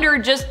probably wonder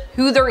just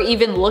who they're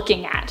even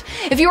looking at.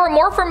 If you are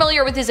more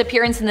familiar with his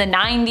appearance in the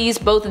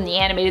 90s, both in the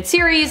animated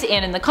series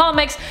and in the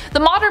comics, the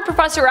modern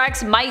Professor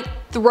X might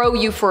throw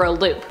you for a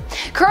loop.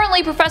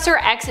 Currently, Professor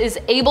X is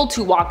able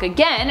to walk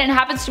again and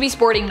happens to be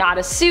sporting not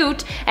a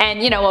suit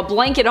and, you know, a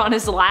blanket on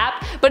his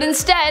lap, but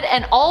instead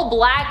an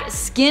all-black,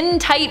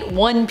 skin-tight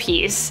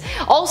one-piece.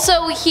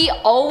 Also, he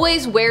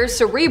always wears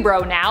Cerebro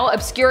now,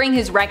 obscuring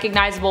his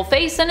recognizable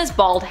face and his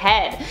bald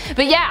head.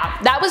 But yeah,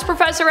 that was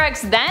Professor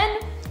X then,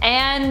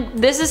 and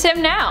this is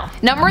him now.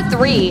 Number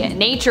 3,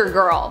 Nature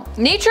Girl.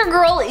 Nature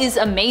Girl is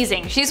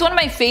amazing. She's one of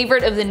my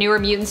favorite of the newer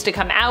mutants to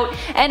come out,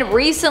 and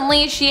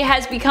recently she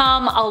has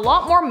become a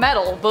lot more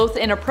metal, both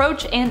in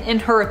approach and in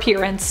her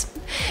appearance.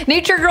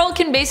 Nature Girl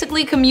can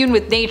basically commune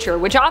with nature,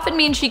 which often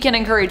means she can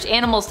encourage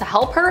animals to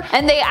help her,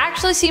 and they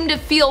actually seem to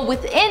feel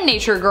within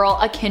Nature Girl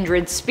a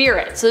kindred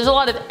spirit. So there's a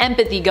lot of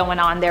empathy going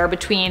on there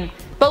between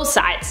both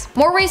sides.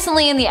 More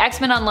recently in the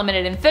X-Men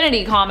Unlimited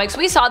Infinity comics,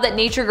 we saw that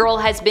Nature Girl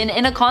has been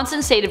in a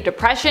constant state of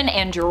depression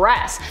and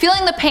duress,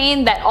 feeling the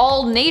pain that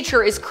all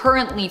nature is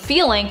currently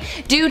feeling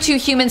due to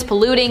humans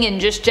polluting and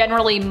just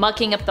generally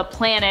mucking up the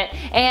planet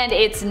and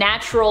its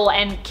natural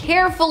and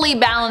carefully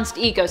balanced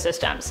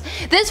ecosystems.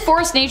 This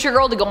forced Nature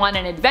Girl to go on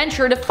an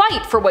adventure to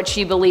fight for what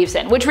she believes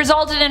in, which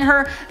resulted in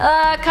her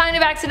kind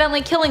of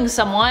accidentally killing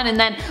someone and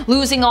then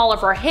losing all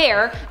of her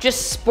hair,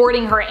 just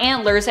sporting her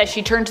antlers as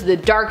she turned to the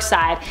dark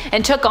side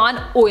and took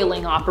on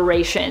oiling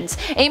operations,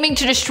 aiming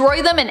to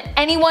destroy them and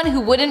anyone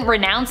who wouldn't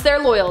renounce their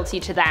loyalty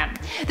to them.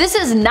 This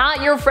is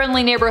not your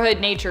friendly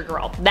neighborhood Nature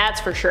Girl, that's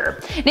for sure.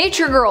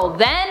 Nature Girl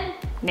then,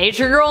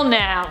 Nature Girl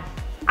now.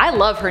 I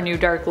love her new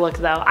dark look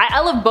though. I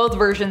love both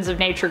versions of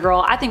Nature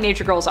Girl. I think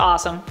Nature Girl is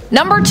awesome.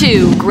 Number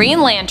 2,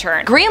 Green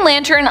Lantern. Green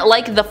Lantern,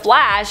 like the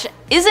Flash,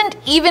 isn't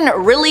even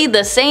really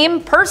the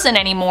same person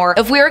anymore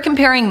if we are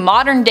comparing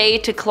modern day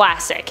to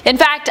classic. In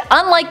fact,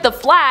 unlike the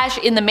Flash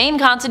in the main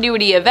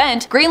continuity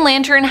event, Green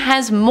Lantern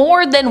has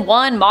more than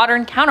one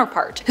modern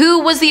counterpart.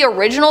 Who was the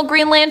original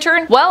Green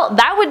Lantern? Well,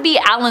 that would be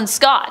Alan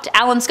Scott.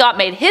 Alan Scott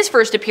made his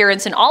first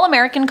appearance in All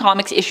American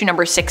Comics issue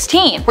number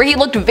 16, where he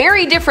looked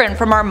very different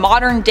from our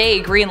modern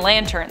day Green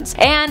Lanterns,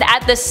 and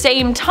at the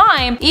same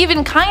time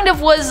even kind of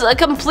was a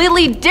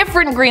completely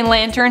different Green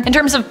Lantern in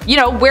terms of, you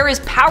know, where his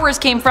powers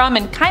came from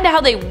and kind of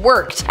how they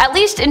worked, at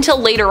least until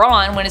later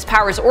on when his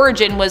powers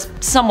origin was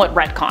somewhat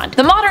retconned.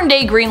 The modern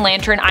day Green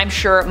Lantern I'm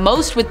sure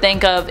most would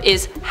think of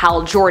is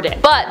Hal Jordan,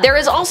 but there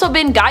has also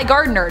been Guy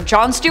Gardner,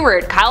 John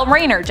Stewart, Kyle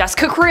Rayner,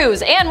 Jessica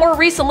Cruz, and more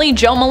recently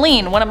Joe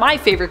Moline, one of my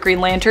favorite Green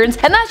Lanterns,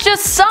 and that's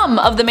just some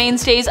of the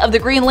mainstays of the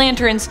Green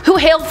Lanterns who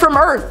hailed from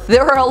Earth.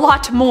 There are a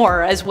lot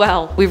more as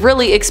well. We've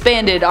really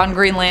expanded on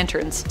Green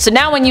Lanterns. So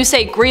now when you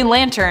say Green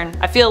Lantern,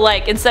 I feel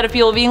like instead of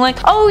people being like,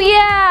 oh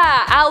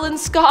yeah, Alan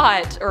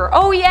Scott, or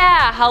oh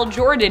yeah, Hal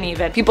Jordan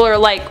even, people are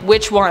like,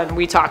 which one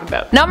we talking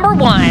about? Number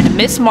 1,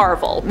 Miss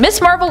Marvel. Miss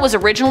Marvel was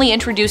originally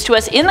introduced to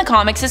us in the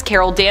comics as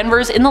Carol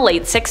Danvers in the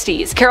late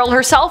 60s. Carol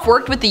herself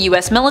worked with the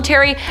US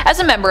military as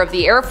a member of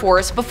the Air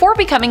Force before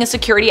becoming a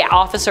security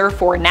officer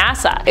for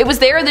NASA. It was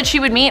there that she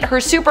would meet her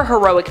super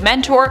heroic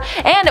mentor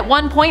and at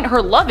one point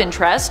her love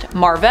interest,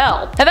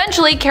 Mar-Vell.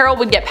 Eventually Carol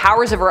would get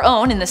powers of her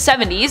own in the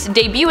 70s,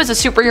 debut as a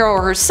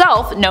superhero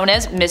herself known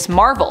as Miss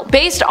Marvel.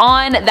 Based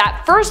on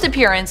that first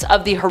appearance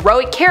of the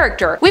heroic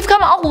character, we've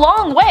come a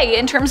long way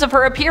in terms of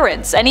her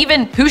appearance and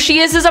even who she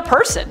is as a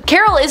person.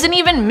 Carol isn't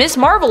even Miss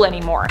Marvel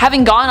anymore,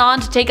 having gone on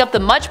to take up the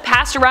much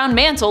passed around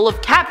mantle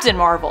of Captain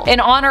Marvel in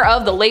honor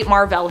of the late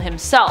Mar-Vell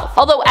himself.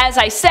 Although as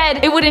I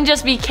said, it wouldn't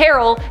just be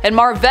Carol and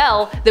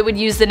Mar-Vell that would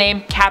use the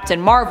name Captain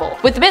Marvel.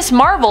 With Miss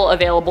Marvel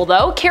available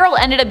though, Carol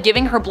ended up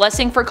giving her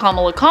blessing for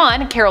Kamala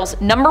Khan, Carol's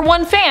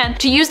 #1 fan,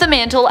 to use the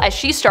mantle as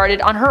she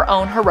started on her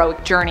own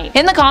heroic journey.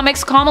 In the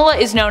comics, Kamala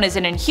is known as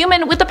an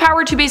Inhuman with the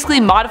power to basically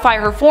modify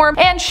her form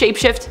and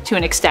shapeshift to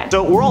an extent.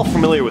 So we're all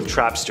familiar with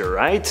Trapster,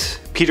 right?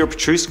 Peter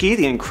Petruski,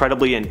 the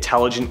incredibly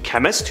intelligent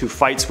chemist who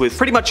fights with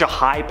pretty much a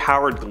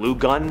high-powered glue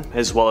gun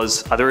as well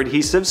as other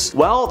adhesives.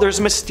 Well, there's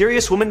a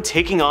mysterious woman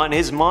taking on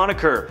his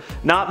moniker.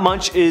 Not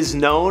much is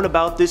known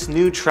about this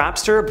new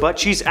Trapster, but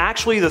she's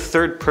actually the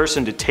third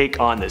person to take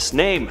on this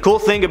name. Cool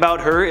thing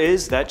about her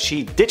is that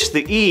she ditched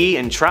the E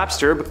in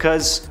Trapster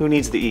because who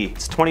needs the E?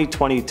 It's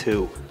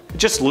 2022. It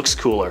just looks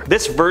cooler.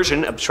 This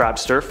version of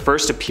Trapster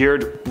first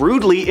appeared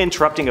rudely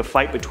interrupting a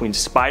fight between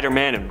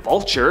Spider-Man and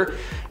Vulture,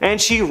 and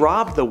she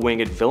robbed the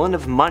winged villain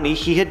of money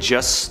he had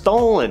just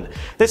stolen.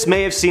 This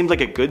may have seemed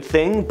like a good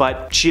thing,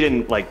 but she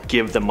didn't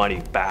give the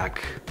money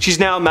back. She's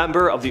now a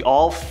member of the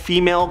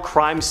all-female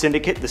crime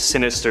syndicate, the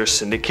Sinister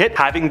Syndicate,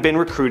 having been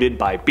recruited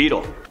by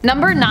Beetle.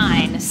 Number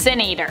 9,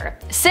 Sin Eater.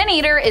 Sin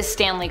Eater is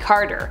Stanley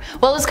Carter.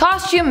 While his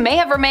costume may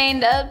have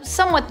remained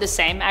somewhat the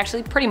same,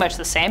 actually pretty much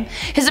the same,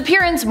 his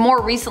appearance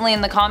more recently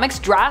in the comics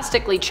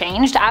drastically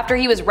changed after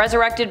he was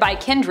resurrected by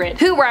Kindred,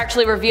 who were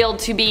actually revealed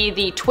to be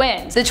the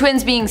twins. The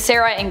twins being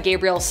Sarah and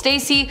Gabriel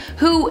Stacy,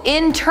 who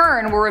in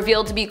turn were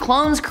revealed to be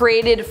clones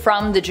created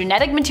from the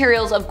genetic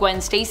materials of Gwen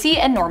Stacy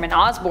and Norman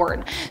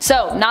Osborn.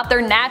 So not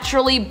their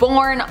naturally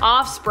born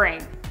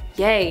offspring.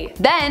 Yay.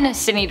 Then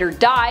Sin Eater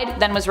died,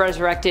 then was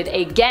resurrected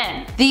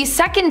again. The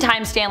second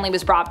time Stanley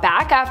was brought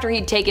back after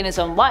he'd taken his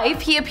own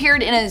life, he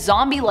appeared in a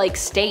zombie-like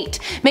state,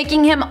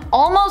 making him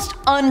almost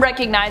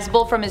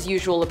unrecognizable from his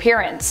usual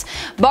appearance,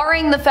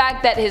 barring the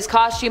fact that his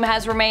costume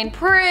has remained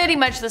pretty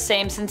much the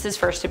same since his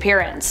first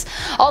appearance.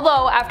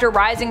 Although after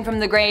rising from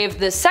the grave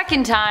the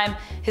second time,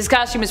 his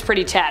costume is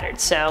pretty tattered,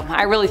 so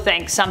I really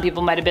think some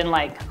people might have been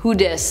like, who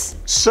dis?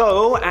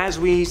 So, as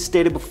we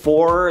stated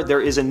before,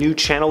 there is a new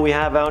channel we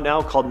have out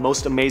now called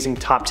Most Amazing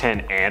Top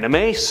 10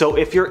 Anime, so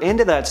if you're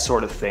into that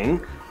sort of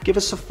thing, give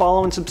us a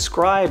follow and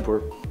subscribe.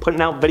 We're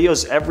putting out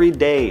videos every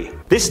day.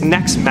 This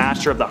next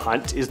master of the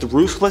hunt is the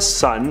ruthless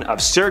son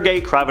of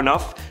Sergei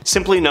Kravenov,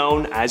 simply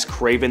known as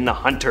Kraven the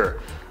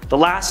Hunter, the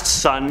last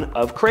son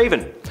of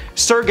Kraven.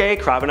 Sergei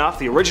Kravenov,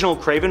 the original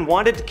Kraven,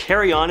 wanted to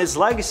carry on his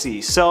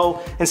legacy,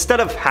 so instead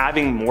of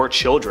having more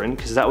children,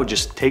 because that would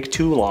just take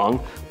too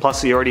long,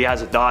 plus he already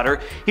has a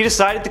daughter, he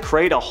decided to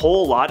create a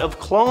whole lot of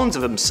clones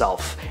of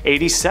himself,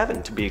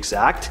 87 to be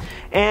exact,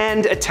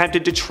 and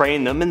attempted to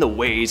train them in the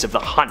ways of the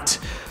hunt.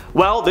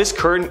 Well, this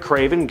current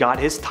Kraven got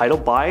his title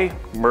by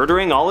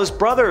murdering all his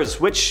brothers,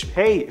 which,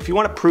 hey, if you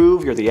want to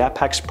prove you're the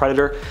apex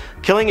predator,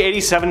 killing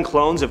 87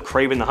 clones of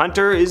Kraven the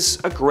Hunter is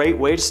a great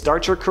way to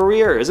start your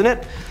career, isn't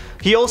it?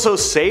 He also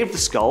saved the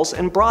skulls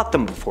and brought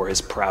them before his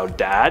proud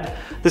dad.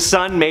 The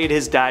son made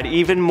his dad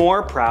even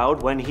more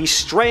proud when he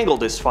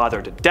strangled his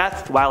father to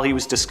death while he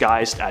was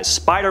disguised as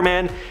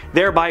Spider-Man,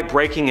 thereby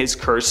breaking his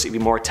curse of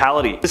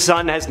immortality. The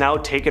son has now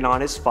taken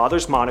on his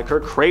father's moniker,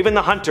 Kraven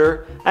the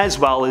Hunter, as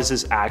well as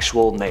his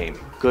actual name.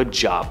 Good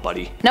job,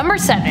 buddy. Number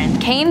 7.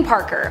 Kane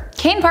Parker.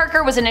 Kane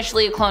Parker was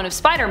initially a clone of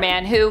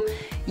Spider-Man who,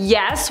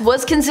 yes,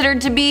 was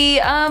considered to be,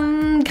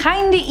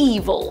 kinda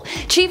evil.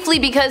 Chiefly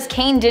because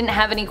Kane didn't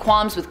have any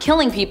qualms with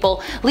killing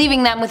people,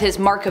 leaving them with his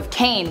mark of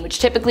Kane, which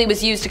typically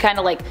was used to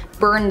kinda like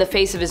burn the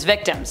face of his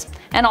victims.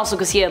 And also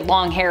because he had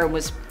long hair and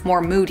was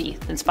more moody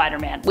than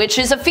Spider-Man, which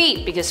is a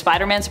feat because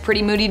Spider-Man's a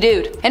pretty moody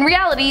dude. In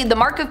reality, the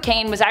mark of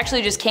Kane was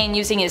actually just Kane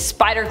using his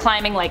spider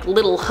climbing like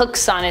little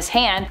hooks on his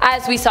hand,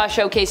 as we saw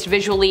showcased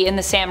visually in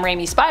the Sam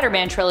Raimi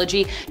Spider-Man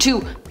trilogy,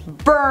 to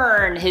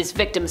burn his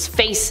victims'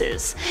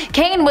 faces.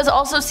 Kane was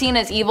also seen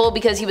as evil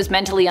because he was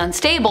mentally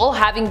unstable,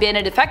 having been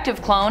a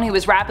defective clone who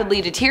was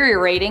rapidly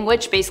deteriorating,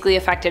 which basically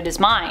affected his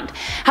mind.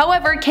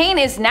 However, Kane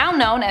is now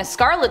known as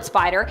Scarlet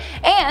Spider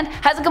and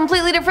has a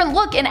completely different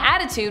look and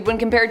attitude when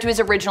compared to his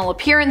original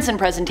appearance and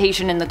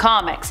presentation in the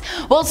comics.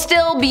 While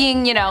still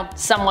being, you know,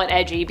 somewhat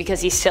edgy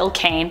because he's still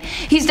Kane,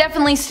 he's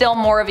definitely still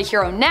more of a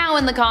hero now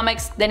in the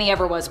comics than he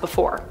ever was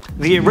before.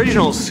 The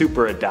original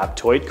Super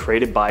Adaptoid,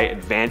 created by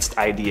Advanced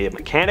Idea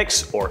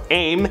Mechanics, or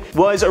AIM,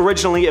 was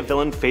originally a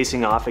villain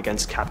facing off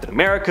against Captain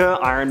America,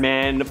 Iron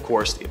Man, and of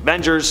course the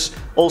Avengers,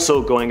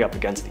 also going up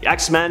against the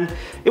X-Men.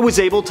 It was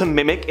able to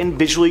mimic and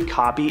visually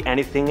copy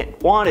anything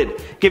it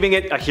wanted, giving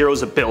it a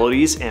hero's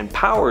abilities and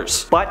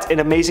powers. But in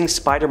Amazing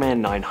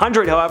Spider-Man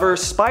 900, however,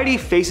 Spidey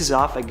faces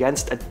off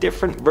against a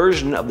different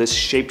version of this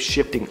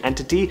shape-shifting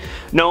entity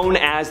known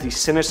as the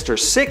Sinister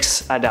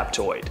Six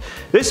Adaptoid.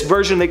 This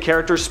version of the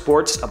character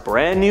sports a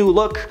brand new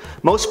look,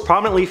 most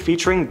prominently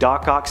featuring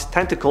Doc Ock's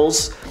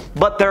tentacles,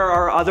 but there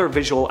are other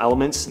visual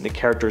elements in the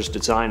character's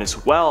design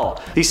as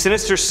well. The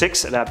Sinister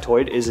Six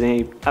Adaptoid is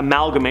an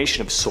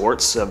amalgamation of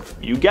sorts of,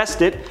 you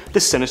guessed it, the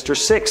Sinister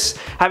Six,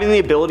 having the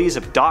abilities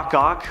of Doc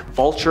Ock,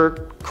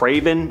 Vulture,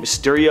 Kraven,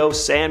 Mysterio,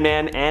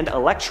 Sandman, and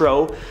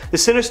Electro. The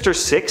Sinister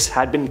Six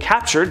had been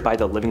captured by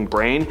the Living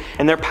Brain,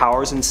 and their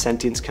powers and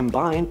sentience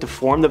combined to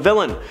form the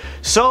villain.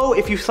 So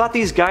if you thought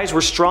these guys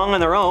were strong on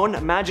their own,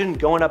 imagine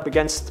going up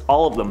against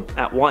all of them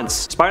at once.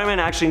 Spider-Man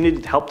actually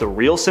needed help the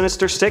real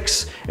Sinister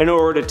Six in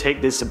order to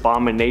take this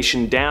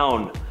abomination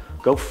down.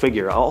 Go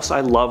figure. Also,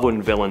 I love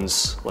when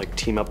villains like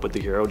team up with the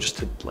hero just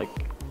to like,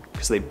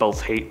 because they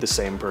both hate the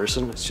same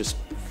person. It's just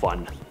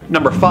fun.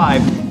 Number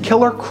 5.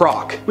 Killer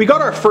Croc. We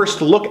got our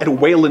first look at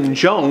Waylon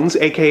Jones,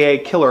 aka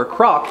Killer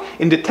Croc,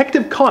 in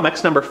Detective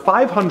Comics number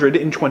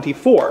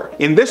 524.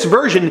 In this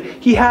version,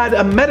 he had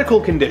a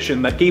medical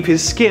condition that gave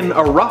his skin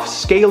a rough,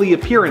 scaly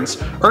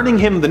appearance, earning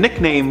him the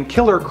nickname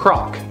Killer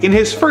Croc. In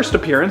his first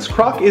appearance,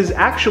 Croc is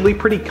actually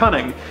pretty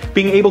cunning,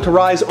 being able to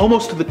rise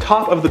almost to the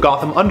top of the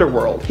Gotham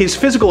underworld. His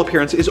physical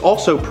appearance is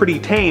also pretty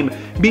tame,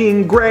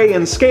 being gray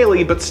and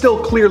scaly but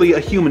still clearly a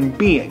human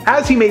being.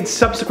 As he made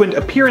subsequent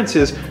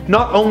appearances,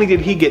 not only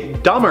did he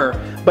get dumber,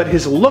 but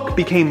his look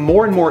became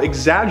more and more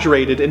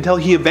exaggerated until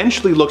he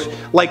eventually looked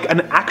like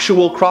an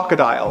actual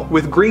crocodile,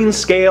 with green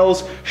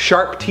scales,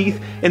 sharp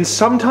teeth, and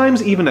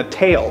sometimes even a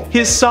tail.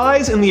 His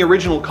size in the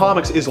original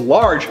comics is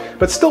large,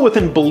 but still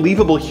within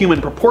believable human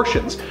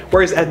proportions,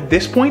 whereas at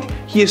this point,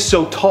 he is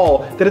so tall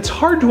that it's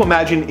hard to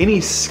imagine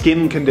any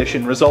skin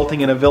condition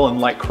resulting in a villain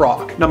like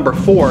Croc. Number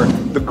 4.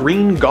 The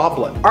Green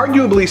Goblin.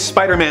 Arguably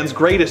Spider-Man's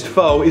greatest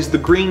foe is the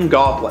Green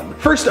Goblin.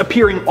 First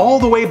appearing all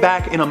the way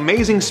back in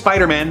Amazing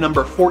Spider-Man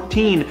number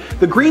 14,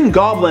 the Green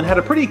Goblin had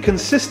a pretty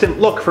consistent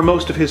look for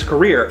most of his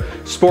career,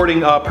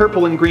 sporting a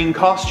purple and green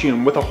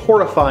costume with a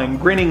horrifying,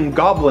 grinning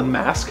goblin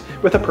mask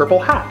with a purple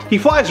hat. He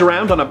flies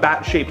around on a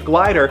bat-shaped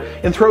glider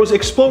and throws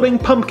exploding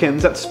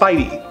pumpkins at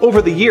Spidey.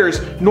 Over the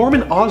years,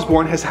 Norman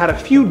Osborn has had a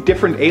few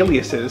different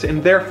aliases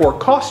and therefore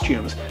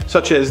costumes,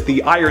 such as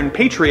the Iron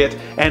Patriot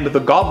and the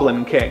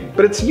Goblin King,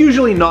 but it's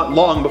usually not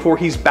long before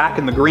he's back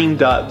in the green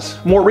duds.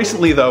 More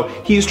recently though,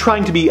 he's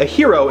trying to be a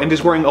hero and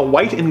is wearing a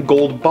white and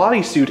gold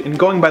bodysuit and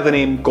going by the name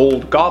name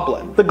Gold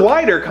Goblin. The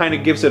glider kind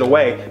of gives it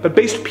away, but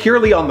based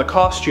purely on the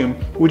costume,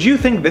 would you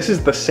think this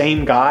is the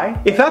same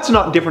guy? If that's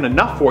not different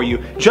enough for you,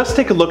 just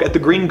take a look at the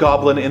Green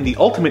Goblin in the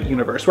Ultimate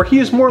Universe, where he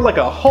is more like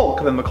a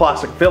Hulk than the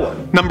classic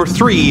villain. Number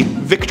 3.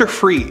 Victor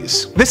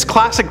Fries. This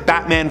classic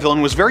Batman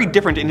villain was very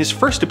different in his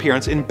first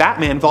appearance in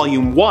Batman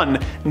Volume 1,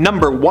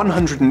 number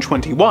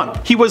 121.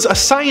 He was a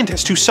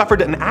scientist who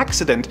suffered an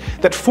accident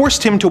that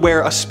forced him to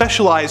wear a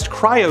specialized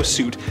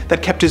cryosuit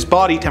that kept his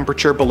body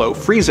temperature below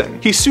freezing.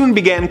 He soon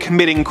began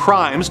committing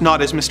crimes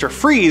not as Mr.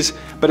 Freeze,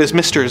 but as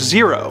Mr.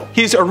 Zero.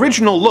 His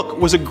original look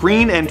was a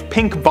green and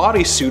pink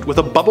bodysuit with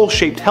a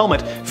bubble-shaped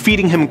helmet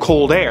feeding him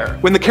cold air.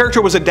 When the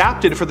character was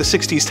adapted for the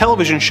 60s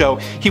television show,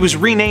 he was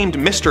renamed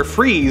Mr.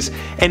 Freeze,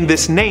 and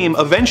this name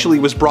eventually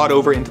was brought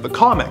over into the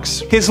comics.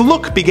 His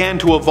look began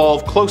to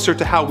evolve closer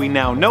to how we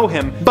now know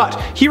him, but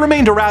he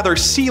remained a rather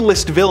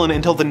C-list villain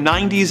until the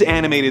 90s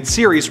animated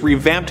series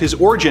revamped his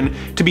origin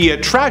to be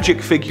a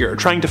tragic figure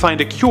trying to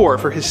find a cure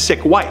for his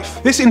sick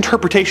wife. This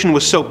interpretation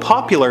was so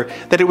popular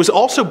that it was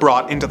also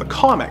brought into the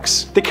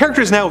comics. The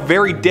character is now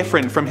very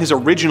different from his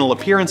original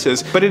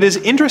appearances, but it is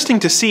interesting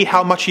to see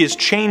how much he has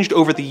changed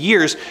over the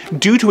years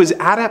due to his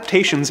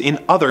adaptations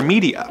in other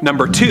media.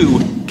 Number 2.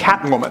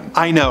 Catwoman.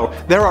 I know,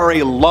 there are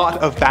a lot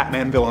of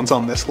Batman villains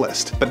on this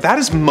list, but that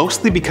is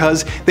mostly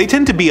because they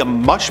tend to be a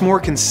much more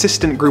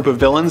consistent group of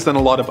villains than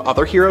a lot of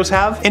other heroes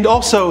have, and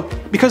also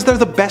because they're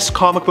the best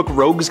comic book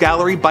rogues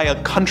gallery by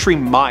a country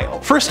mile.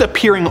 First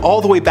appearing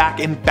all the way back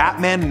in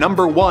Batman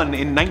number 1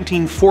 in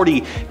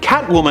 1940,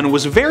 Catwoman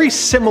was very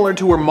similar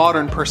to her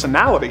modern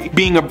personality,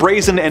 being a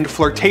brazen and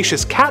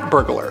flirtatious cat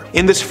burglar.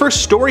 In this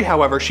first story,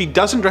 however, she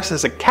doesn't dress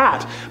as a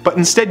cat, but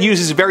instead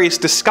uses various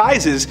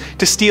disguises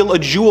to steal a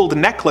jeweled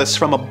necklace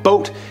from a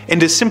boat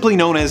and is simply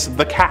known as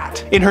the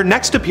Cat. In her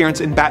next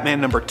appearance in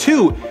Batman number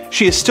 2,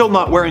 she is still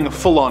not wearing a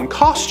full-on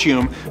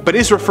costume, but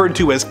is referred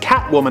to as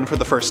Catwoman for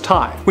the first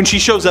time. When she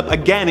shows up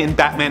again in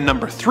Batman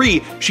number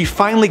 3, she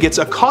finally gets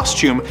a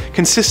costume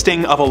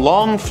consisting of a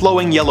long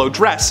flowing yellow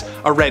dress,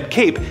 a red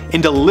cape,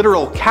 and a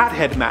literal cat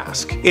head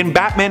mask. In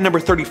Batman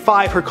number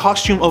 35, her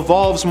costume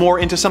evolves more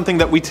into something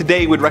that we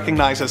today would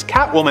recognize as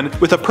Catwoman,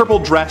 with a purple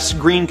dress,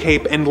 green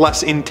cape, and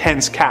less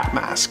intense cat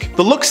mask.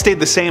 The look stayed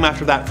the same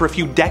after that for a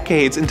few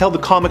decades until the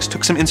comics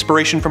took some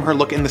inspiration from her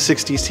look in the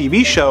 60s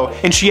TV show,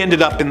 and she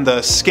ended up in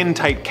the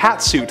skin-tight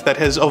catsuit that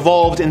has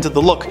evolved into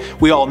the look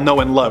we all know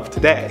and love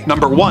today.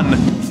 Number 1.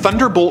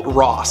 Thunderbolt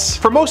Ross.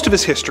 For most of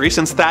his history,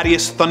 since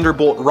Thaddeus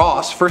Thunderbolt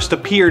Ross first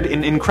appeared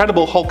in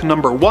Incredible Hulk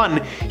number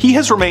 1, he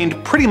has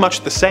remained pretty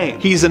much the same.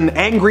 He's an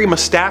angry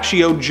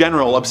mustachioed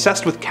general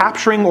obsessed with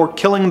capturing or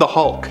killing the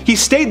Hulk. He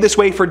stayed this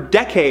way for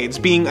decades,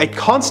 being a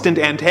constant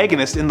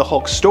antagonist in the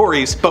Hulk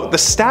stories, but the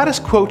status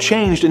quo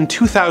changed in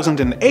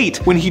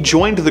 2008 when he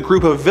joined the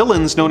group of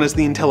villains known as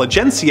the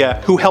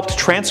Intelligentsia, who helped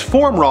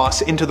transform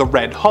Ross into the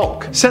Red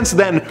Hulk. Since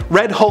then,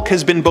 Red Hulk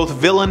has been both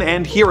villain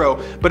and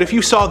hero, but if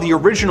you saw the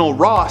original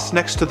Ross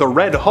next to the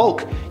Red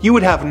Hulk, you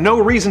would have no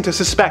reason to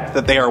suspect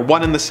that they are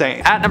one and the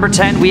same. At number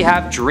 10, we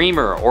have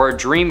Dreamer, or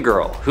Dream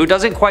Girl, who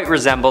doesn't quite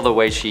resemble the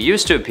way she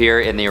used to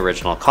appear in the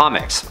original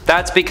comics.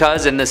 That's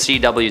because in the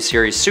CW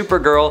series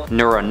Supergirl,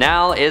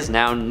 Neuronal is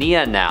now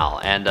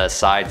Nia-Nal, and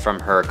aside from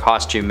her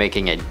costume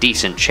making a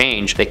decent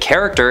change, the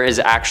character is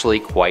actually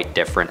quite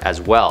different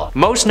as well.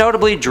 Most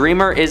notably,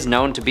 Dreamer is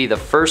known to be the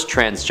first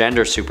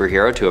transgender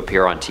superhero to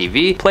appear on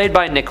TV, played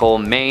by Nicole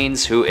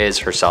Maines, who is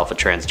herself a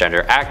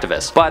transgender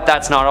activist. But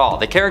that's not all.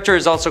 The character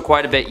is also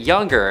quite a bit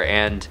younger,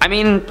 and I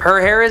mean, her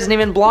hair isn't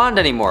even blonde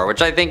anymore,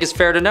 which I think is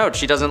fair to note.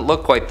 She doesn't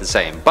look quite the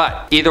same.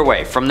 But either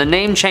way, from the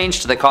name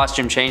change to the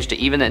costume change to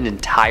even an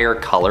entire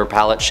color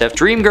palette shift,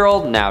 Dream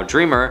Girl, now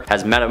Dreamer,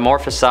 has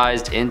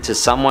metamorphosized into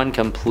someone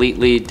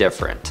completely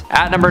different.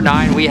 At number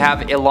 9, we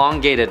have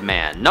Elongated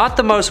Man. Not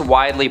the most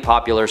widely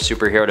popular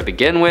superhero to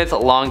begin with,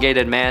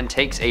 Elongated Man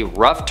takes a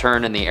rough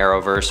turn in the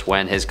Arrowverse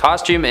when his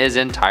costume is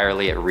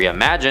entirely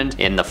reimagined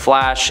in The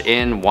Flash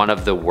in one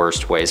of the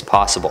worst ways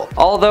possible.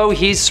 Although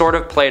he's sort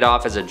of played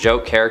off as a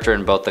joke character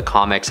in both the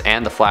comics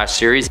and the Flash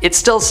series, it's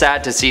still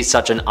sad to see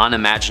such an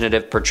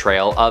unimaginative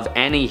portrayal of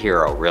any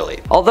hero, really.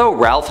 Although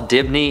Ralph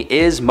Dibny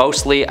is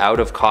mostly out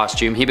of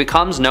costume, he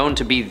becomes known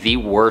to be the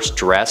worst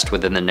dressed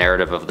within the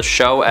narrative of the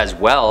show as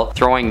well,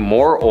 throwing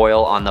more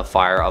oil on the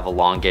fire of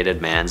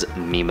Elongated Man's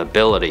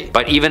memeability.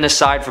 But even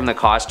aside from the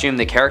costume,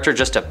 the character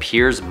just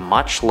appears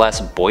much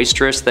less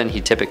boisterous than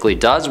he typically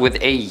does,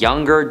 with a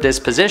younger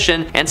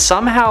disposition and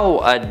somehow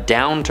a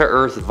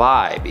down-to-earth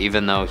vibe,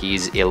 even though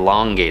he's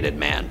Elongated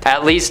Man.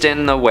 At least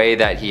in the way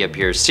that he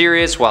appears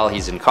serious while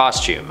he's in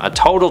costume, a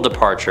total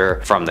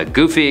departure from the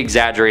goofy,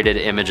 exaggerated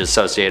image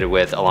associated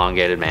with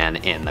Elongated Man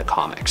in the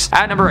comics.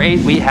 At number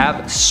 8, we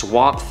have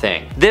Swamp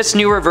Thing. This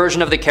newer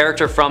version of the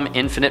character from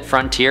Infinite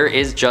Frontier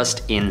is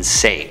just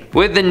insane.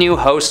 With the new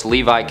host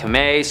Levi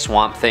Kamei,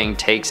 Swamp Thing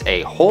takes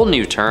a whole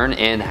new turn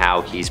in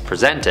how he's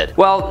presented.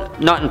 Well,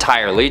 not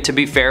entirely. To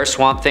be fair,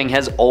 Swamp Thing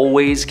has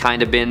always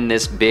kind of been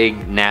this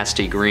big,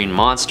 nasty green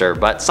monster,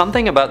 but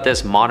something about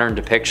this modern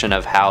depiction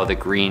of how the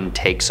green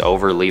takes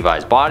over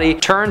Levi's body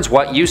turns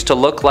what used to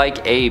look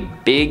like a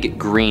big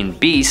green human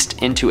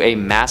beast into a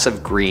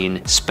massive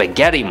green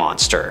spaghetti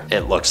monster,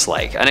 it looks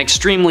like. An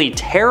extremely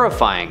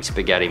terrifying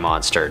spaghetti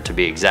monster, to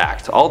be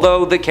exact.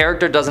 Although the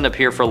character doesn't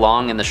appear for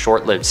long in the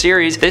short-lived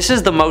series, this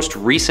is the most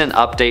recent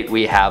update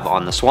we have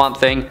on the Swamp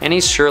Thing, and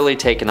he's surely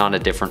taken on a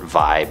different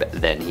vibe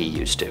than he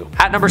used to.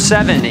 At number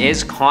 7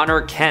 is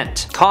Connor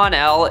Kent.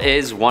 Con-El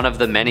is one of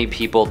the many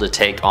people to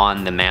take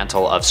on the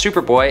mantle of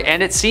Superboy,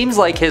 and it seems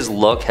like his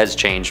look has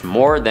changed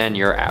more than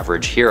your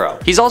average hero.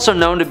 He's also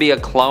known to be a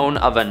clone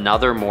of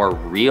another more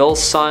real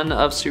son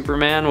of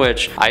Superman,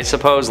 which I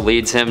suppose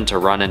leads him to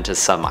run into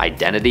some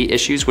identity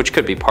issues, which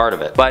could be part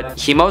of it. But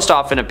he most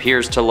often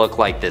appears to look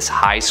like this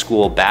high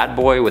school bad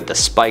boy with the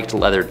spiked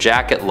leather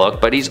jacket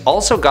look, but he's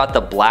also got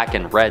the black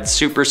and red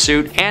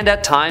supersuit, and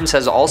at times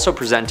has also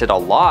presented a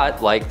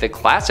lot like the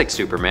classic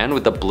Superman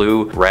with the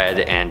blue, red,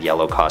 and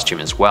yellow costume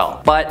as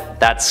well. But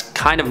that's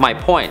kind of my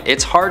point.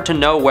 It's hard to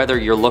know whether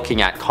you're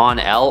looking at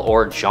Con-El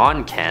or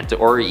John Kent,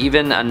 or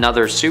even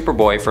another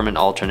Superboy from an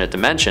alternate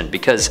dimension,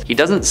 because he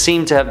doesn't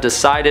seem to have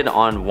decided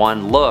on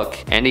one look,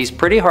 and he's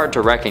pretty hard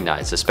to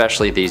recognize,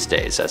 especially these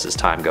days as his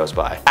time goes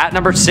by. At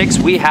number 6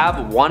 we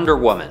have Wonder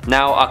Woman.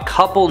 Now, a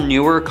couple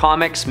newer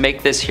comics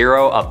make this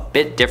hero a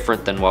bit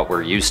different than what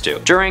we're used to.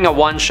 During a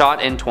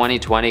one-shot in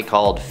 2020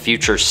 called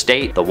Future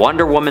State, the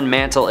Wonder Woman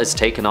mantle is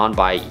taken on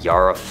by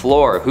Yara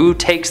Flor, who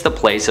takes the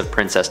place of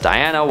Princess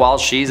Diana while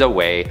she's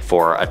away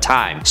for a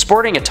time.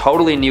 Sporting a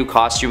totally new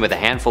costume with a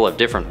handful of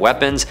different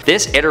weapons,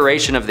 this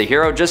iteration of the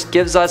hero just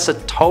gives us a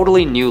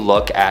totally new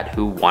look at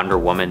who Wonder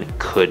Woman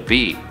could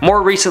be.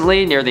 More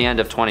recently, near the end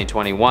of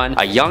 2021,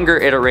 a younger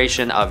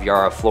iteration of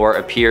Yara Flor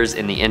appears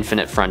in the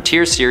Infinite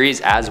Frontier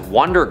series as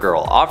Wonder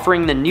Girl,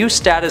 offering the new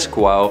status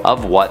quo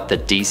of what the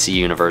DC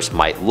universe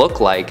might look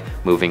like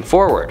moving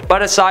forward.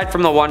 But aside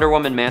from the Wonder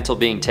Woman mantle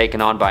being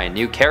taken on by a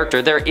new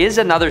character, there is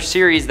another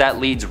series that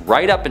leads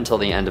right up until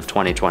the end of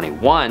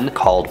 2021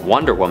 called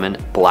Wonder Woman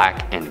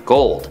Black and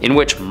Gold, in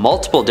which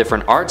multiple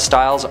different art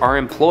styles are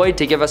employed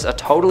to give us a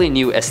totally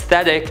new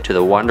aesthetic to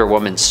the Wonder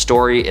Woman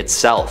story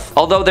itself.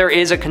 Although there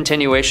is a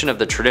continuation of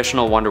the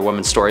traditional Wonder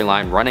Woman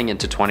storyline running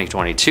into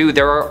 2022,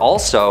 there are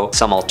also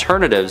some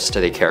alternatives to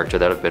the character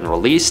that have been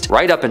released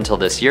right up until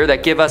this year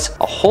that give us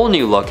a whole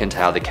new look into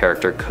how the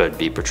character could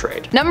be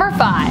portrayed. Number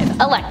 5.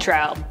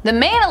 Electro. The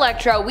main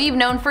Electro we've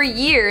known for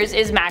years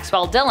is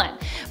Maxwell Dillon,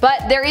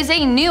 but there is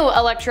a new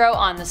Electro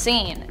on the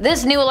scene.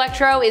 This new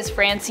Electro is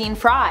Francine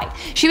Fry.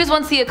 She was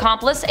once the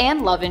accomplice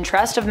and love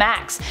interest of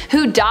Max,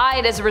 who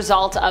died as a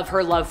result of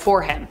her love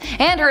for him,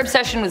 and her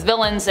obsession with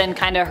villains and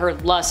kinda her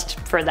lust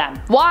for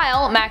them.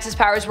 While Max's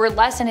powers were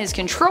less in his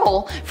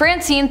control,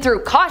 Francine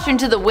threw caution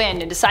to the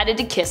wind and decided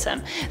to kiss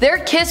him. Their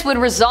kiss would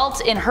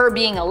result in her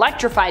being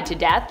electrified to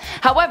death.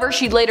 However,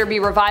 she'd later be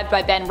revived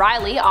by Ben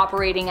Reilly,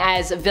 operating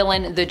as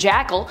villain the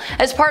Jackal,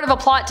 as part of a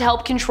plot to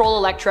help control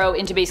Electro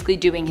into basically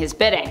doing his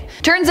bidding.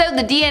 Turns out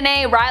the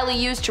DNA Reilly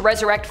used to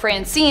resurrect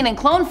Francine in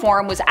clone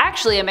form was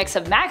actually a mix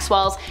of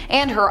Maxwell's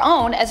and her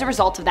own as a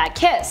result of that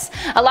kiss,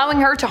 allowing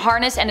her to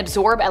harness and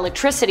absorb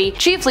electricity,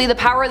 chiefly the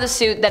power of the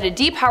suit that a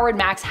depowered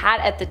Max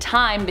had at the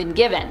time been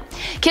given.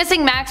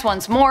 Kissing Max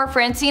once more,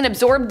 Francine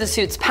absorbed the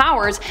suit's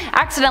powers,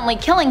 accidentally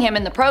killing him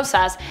in the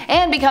process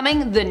and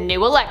becoming the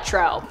new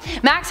Electro.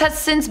 Max has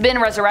since been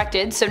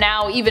resurrected, so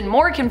now even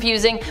more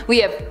confusing, we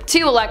have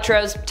two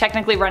Electros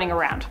technically running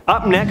around.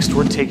 Up next,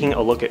 we're taking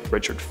a look at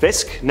Richard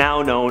Fisk,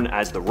 now known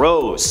as the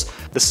Rose.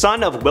 The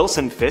son of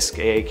Wilson Fisk,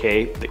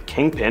 aka the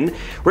Kingpin,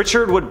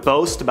 Richard would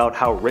boast about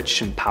how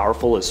rich and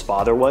powerful his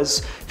father was,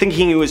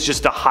 thinking he was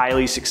just a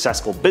highly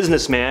successful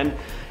businessman.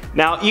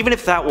 Now, even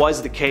if that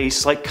was the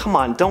case, like, come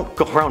on, don't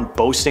go around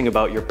boasting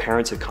about your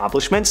parents'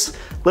 accomplishments.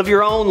 Live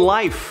your own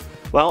life.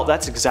 Well,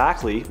 that's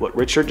exactly what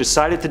Richard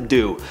decided to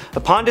do.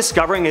 Upon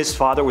discovering his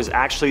father was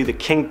actually the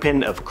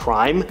kingpin of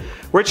crime,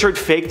 Richard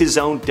faked his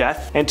own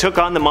death and took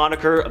on the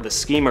moniker of the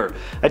Schemer,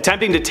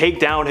 attempting to take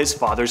down his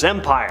father's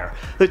empire.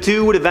 The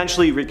two would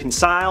eventually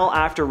reconcile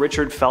after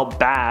Richard felt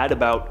bad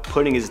about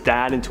putting his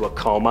dad into a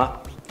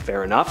coma.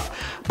 Fair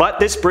enough. But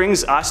this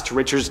brings us to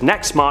Richard's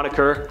next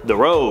moniker, the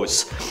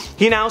Rose.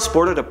 He now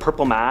sported a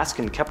purple mask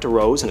and kept a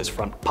rose in his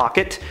front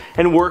pocket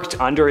and worked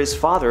under his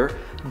father,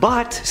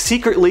 but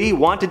secretly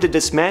wanted to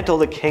dismantle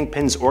the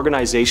Kingpin's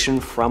organization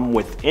from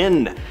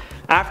within.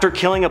 After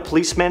killing a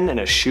policeman in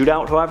a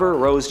shootout, however,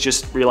 Rose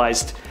just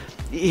realized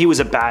he was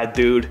a bad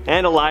dude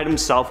and allied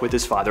himself with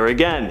his father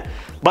again,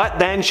 but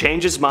then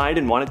changed his mind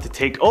and wanted to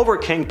take over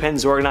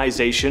Kingpin's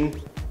organization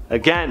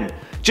again.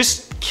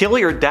 Just kill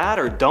your dad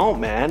or don't,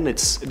 man.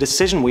 It's a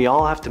decision we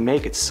all have to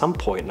make at some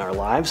point in our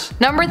lives.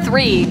 Number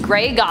 3.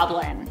 Grey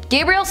Goblin.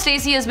 Gabriel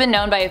Stacy has been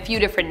known by a few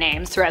different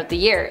names throughout the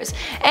years,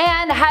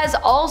 and has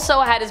also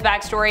had his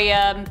backstory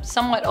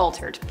somewhat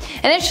altered.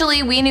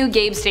 Initially, we knew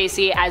Gabe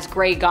Stacy as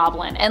Grey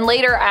Goblin, and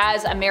later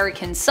as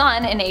American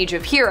Son in Age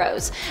of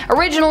Heroes.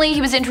 Originally,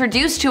 he was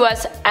introduced to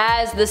us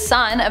as the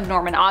son of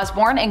Norman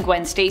Osborn and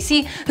Gwen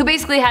Stacy, who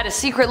basically had a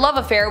secret love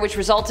affair which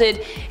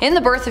resulted in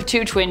the birth of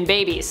two twin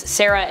babies,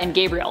 Sarah and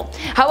Gabriel.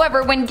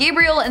 However, when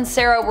Gabriel and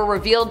Sarah were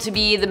revealed to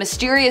be the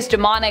mysterious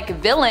demonic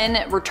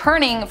villain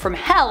returning from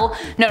hell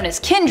known as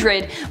Kindred,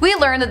 Kindred, we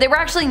learn that they were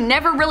actually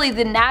never really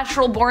the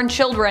natural born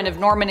children of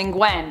Norman and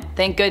Gwen,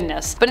 thank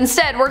goodness, but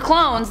instead were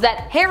clones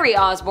that Harry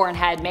Osborn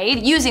had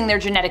made, using their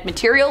genetic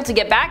material to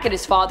get back at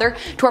his father,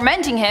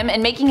 tormenting him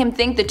and making him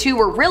think the two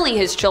were really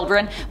his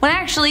children, when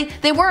actually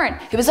they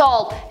weren't. It was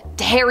all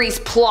Harry's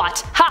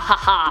plot. Ha ha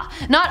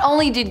ha. Not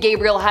only did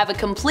Gabriel have a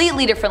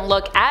completely different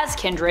look as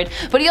Kindred,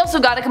 but he also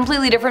got a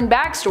completely different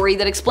backstory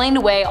that explained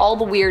away all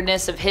the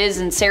weirdness of his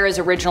and Sarah's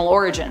original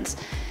origins.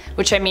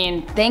 Which, I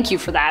mean, thank you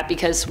for that,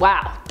 because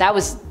wow, that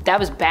was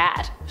bad.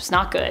 It was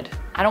not good.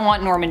 I don't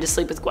want Norman to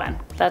sleep with Gwen.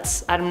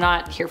 I'm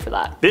not here for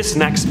that. This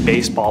next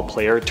baseball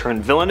player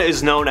turned villain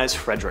is known as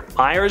Frederick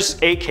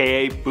Myers,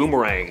 aka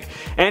Boomerang,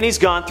 and he's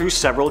gone through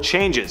several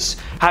changes,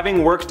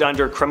 having worked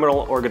under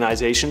criminal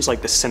organizations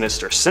like the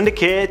Sinister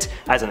Syndicate,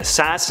 as an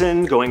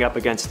assassin, going up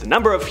against a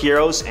number of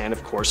heroes, and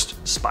of course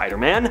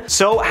Spider-Man.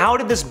 So how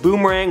did this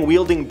boomerang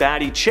wielding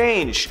baddie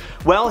change?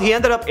 Well, he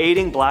ended up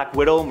aiding Black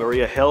Widow,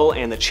 Maria Hill,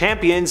 and the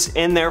Champions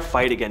in their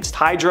fight against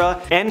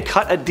Hydra, and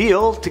cut a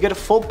deal to get a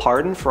full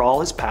pardon for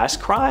all his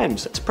past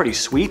crimes. That's pretty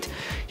sweet.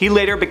 He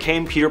later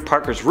became Peter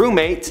Parker's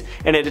roommate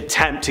in an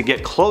attempt to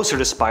get closer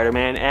to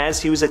Spider-Man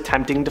as he was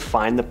attempting to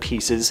find the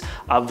pieces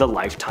of the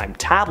Lifetime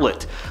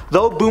tablet.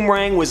 Though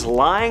Boomerang was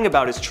lying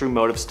about his true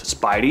motives to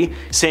Spidey,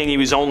 saying he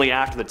was only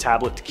after the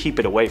tablet to keep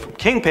it away from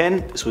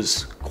Kingpin, this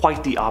was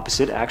quite the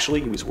opposite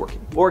actually, he was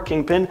working for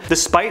Kingpin.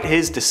 Despite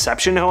his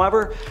deception,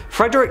 however,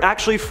 Frederick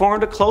actually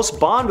formed a close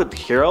bond with the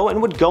hero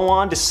and would go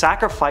on to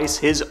sacrifice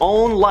his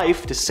own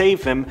life to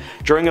save him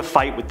during a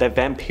fight with the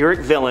vampiric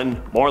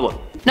villain Morlun.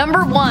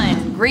 Number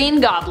 1. Green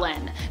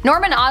Goblin.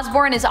 Norman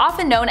Osborn is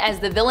often known as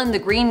the villain the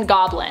Green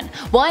Goblin,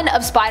 one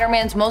of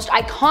Spider-Man's most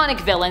iconic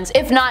villains,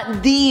 if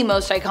not the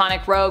most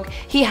iconic rogue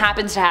he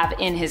happens to have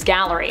in his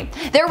gallery.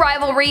 Their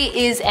rivalry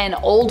is an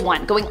old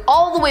one, going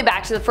all the way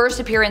back to the first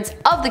appearance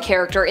of the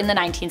character in the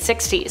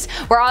 1960s,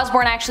 where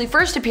Osborn actually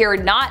first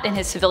appeared not in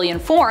his civilian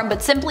form,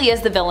 but simply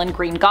as the villain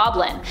Green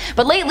Goblin.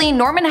 But lately,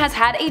 Norman has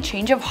had a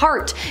change of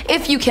heart,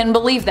 if you can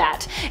believe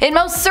that. It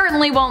most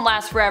certainly won't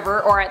last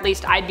forever, or at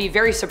least I'd be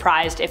very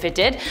surprised if it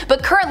did,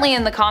 but currently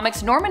in the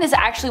comics, Norman is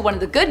actually one of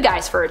the good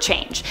guys for a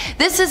change.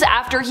 This is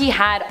after he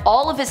had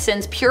all of his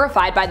sins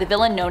purified by the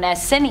villain known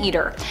as Sin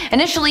Eater.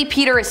 Initially,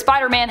 Peter as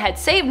Spider-Man had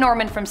saved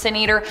Norman from Sin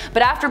Eater,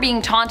 but after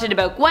being taunted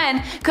about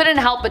Gwen, couldn't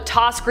help but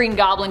toss Green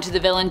Goblin to the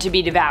villain to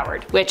be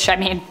devoured, which, I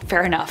mean,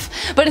 fair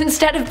enough. But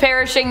instead of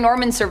perishing,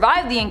 Norman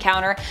survived the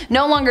encounter,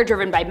 no longer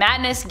driven by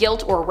madness,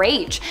 guilt, or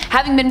rage.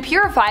 Having been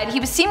purified, he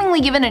was seemingly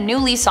given a new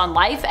lease on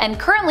life, and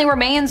currently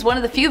remains one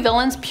of the few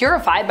villains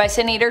purified by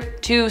Sin Eater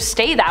to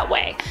stay that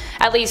way.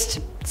 At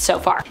least so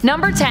far.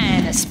 Number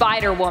 10.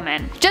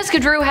 Spider-Woman. Jessica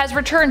Drew has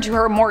returned to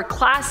her more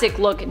classic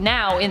look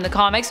now in the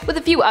comics, with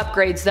a few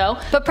upgrades though,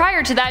 but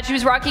prior to that she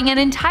was rocking an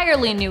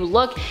entirely new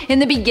look in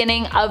the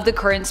beginning of the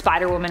current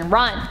Spider-Woman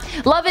run.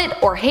 Love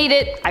it or hate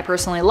it, I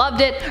personally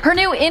loved it, her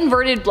new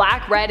inverted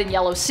black, red, and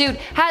yellow suit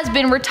has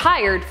been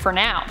retired for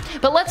now.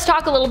 But let's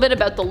talk a little bit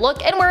about the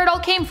look and where it all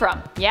came from,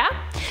 yeah?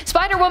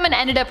 Spider-Woman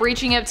ended up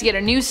reaching out to get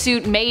a new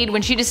suit made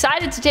when she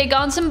decided to take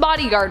on some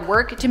bodyguard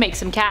work to make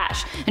some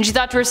cash. And she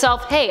thought to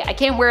herself, hey, I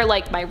can't wear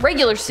like my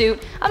regular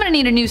suit, I'm gonna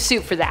need a new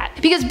suit for that.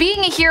 Because being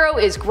a hero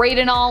is great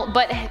and all,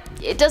 but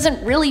it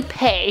doesn't really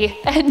pay,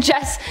 and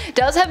Jess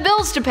does have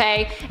bills to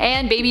pay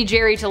and baby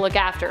Jerry to look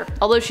after.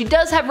 Although she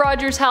does have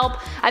Roger's help,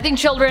 I think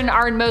children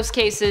are in most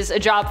cases a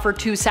job for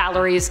 2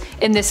 salaries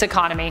in this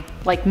economy,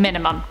 like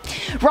minimum.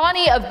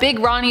 Ronnie of Big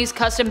Ronnie's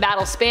Custom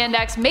Battle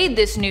Spandex made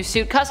this new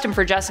suit custom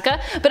for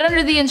Jessica, but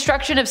under the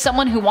instruction of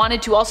someone who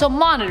wanted to also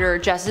monitor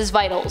Jess's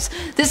vitals.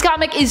 This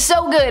comic is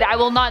so good I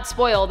will not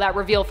spoil that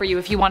reveal for you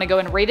if you want to go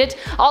and read it.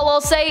 All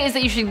I'll say is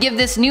that you should give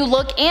this new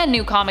look and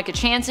new comic a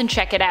chance and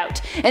check it out.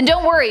 And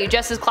don't worry,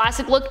 Jess's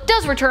classic look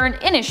does return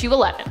in issue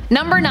 11.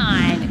 Number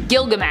 9.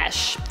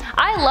 Gilgamesh.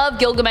 I love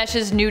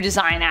Gilgamesh's new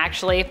design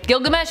actually.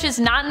 Gilgamesh is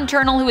not an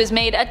Eternal who has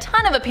made a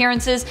ton of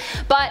appearances,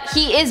 but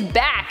he is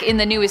back in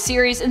the newest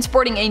series and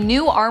sporting a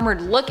new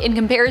armored look in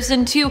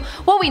comparison to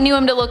what we knew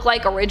him to look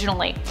like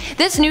originally.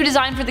 This new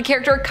design for the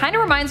character kinda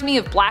reminds me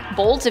of Black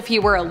Bolt if he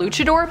were a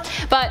luchador,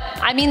 but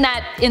I mean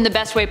that in the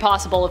best way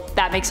possible if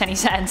that makes any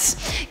sense.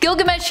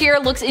 Gilgamesh here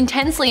looks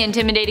intensely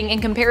intimidating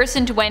in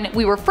comparison to when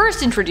we were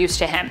first introduced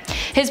to him.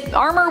 His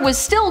armor was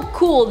still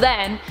cool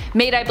then,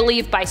 made I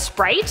believe by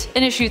Sprite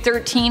in issue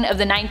 13 of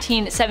the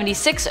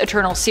 1976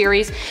 Eternal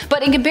series,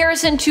 but in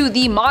comparison to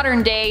the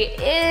modern day,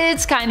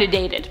 it's kinda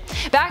dated.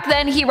 Back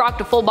then he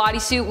rocked a full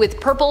bodysuit with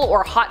purple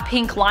or hot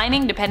pink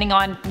lining depending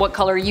on what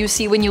color you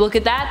see when you look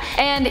at that,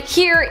 and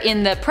here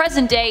in the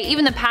present day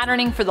even the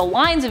patterning for the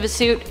lines of his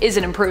suit is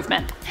an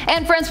improvement.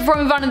 And friends, before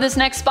we move on to this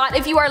next spot,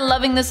 if you are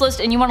loving this list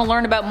and you want to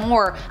learn about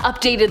more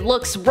updated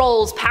looks,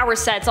 roles, power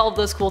sets, all of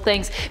those cool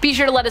things, be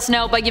sure to let us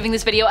know by giving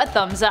this video a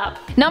thumbs up.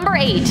 Number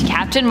 8.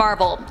 Captain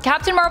Marvel.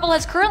 Captain Marvel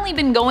has currently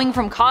been going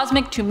from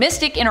cosmic to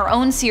mystic in her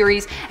own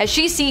series as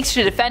she seeks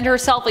to defend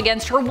herself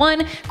against her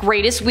one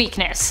greatest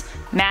weakness: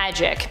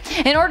 magic.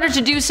 In order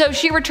to do so,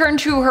 she returned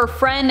to her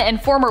friend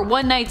and former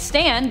one-night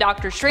stand,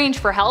 Dr. Strange,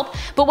 for help,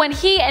 but when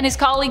he and his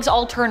colleagues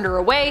all turned her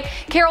away,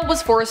 Carol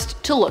was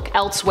forced to look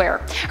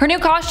elsewhere. Her new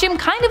costume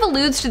kind of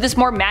alludes to this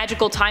more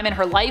magical time in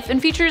her life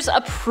and features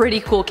a pretty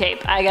cool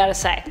cape, I gotta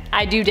say.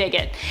 I do dig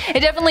it.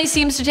 It definitely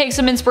seems to take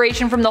some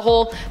inspiration from the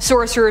whole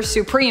Sorcerer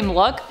Supreme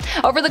look.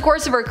 Over the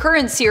course of her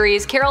current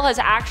series, Carol has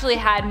actually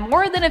had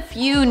more than a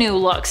few new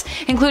looks,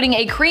 including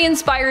a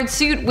Kree-inspired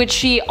suit which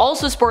she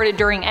also sported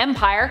during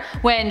Empire,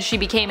 when she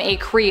became a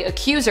Kree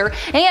accuser,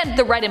 and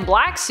the red and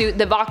black suit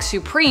that Vox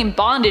Supreme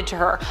bonded to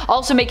her,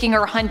 also making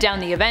her hunt down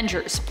the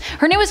Avengers.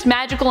 Her newest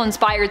magical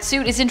inspired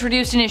suit is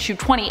introduced in issue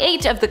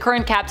 28 of the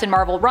current Captain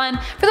Marvel run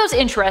for those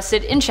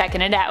interested in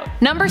checking it out.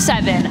 Number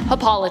 7.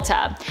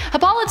 Hippolyta.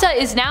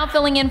 Hippolyta is now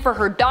filling in for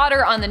her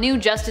daughter on the new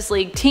Justice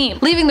League team,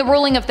 leaving the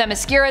ruling of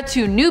Themyscira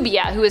to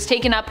Nubia, who has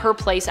taken up her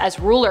place as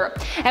ruler.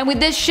 And with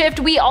this shift,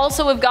 we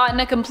also have gotten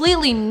a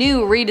completely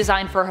new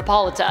redesign for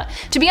Hippolyta.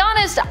 To be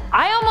honest,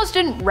 I almost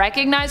didn't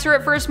recognize her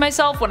at first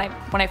myself when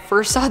I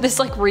first saw this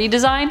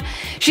redesign.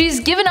 She's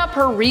given up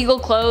her regal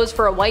clothes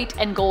for a white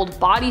and gold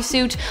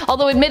bodysuit,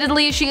 although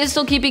admittedly she is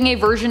still keeping a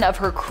version of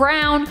her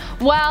crown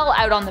while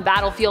out on the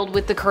battlefield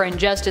with the current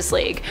Justice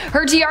League.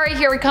 Her tiara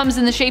here comes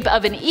in the shape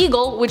of an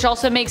eagle, which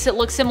also makes it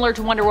look similar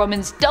to Wonder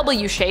Woman's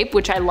W shape,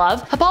 which I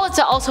love.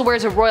 Hippolyta also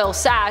wears a royal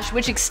sash,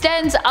 which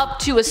extends up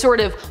to a sort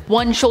of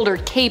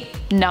one-shouldered cape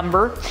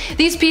number.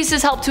 These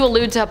pieces help to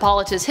allude to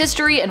Hippolyta's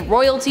history and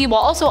royalty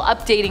while also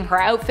updating her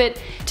outfit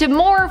to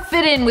more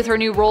fit in with her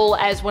new role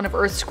as one of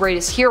Earth's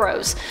greatest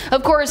heroes.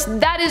 Of course,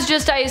 that is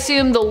just, I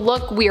assume, the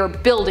look we are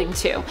building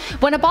to.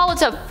 When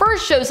Hippolyta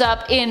first shows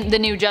up in the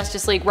new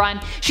Justice League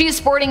run, she is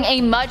sporting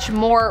a much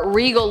more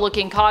regal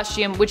looking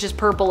costume, which is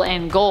purple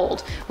and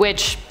gold,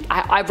 which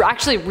I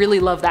actually really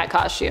love that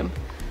costume.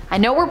 I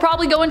know we're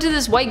probably going to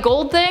this white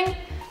gold thing,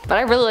 but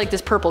I really like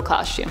this purple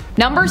costume.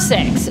 Number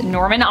 6.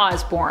 Norman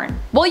Osborn.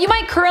 While you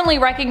might currently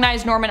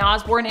recognize Norman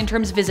Osborn in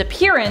terms of his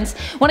appearance,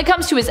 when it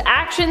comes to his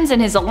actions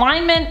and his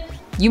alignment,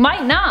 you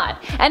might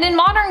not. And in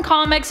modern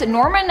comics,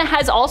 Norman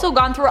has also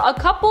gone through a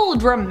couple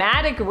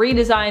dramatic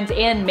redesigns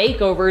and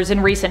makeovers in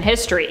recent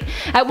history.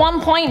 At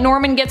one point,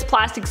 Norman gets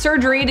plastic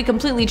surgery to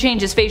completely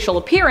change his facial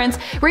appearance,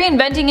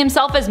 reinventing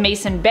himself as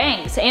Mason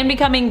Banks and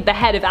becoming the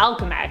head of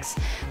Alchemex.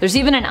 There's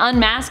even an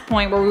unmasked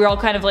point where we were all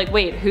kind of like,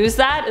 wait, who's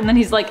that? And then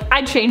he's like,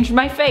 I changed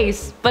my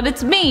face, but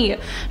it's me,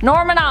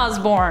 Norman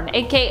Osborn,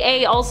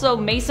 aka also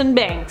Mason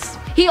Banks.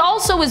 He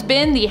also has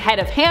been the head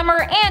of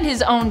Hammer and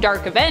his own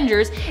Dark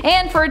Avengers,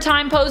 and for a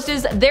time posed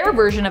as their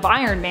version of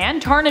Iron Man,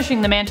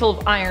 tarnishing the mantle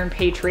of Iron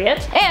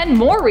Patriot, and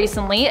more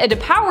recently, a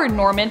depowered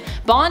Norman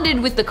bonded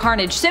with the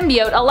Carnage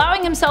symbiote,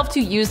 allowing himself to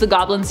use the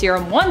Goblin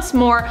Serum once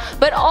more,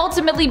 but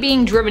ultimately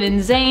being driven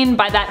insane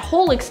by that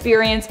whole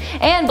experience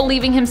and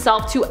believing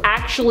himself to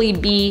actually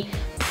be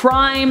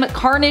prime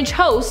Carnage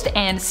host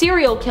and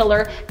serial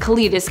killer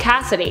Cletus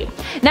Cassidy.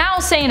 Now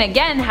sane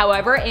again,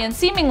 however, and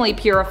seemingly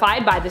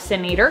purified by the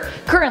Sin Eater,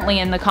 currently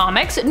in the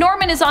comics,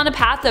 Norman is on a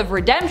path of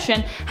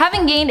redemption,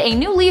 having gained a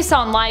new lease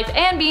on life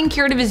and being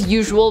cured of his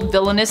usual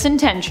villainous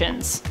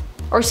intentions.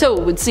 Or so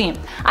it would seem.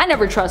 I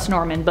never trust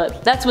Norman,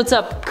 but that's what's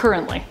up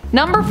currently.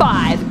 Number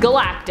 5.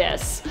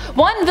 Galactus.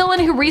 One villain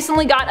who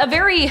recently got a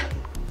very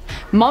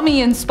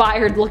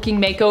mummy-inspired looking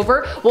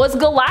makeover was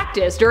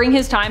Galactus during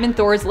his time in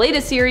Thor's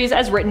latest series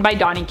as written by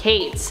Donny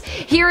Cates.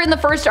 Here in the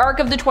first arc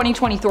of the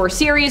 2020 Thor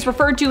series,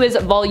 referred to as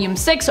Volume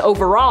 6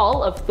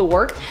 overall of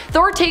Thor,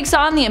 Thor takes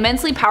on the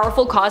immensely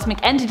powerful cosmic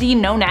entity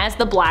known as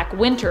the Black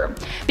Winter.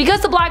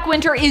 Because the Black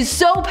Winter is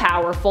so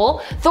powerful,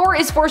 Thor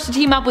is forced to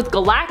team up with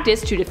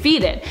Galactus to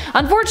defeat it.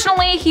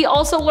 Unfortunately, he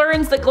also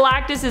learns that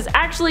Galactus is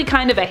actually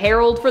kind of a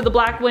herald for the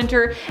Black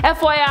Winter.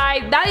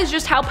 FYI, that is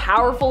just how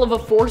powerful of a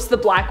force the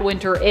Black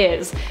Winter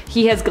is.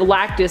 He has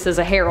Galactus as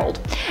a herald.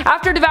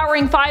 After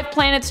devouring 5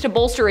 planets to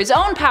bolster his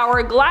own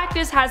power,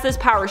 Galactus has this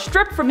power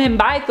stripped from him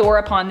by Thor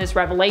upon this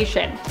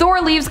revelation. Thor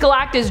leaves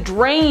Galactus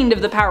drained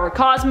of the power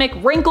cosmic,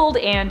 wrinkled,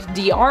 and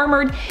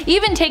de-armored,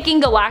 even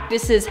taking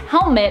Galactus's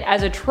helmet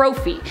as a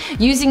trophy,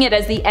 using it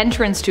as the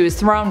entrance to his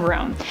throne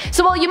room.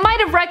 So while you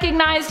might have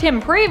recognized him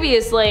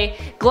previously,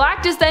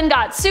 Galactus then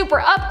got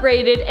super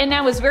upgraded and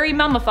now is very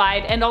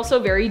mummified and also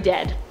very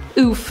dead.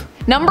 Oof.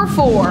 Number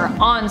 4.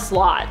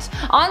 Onslaught.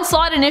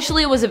 Onslaught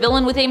initially was a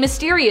villain with a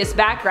mysterious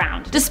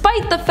background.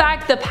 Despite the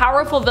fact the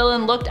powerful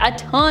villain looked a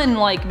ton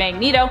like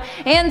Magneto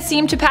and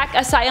seemed to pack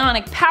a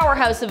psionic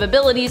powerhouse of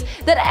abilities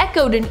that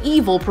echoed an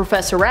evil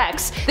Professor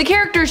X, the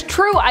character's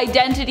true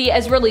identity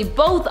as really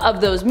both of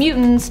those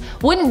mutants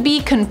wouldn't be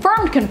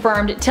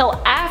confirmed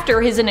till after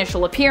his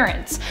initial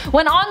appearance.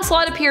 When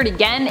Onslaught appeared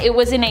again, it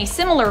was in a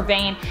similar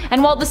vein,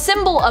 and while the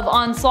symbol of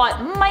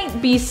Onslaught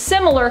might be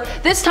similar,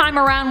 this time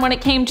around when it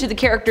came to the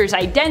character's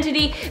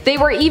identity, they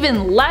were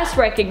even less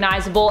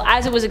recognizable,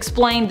 as it was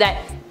explained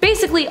that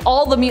Basically,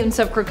 all the mutants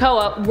of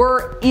Krakoa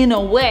were, in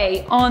a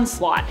way,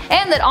 Onslaught,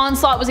 and that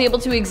Onslaught was able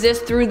to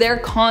exist through their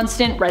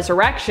constant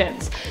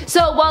resurrections.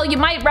 So while you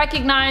might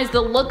recognize the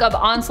look of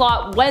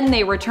Onslaught when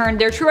they returned,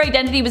 their true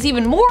identity was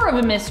even more of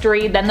a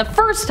mystery than the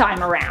first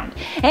time around.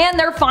 And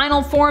their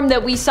final form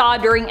that we saw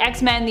during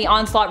X-Men The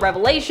Onslaught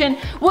Revelation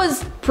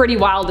was pretty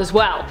wild as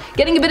well,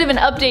 getting a bit of an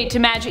update to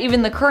match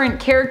even the current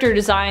character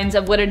designs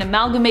of what an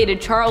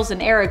amalgamated Charles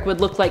and Eric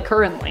would look like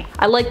currently.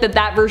 I like that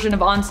that version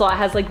of Onslaught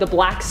has like the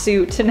black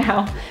suit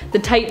now, the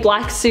tight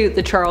black suit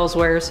that Charles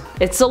wears.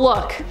 It's a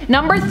look.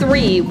 Number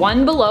 3,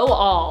 One Below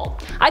All.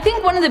 I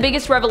think one of the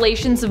biggest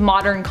revelations of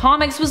modern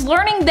comics was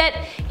learning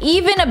that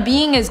even a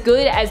being as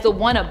good as the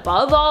One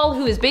Above All,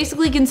 who is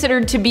basically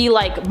considered to be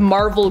like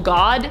Marvel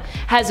God,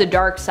 has a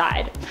dark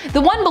side.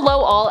 The One Below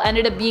All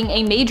ended up being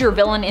a major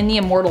villain in the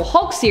Immortal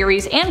Hulk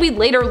series, and we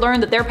later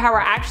learned that their power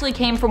actually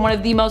came from one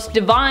of the most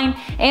divine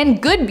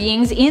and good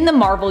beings in the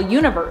Marvel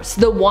universe,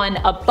 the One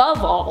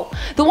Above All.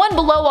 The One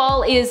Below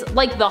All is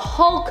like the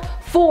Hulk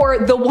for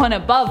the One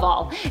Above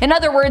All. In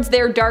other words,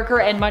 their darker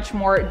and much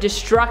more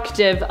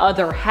destructive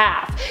other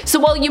half.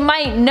 So while you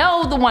might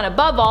know the One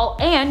Above All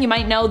and you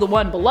might know the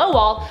One Below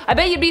All, I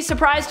bet you'd be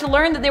surprised to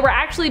learn that they were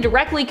actually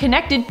directly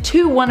connected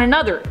to one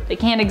another. They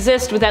can't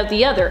exist without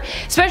the other,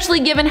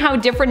 especially given how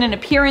different in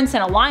appearance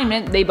and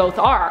alignment they both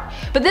are.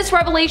 But this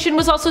revelation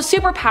was also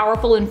super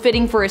powerful and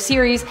fitting for a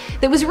series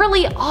that was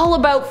really all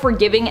about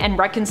forgiving and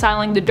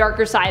reconciling the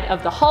darker side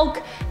of the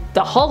Hulk,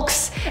 the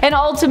Hulks, and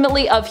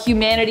ultimately of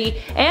humanity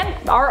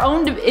and our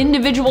own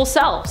individual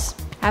selves.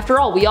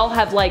 After all, we all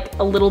have like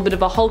a little bit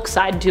of a Hulk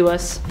side to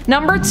us.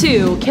 Number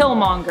 2,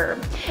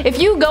 Killmonger. If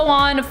you go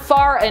on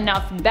far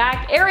enough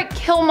back, Eric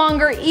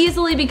Killmonger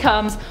easily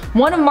becomes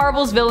one of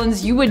Marvel's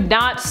villains you would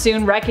not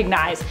soon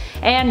recognize.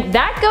 And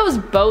that goes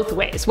both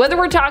ways. Whether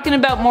we're talking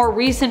about more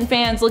recent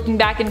fans looking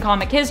back in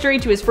comic history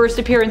to his first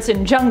appearance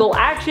in Jungle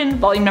Action,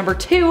 volume number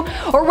 2,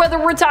 or whether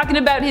we're talking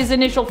about his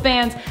initial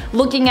fans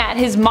looking at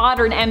his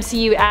modern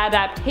MCU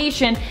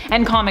adaptation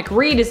and comic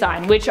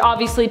redesign, which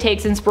obviously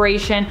takes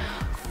inspiration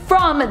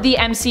from the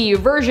MCU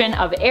version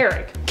of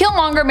Eric.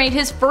 Killmonger made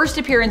his first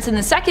appearance in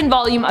the second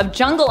volume of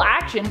Jungle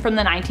Action from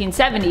the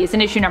 1970s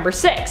in issue number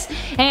 6,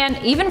 and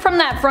even from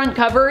that front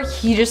cover,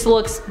 he just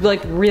looks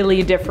like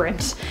really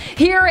different.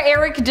 Here,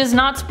 Eric does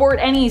not sport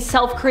any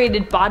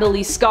self-created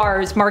bodily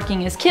scars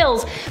marking his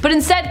kills, but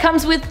instead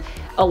comes with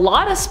a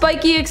lot of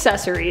spiky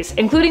accessories,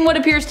 including what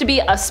appears to be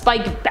a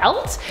spike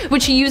belt,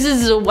 which he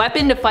uses as a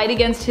weapon to fight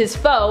against his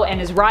foe and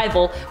his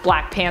rival,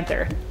 Black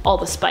Panther. All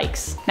the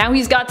spikes. Now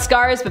he's got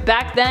scars, but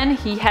back then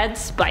he had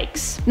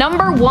spikes.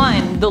 Number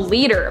 1, the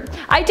leader.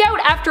 I doubt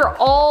after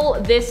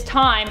all this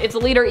time if the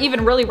leader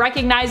even really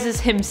recognizes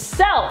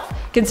himself,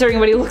 considering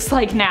what he looks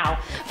like now.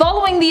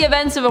 Following the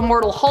events of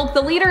Immortal Hulk,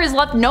 the leader is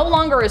left no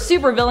longer a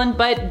supervillain,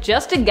 but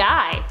just a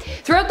guy.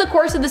 Throughout the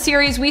course of the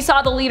series, we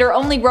saw the leader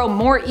only grow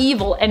more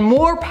evil and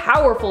more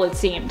powerful, it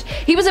seemed.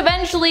 He was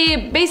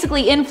eventually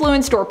basically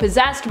influenced or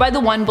possessed by the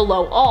One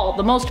Below All,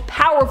 the most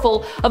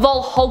powerful of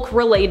all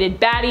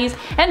Hulk-related baddies,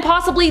 and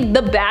possibly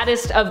the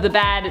baddest of the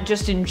bad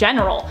just in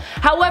general.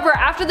 However,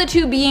 after the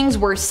two beings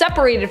were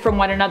separated from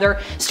one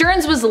another,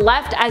 Stearns was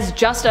left as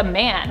just a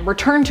man,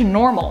 returned to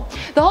normal.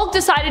 The Hulk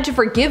decided to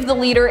forgive the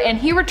leader, and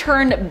he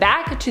returned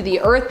back to the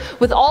Earth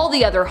with all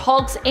the other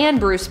Hulks and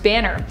Bruce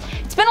Banner.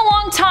 It's been a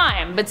long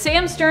time, but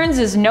Sam Stearns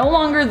is no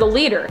longer the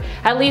leader,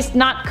 at least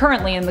not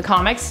currently in the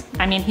comics.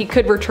 I mean, he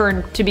could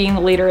return to being the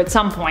leader at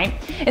some point.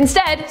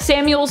 Instead,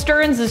 Samuel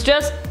Stearns is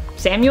just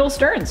Samuel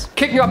Stearns.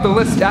 Kicking off the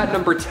list at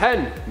number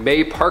 10,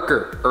 May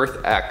Parker,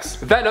 Earth X.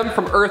 Venom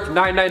from Earth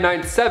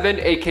 9997,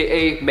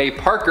 aka May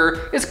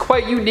Parker, is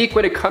quite unique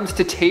when it comes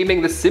to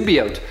taming the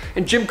symbiote.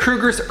 In Jim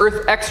Krueger's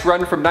Earth X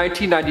run from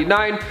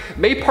 1999,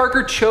 May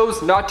Parker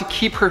chose not to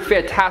keep her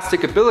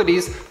fantastic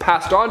abilities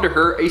passed on to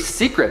her a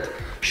secret.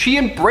 She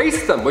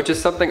embraced them, which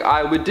is something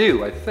I would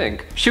do, I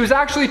think. She was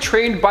actually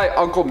trained by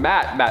Uncle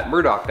Matt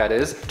Murdock that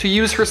is, to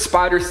use her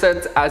spider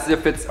sense as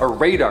if it's a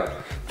radar.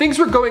 Things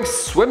were going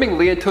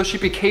swimmingly until she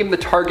became the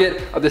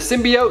target of the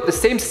symbiote, the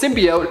same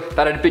symbiote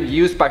that had been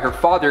used by her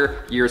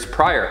father years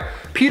prior.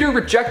 Peter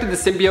rejected the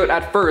symbiote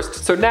at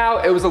first, so now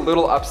it was a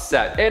little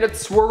upset, and it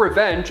swore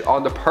revenge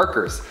on the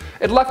Parkers.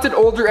 It left an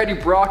older Eddie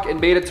Brock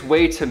and made its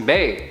way to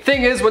May.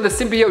 Thing is, when the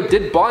symbiote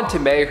did bond to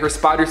May, her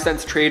spider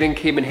sense training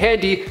came in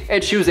handy,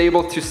 and she was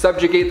able to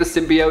subjugate the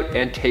symbiote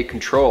and take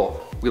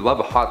control. We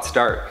love a hot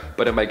start,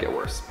 but it might get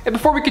worse. And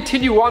before we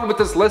continue on with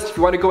this list, if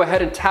you want to go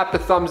ahead and tap the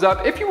thumbs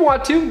up, if you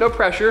want to, no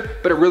pressure,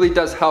 but it really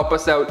does help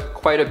us out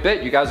quite a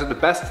bit. You guys are the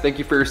best. Thank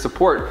you for your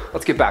support.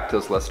 Let's get back to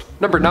this list.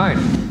 Number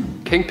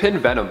 9. Kingpin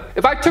Venom.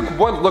 If I took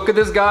one look at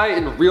this guy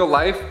in real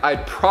life,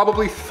 I'd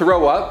probably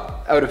throw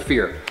up out of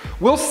fear.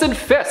 Wilson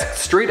Fisk,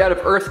 straight out of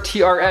Earth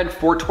TRN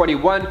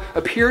 421,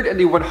 appeared in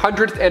the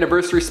 100th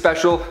anniversary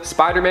special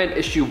Spider-Man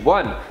issue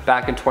 1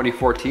 back in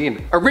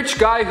 2014. A rich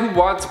guy who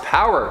wants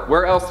power.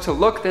 Where else to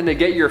look than to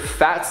get your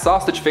fat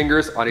sausage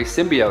fingers on a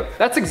symbiote?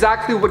 That's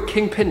exactly what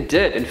Kingpin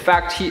did. In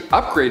fact, he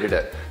upgraded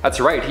it. That's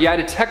right, he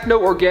added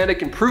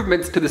techno-organic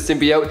improvements to the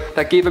symbiote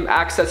that gave him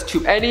access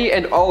to any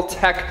and all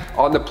tech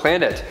on the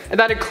planet. And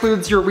that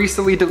includes your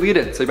recently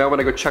deleted, so you might want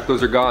to go check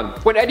those are gone.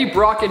 When Eddie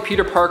Brock and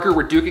Peter Parker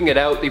were duking it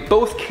out, they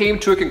both came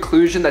to a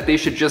conclusion that they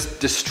should just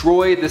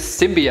destroy the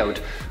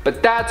symbiote.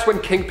 But that's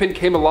when Kingpin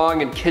came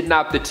along and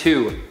kidnapped the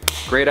two.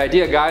 Great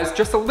idea, guys,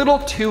 just a little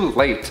too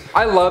late.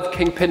 I love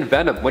Kingpin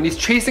Venom. When he's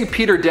chasing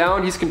Peter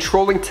down, he's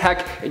controlling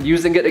tech and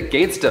using it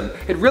against him.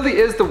 It really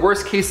is the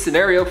worst case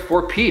scenario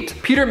for Pete.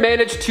 Peter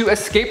managed to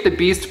escape the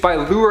beast by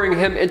luring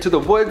him into the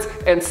woods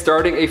and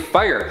starting a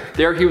fire.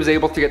 There he was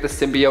able to get the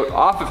symbiote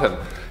off of him.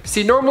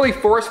 See, normally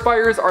forest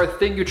fires are a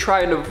thing you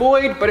try and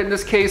avoid, but in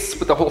this case,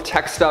 with the whole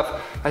tech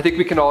stuff, I think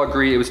we can all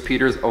agree it was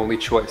Peter's only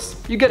choice.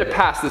 You get a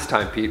pass this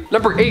time, Pete.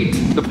 Number 8,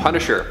 The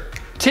Punisher.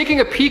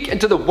 Taking a peek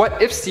into the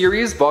What If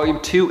series,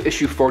 Volume 2,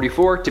 Issue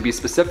 44 to be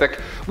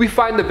specific, we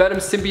find the Venom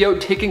symbiote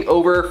taking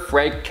over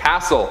Frank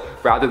Castle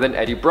rather than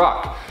Eddie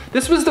Brock.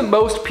 This was the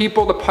most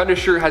people the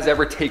Punisher has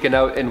ever taken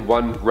out in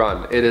one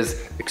run. It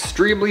is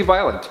extremely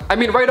violent. I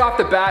mean, right off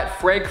the bat,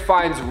 Frank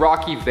finds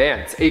Rocky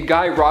Vance, a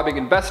guy robbing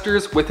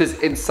investors with his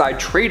inside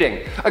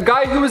trading, a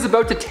guy who is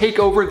about to take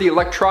over the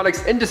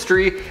electronics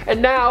industry,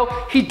 and now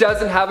he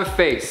doesn't have a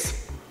face.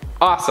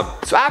 Awesome.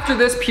 So after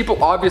this,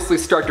 people obviously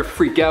start to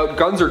freak out,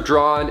 guns are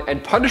drawn,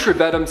 and Punisher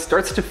Venom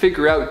starts to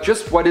figure out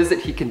just what is it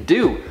he can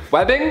do.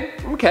 Webbing?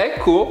 Okay,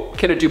 cool.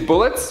 Can it do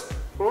bullets?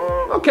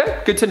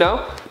 Okay, good to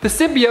know. The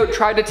symbiote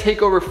tried to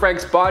take over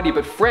Frank's body,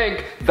 but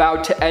Frank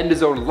vowed to end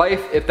his own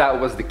life if that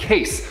was the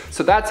case.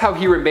 So that's how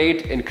he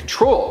remained in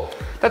control.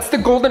 That's the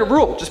golden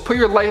rule. Just put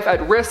your life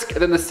at risk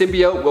and then the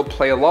symbiote will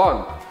play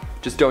along.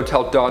 Just don't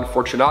tell Don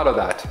Fortunato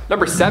that.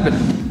 Number 7,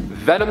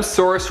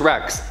 Venomsaurus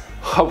Rex.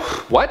 Oh,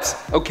 what?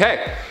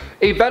 Okay.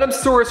 A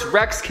Venomsaurus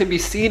Rex can be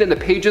seen in the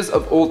pages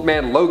of Old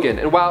Man Logan,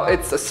 and while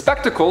it's a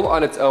spectacle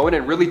on its own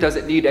and really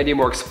doesn't need any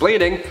more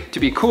explaining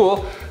to be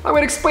cool, I'm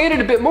gonna explain it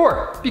a bit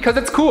more, because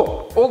it's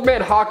cool. Old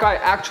Man Hawkeye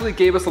actually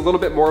gave us a little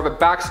bit more of a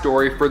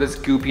backstory for this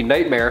goopy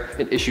nightmare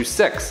in issue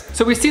 6.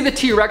 So we see the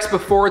T-Rex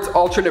before its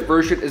alternate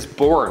version is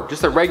born,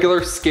 just a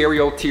regular scary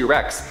old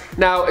T-Rex.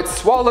 Now, it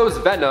swallows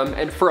venom,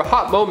 and for a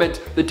hot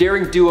moment, the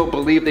daring duo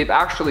believe they've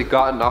actually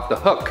gotten off the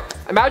hook.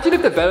 Imagine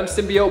if the Venom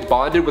symbiote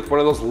bonded with one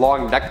of those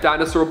long neck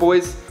dinosaur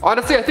boys.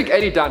 Honestly, I think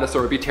any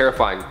dinosaur would be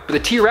terrifying, but the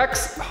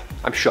T-Rex,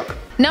 I'm shook.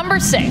 Number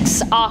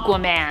 6,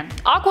 Aquaman.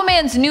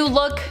 Aquaman's new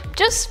look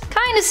just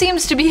kinda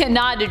seems to be a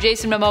nod to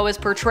Jason Momoa's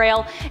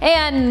portrayal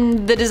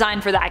and the design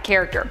for that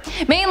character.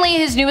 Mainly,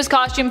 his newest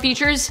costume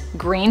features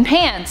green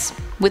pants,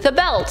 with a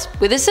belt,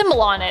 with a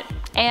symbol on it,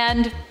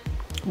 and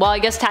well, I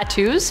guess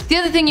tattoos? The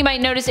other thing you might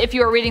notice if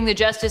you are reading the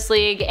Justice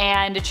League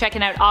and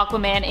checking out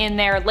Aquaman in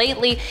there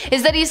lately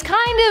is that he's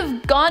kind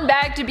of gone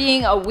back to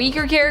being a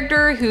weaker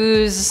character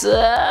who's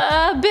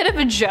a bit of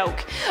a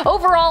joke.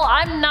 Overall,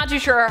 I'm not too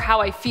sure how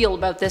I feel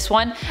about this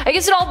one. I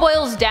guess it all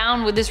boils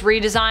down with this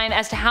redesign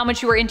as to how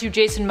much you are into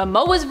Jason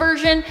Momoa's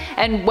version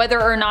and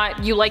whether or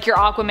not you like your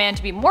Aquaman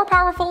to be more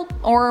powerful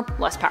or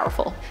less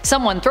powerful.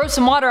 Someone throw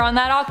some water on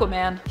that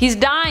Aquaman. He's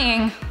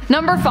dying.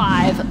 Number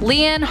 5,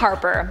 Leanne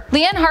Harper.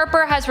 Leanne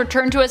Harper has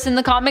returned to us in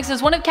the comics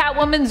as one of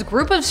Catwoman's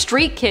group of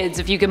street kids,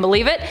 if you can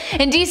believe it.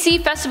 In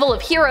DC Festival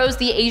of Heroes,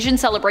 the Asian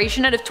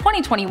celebration out of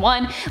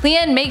 2021,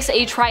 Leanne makes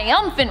a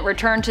triumphant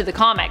return to the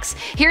comics.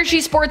 Here she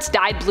sports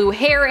dyed blue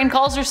hair and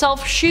calls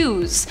herself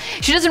Shoes.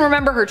 She doesn't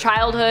remember her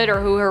childhood or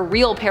who her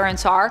real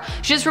parents are.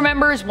 She just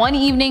remembers one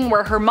evening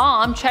where her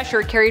mom,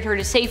 Cheshire, carried her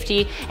to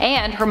safety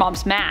and her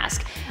mom's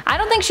mask. I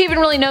don't think she even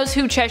really knows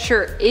who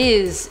Cheshire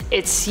is,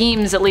 it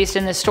seems, at least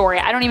in this story.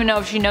 I don't even know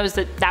if she knows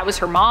that that was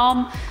her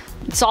mom.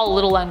 It's all a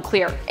little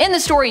unclear. In the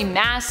story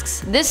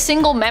Masks, this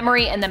single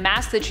memory and the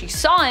mask that she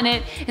saw in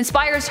it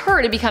inspires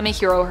her to become a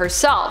hero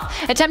herself.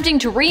 Attempting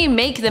to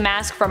remake the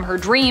mask from her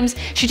dreams,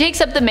 she takes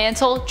up the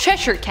mantle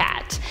Cheshire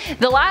Cat.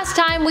 The last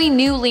time we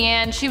knew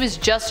Leanne, she was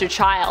just a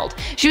child.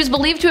 She was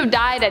believed to have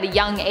died at a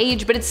young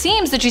age, but it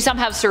seems that she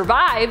somehow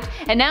survived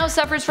and now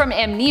suffers from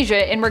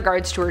amnesia in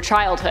regards to her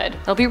childhood.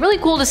 It'll be really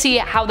cool to see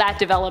how that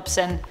develops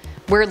and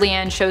where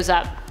Leanne shows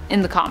up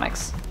in the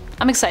comics.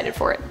 I'm excited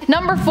for it.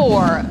 Number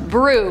 4,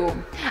 Brew.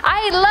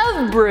 I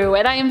love Brew,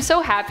 and I am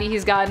so happy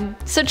he's gotten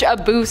such a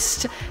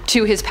boost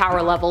to his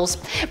power levels.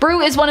 Brew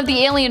is one of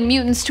the alien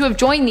mutants to have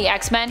joined the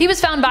X-Men. He was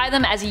found by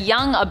them as a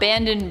young,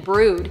 abandoned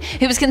brood.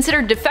 He was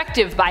considered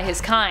defective by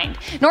his kind.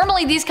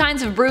 Normally, these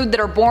kinds of brood that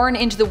are born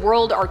into the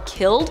world are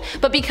killed,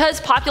 but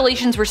because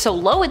populations were so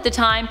low at the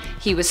time,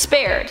 he was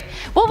spared.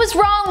 What was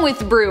wrong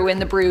with Brew in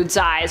the brood's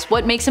eyes?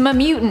 What makes him a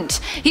mutant?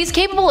 He's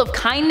capable of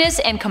kindness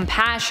and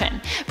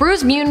compassion.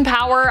 Brew's mutant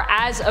power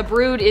as a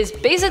brood is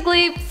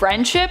basically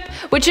friendship,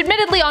 which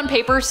admittedly on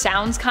paper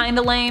sounds kinda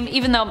lame,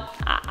 even though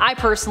I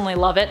personally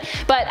love it.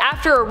 But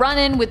after a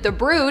run-in with the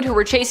Brood, who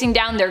were chasing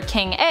down their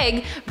king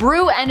egg,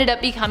 Brew ended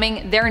up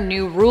becoming their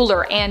new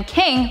ruler and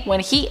king when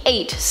he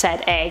ate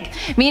said egg.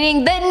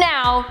 Meaning that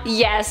now,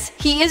 yes,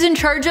 he is in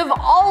charge of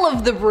all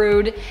of the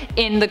Brood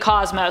in the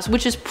cosmos,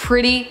 which is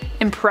pretty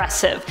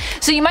impressive.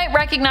 So you might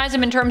recognize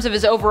him in terms of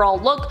his overall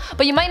look,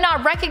 but you might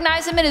not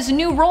recognize him in his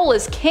new role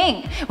as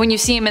king when you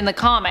see him in the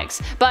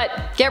comics.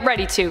 But get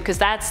ready to, because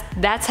that's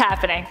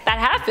happening. That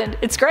happened.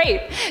 It's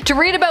great. To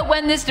read about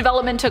when this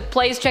development took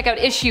place, check out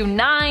issue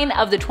 9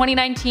 of the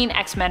 2019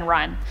 X-Men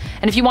run.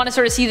 And if you want to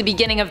sort of see the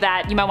beginning of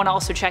that, you might want to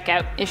also check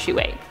out issue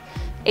 8.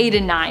 8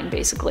 and 9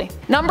 basically.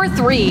 Number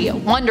 3,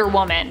 Wonder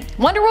Woman.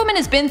 Wonder Woman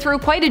has been through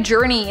quite a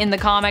journey in the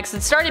comics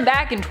that started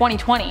back in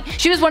 2020.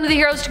 She was one of the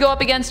heroes to go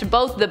up against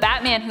both the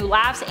Batman Who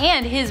Laughs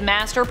and his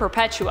master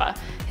Perpetua.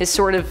 His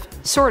sort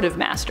of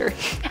master.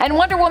 And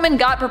Wonder Woman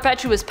got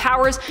Perpetua's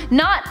powers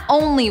not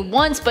only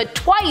once but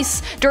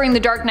twice during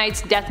the Dark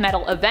Knight's death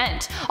metal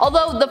event.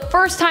 Although the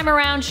first time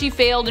around she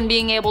failed in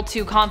being able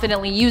to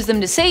confidently use them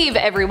to save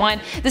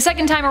everyone, the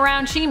second time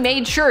around she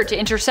made sure to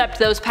intercept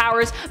those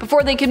powers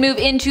before they could move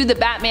into the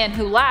Batman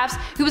Who Laughs,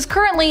 who is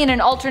currently in an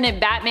alternate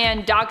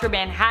Batman Dr.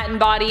 Manhattan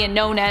body and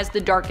known as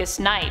the Darkest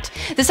Knight.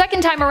 The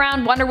second time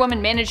around, Wonder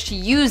Woman managed to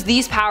use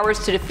these powers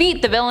to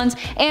defeat the villains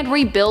and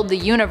rebuild the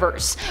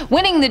universe,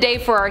 winning the day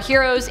for our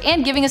heroes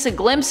and giving us a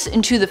glimpse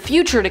into the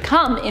future to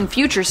come in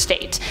Future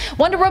State.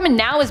 Wonder Woman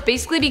now has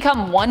basically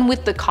become one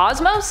with the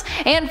cosmos,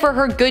 and for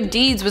her good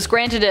deeds was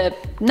granted a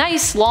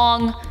nice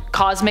long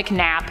cosmic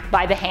nap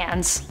by the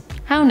hands.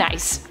 How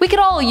nice. We could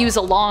all use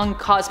a long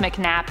cosmic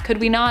nap,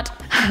 could we not?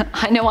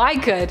 I know I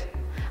could.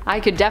 I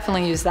could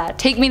definitely use that.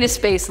 Take me to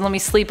space and let me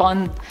sleep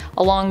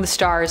along the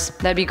stars.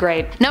 That'd be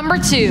great. Number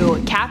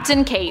 2,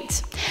 Captain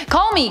Kate.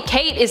 Call me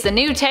Kate is the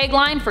new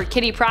tagline for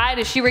Kitty Pryde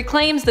as she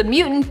reclaims the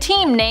mutant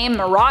team name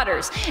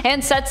Marauders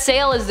and sets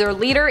sail as their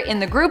leader in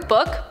the group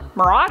book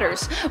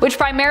Marauders, which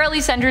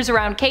primarily centers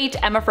around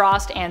Kate, Emma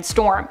Frost, and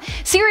Storm.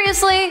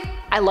 Seriously,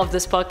 I love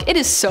this book. It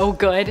is so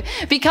good.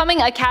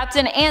 Becoming a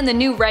captain and the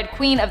new Red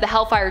Queen of the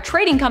Hellfire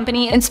Trading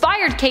Company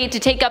inspired Kate to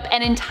take up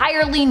an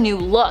entirely new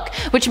look,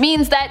 which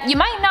means that you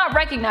might not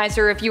recognize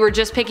her if you were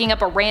just picking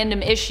up a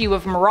random issue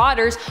of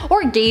Marauders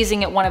or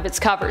gazing at one of its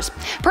covers.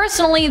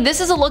 Personally,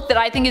 this is a look that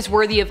I think is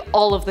worthy of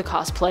all of the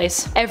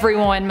cosplays.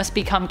 Everyone must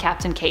become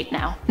Captain Kate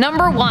now.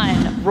 Number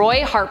 1,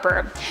 Roy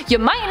Harper. You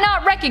might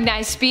not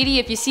recognize Speedy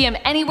if you see him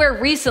anywhere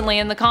recently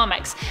in the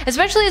comics,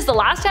 especially as the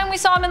last time we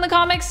saw him in the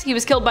comics, he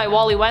was killed by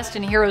Wally West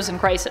in Heroes in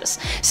Crisis.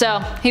 So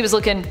he was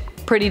looking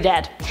pretty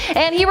dead.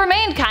 And he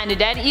remained kinda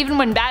dead even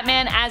when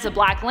Batman as a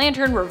Black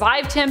Lantern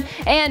revived him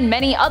and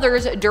many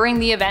others during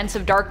the events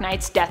of Dark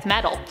Knight's death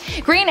metal.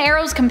 Green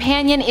Arrow's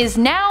companion is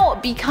now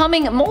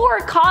becoming more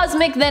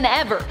cosmic than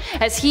ever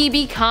as he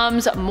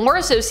becomes more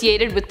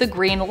associated with the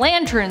Green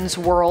Lantern's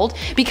world,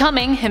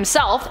 becoming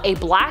himself a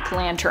Black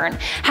Lantern.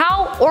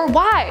 How or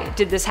why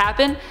did this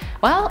happen?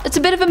 Well, it's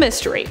a bit of a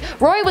mystery.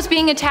 Roy was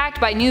being attacked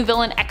by new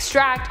villain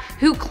Extract,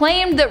 who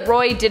claimed that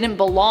Roy didn't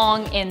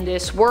belong in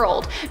this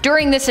world.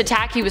 During this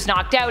attack he was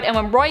knocked out, and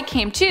when Roy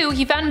came to,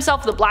 he found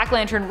himself the Black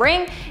Lantern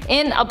ring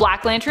in a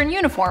Black Lantern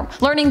uniform,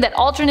 learning that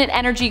alternate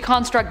energy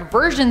construct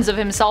versions of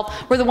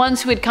himself were the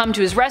ones who had come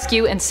to his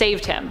rescue and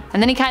saved him.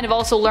 And then he kind of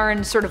also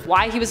learned sort of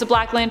why he was a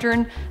Black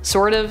Lantern,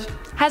 sort of.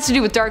 Has to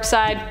do with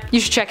Darkseid. You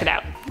should check it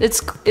out.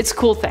 It's a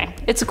cool thing.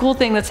 It's a cool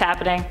thing that's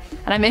happening,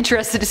 and I'm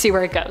interested to see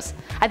where it goes.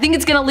 I think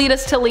it's gonna lead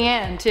us to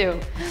Leanne too.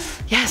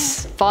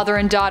 Yes, father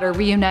and daughter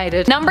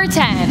reunited. Number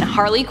 10,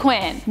 Harley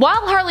Quinn.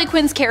 While Harley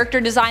Quinn's character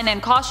design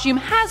and costume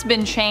has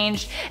been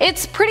changed,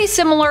 it's pretty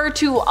similar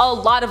to a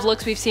lot of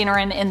looks we've seen her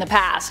in the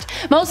past.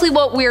 Mostly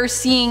what we're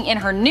seeing in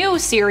her new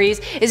series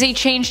is a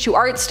change to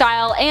art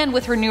style, and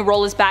with her new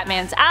role as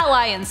Batman's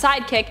ally and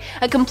sidekick,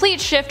 a complete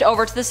shift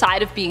over to the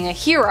side of being a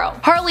hero.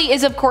 Harley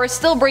is of course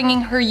still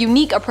bringing her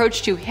unique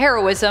approach to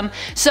heroism,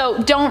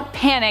 so don't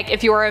panic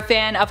if you are a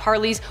fan of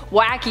Harley's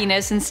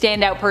wackiness and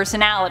standout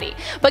personality.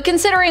 But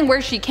considering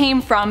where she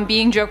came from,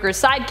 being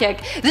Joker's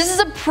sidekick, this is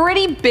a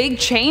pretty big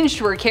change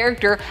to her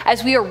character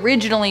as we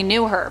originally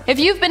knew her. If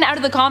you've been out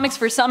of the comics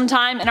for some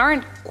time and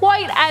aren't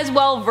quite as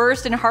well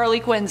versed in Harley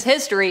Quinn's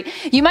history,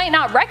 you might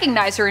not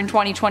recognize her in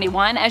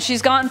 2021 as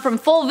she's gone from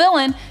full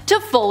villain to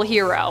full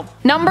hero.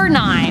 Number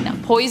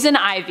 9, Poison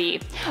Ivy.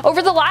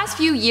 Over the last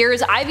few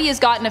years, Ivy has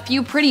gotten a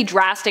few pretty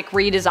drastic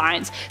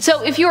redesigns,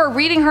 so if you are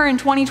reading her in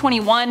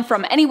 2021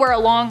 from anywhere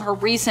along her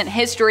recent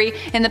history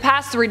in the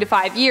past 3 to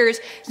 5 years,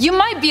 you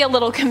might be a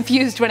little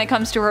confused when it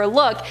comes to her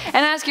look and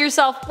ask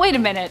yourself, wait a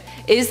minute,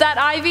 is that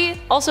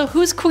Ivy? Also,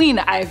 who's Queen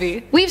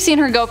Ivy? We've seen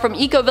her go from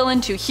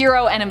eco-villain to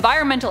hero and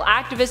environmental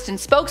activist and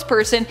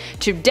spokesperson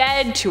to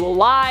dead to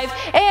alive,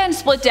 and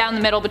split down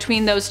the middle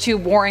between those two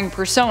warring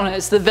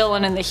personas, the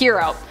villain and the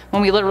hero.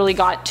 when we literally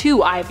got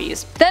 2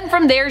 Ivies. Then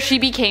from there she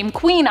became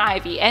Queen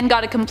Ivy and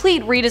got a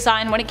complete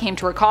redesign when it came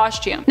to her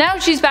costume. Now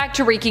she's back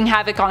to wreaking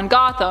havoc on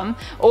Gotham,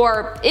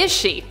 or is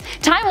she?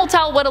 Time will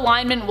tell what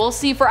alignment we'll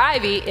see for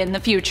Ivy in the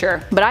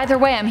future. But either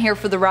way, I'm here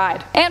for the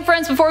ride. And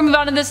friends, before we move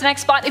on to this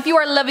next spot, if you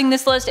are loving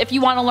this list, if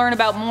you want to learn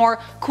about more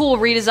cool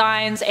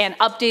redesigns and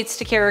updates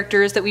to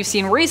characters that we've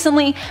seen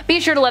recently, be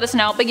sure to let us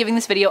know by giving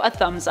this video a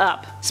thumbs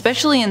up.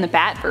 Especially in the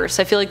Batverse,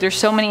 I feel like there's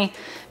so many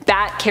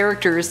Bat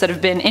characters that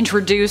have been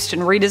introduced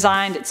and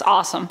redesigned. It's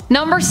awesome.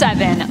 Number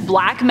 7.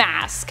 Black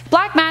Mask.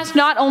 Black Mask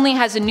not only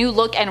has a new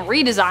look and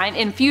redesign,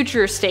 in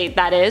future state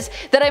that is,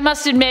 that I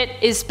must admit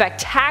is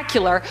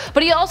spectacular,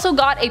 but he also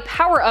got a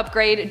power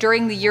upgrade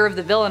during the Year of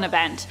the Villain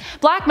event.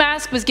 Black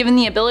Mask was given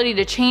the ability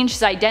to change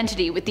his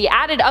identity with the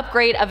added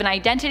upgrade of an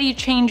identity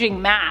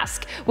changing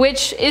mask,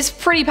 which is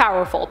pretty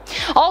powerful.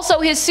 Also,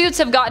 his suits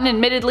have gotten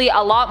admittedly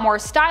a lot more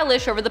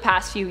stylish over the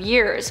past few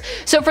years.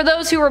 So for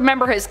those who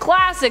remember his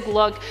classic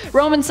look,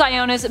 Roman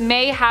Sionis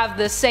may have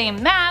the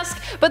same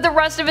mask, but the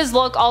rest of his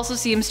look also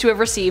seems to have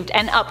received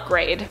an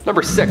upgrade.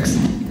 Number 6.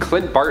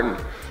 Clint Barton.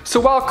 So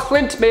while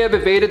Clint may have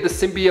evaded the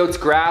symbiote's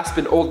grasp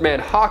in Old Man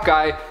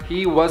Hawkeye,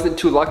 he wasn't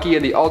too lucky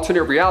in the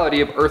alternate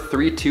reality of Earth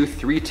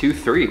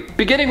 32323.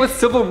 Beginning with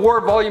Civil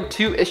War Volume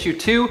 2 Issue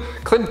 2,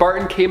 Clint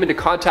Barton came into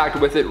contact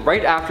with it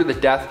right after the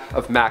death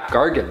of Mac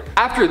Gargan.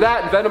 After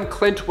that, Venom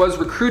Clint was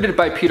recruited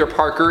by Peter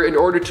Parker in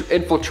order to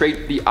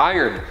infiltrate the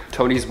Iron,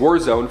 Tony's war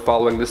zone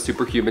following the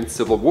superhuman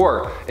Civil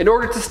War, in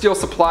order to steal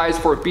supplies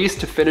for Beast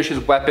to finish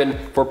his weapon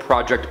for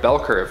Project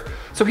Bellcurve.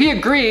 So he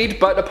agreed,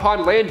 but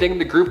upon landing,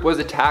 the group was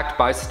attacked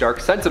by Stark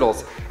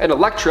Sentinels, and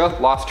Elektra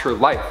lost her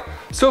life.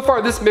 So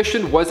far this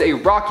mission was a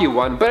rocky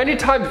one, but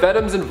anytime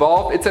Venom's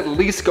involved, it's at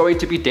least going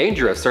to be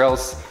dangerous, or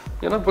else,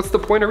 what's the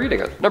point of reading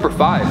it? Number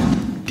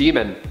 5.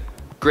 Demon.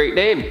 Great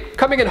name.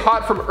 Coming in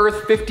hot from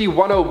Earth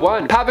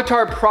 5101,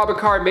 Pavitar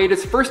Prabhakar made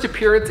his first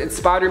appearance in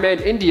Spider-Man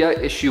India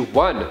Issue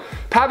 1.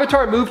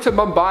 Pavitar moved to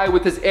Mumbai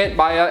with his Aunt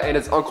Maya and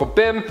his Uncle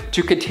Bim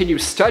to continue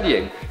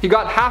studying. He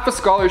got half a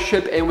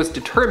scholarship and was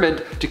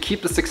determined to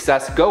keep the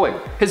success going.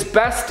 His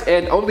best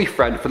and only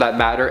friend for that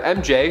matter,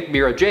 MJ,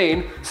 Mira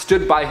Jane,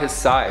 stood by his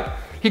side.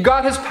 He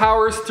got his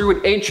powers through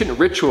an ancient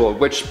ritual,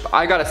 which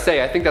I gotta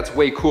say, I think that's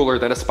way cooler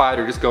than a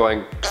spider just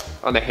going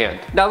on the hand.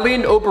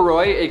 Nalin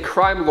Oberoi, a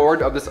crime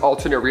lord of this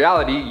alternate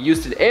reality,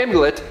 used an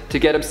amulet to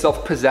get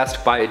himself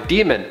possessed by a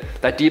demon.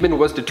 That demon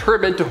was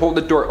determined to hold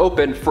the door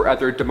open for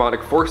other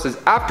demonic forces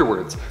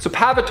afterwards. So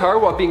Pavitar,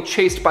 while being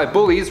chased by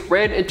bullies,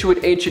 ran into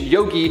an ancient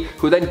yogi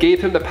who then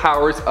gave him the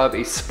powers of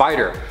a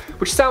spider.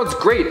 Which sounds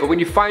great, but when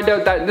you find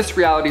out that in this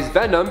reality's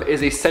Venom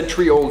is a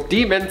century-old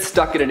demon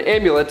stuck in an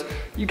amulet,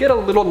 you get a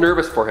little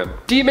nervous for him.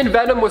 Demon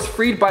Venom was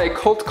freed by a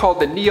cult called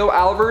the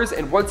Neo-Alvers,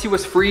 and once he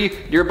was free,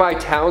 nearby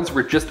towns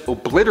were just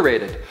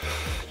obliterated.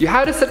 You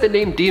had to set the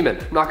name Demon,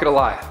 I'm not gonna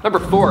lie. Number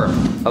 4.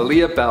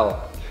 Aaliyah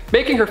Bell.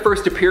 Making her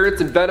first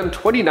appearance in Venom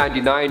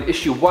 2099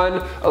 Issue 1,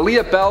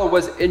 Aaliyah Bell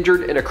was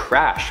injured in a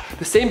crash.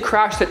 The same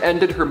crash that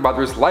ended her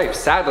mother's life,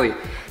 sadly.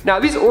 Now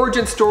these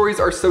origin stories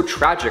are so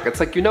tragic, it's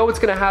like you know what's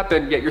gonna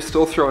happen, yet you're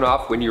still thrown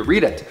off when you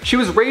read it. She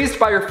was raised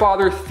by her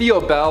father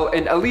Theo Bell,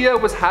 and Aaliyah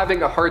was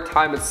having a hard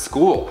time at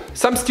school.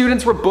 Some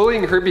students were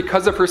bullying her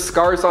because of her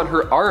scars on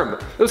her arm.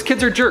 Those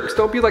kids are jerks,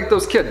 don't be like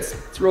those kids.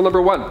 It's rule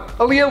number 1.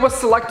 Aaliyah was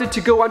selected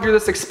to go under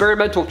this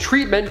experimental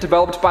treatment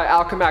developed by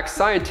Alchemax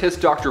scientist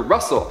Dr.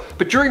 Russell,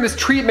 but during this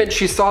treatment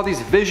she saw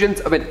these visions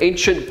of an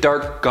ancient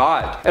dark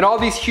god, and all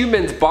these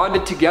humans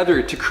bonded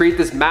together to create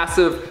this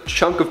massive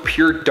chunk of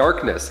pure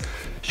darkness.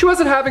 She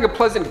wasn't having a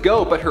pleasant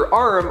go, but her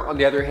arm, on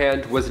the other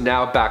hand, was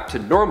now back to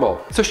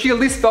normal, so she at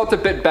least felt a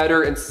bit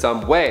better in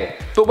some way.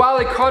 But while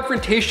a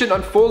confrontation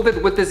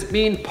unfolded with this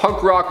mean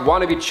punk rock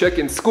wannabe chick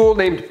in school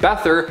named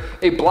Bether,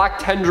 a black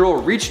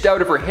tendril reached out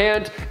of her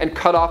hand and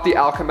cut off the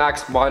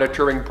Alchemax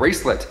monitoring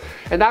bracelet.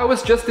 And that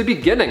was just the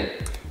beginning.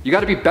 You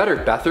gotta be better,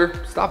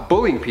 Bether. Stop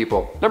bullying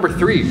people. Number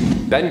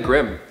 3. Ben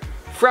Grimm.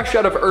 Fresh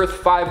out of Earth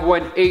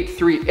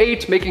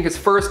 51838, making his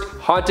first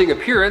haunting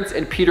appearance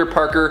in Peter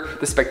Parker,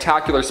 The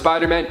Spectacular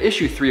Spider-Man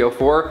Issue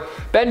 304,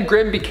 Ben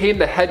Grimm became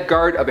the head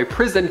guard of a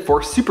prison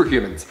for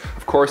superhumans,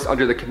 of course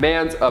under the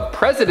commands of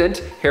President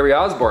Harry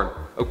Osborn.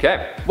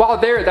 Okay. While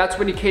there, that's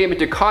when he came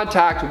into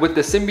contact with the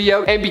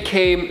symbiote and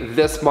became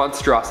this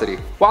monstrosity.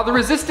 While the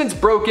Resistance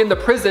broke in the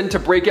prison to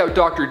break out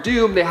Dr.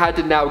 Doom, they had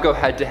to now go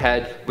head to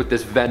head with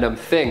this Venom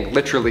thing,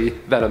 literally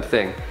Venom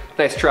thing.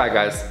 Nice try,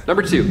 guys.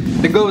 Number 2.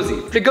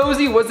 Ngozi.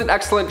 Ngozi was an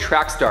excellent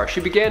track star. She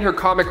began her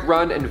comic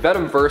run in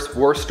Venomverse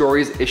War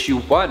Stories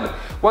Issue 1.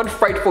 One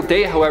frightful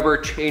day, however,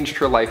 changed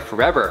her life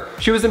forever.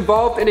 She was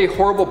involved in a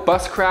horrible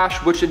bus crash,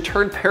 which in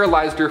turn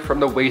paralyzed her from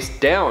the waist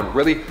down.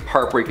 Really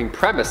heartbreaking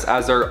premise,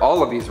 as are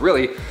all of these,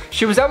 really.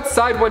 She was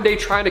outside one day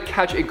trying to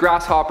catch a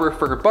grasshopper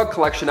for her bug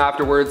collection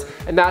afterwards,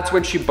 and that's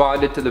when she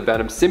bonded to the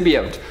Venom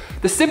symbiote.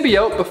 The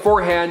symbiote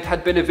beforehand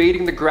had been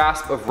evading the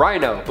grasp of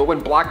Rhino, but when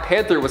Black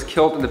Panther was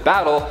killed in the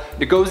battle,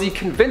 Ngozi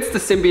convinced the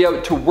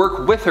symbiote to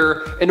work with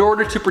her in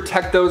order to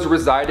protect those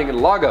residing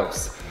in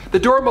Lagos. The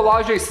Dora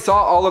Milaje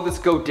saw all of this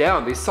go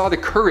down. They saw the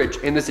courage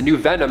in this new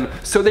Venom,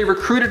 so they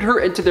recruited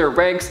her into their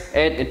ranks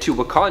and into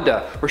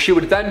Wakanda, where she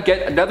would then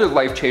get another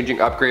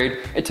life-changing upgrade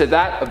into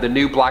that of the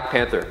new Black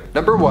Panther.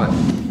 Number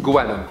 1.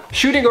 Gwenom.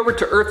 Shooting over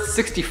to Earth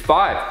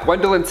 65,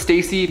 Gwendolyn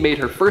Stacy made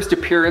her first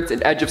appearance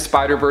in Edge of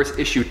Spider-Verse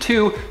issue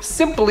 2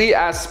 simply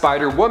as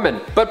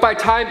Spider-Woman. But by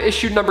time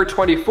issue number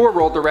 24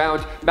 rolled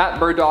around, Matt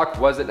Murdock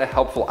wasn't a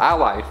helpful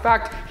ally. In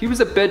fact, he was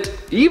a bit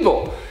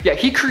evil. Yeah,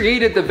 he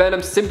created the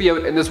Venom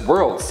symbiote in this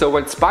world, so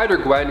when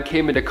Spider-Gwen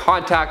came into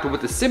contact with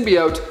the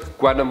symbiote,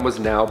 Gwenom was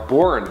now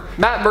born.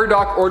 Matt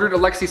Murdock ordered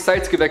Alexei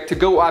Saitskovic to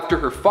go after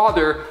her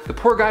father. The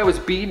poor guy was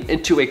beaten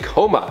into a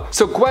coma.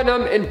 So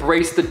Gwenom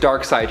embraced the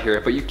dark side here,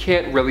 but you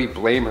can't really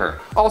blame her.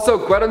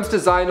 Also, Gwenom's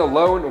design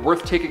alone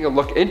worth taking a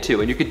look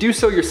into, and you could do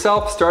so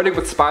yourself starting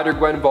with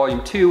Spider-Gwen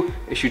Volume 2,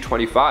 issue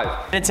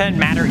 25. It's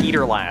Matter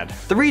Eater Lad.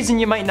 The reason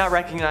you might not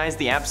recognize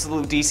the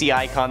absolute DC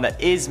icon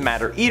that is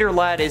Matter Eater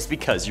Lad is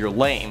because you're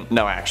lame.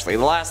 No, actually,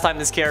 the last time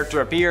this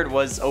character appeared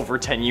was over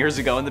 10 years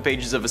ago in the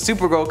pages of a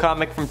Supergirl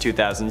comic from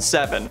 2007.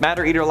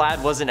 Matter Eater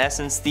Lad was in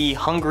essence the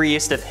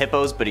hungriest of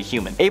hippos but a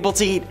human, able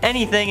to eat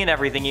anything and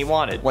everything he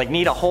wanted. Like,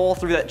 need a hole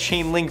through that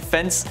chain link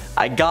fence?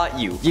 I got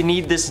you. You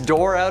need this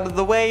door out of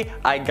the way?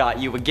 I got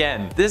you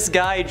again. This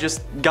guy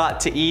just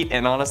got to eat,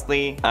 and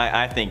honestly,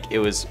 I think it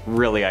was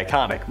really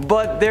iconic.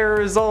 But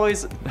there is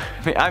always,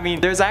 I mean,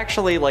 there's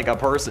actually like a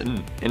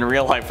person in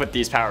real life with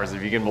these powers,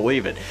 if you can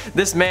believe it.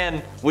 This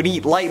man would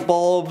eat light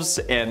bulbs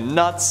and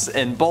nuts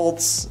and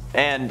bolts,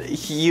 and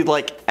he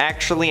like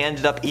actually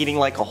ended up eating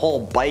like a whole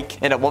bike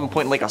and at one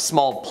point like a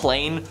small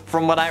plane,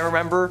 from what I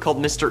remember, called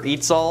Mr.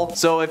 Eats All.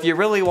 So if you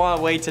really want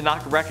a way to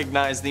not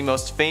recognize the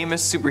most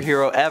famous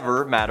superhero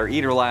ever, Matter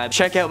Eater Lad,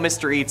 check out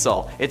Mr. Eats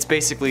All. It's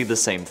basically the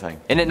same thing.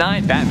 And at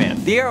 9,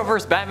 Batman. The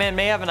Arrowverse Batman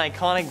may have an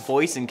iconic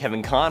voice in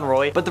Kevin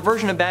Conroy, but the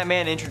version of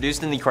Batman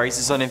introduced in the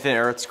Crisis on Infinite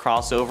Earths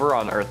crossover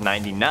on Earth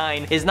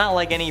 99 is not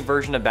like any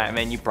version of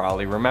Batman you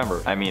probably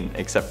remember. I mean,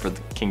 except for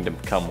the Kingdom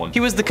Come one.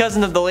 He was the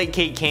cousin of the late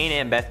Kate Kane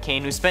and Beth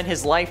Kane, who spent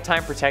his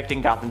lifetime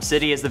protecting Gotham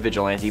City as the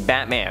vigilante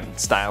Batman,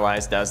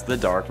 stylized as the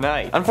Dark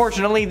Knight.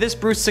 Unfortunately, this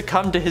Bruce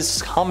succumbed to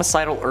his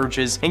homicidal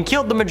urges and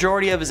killed the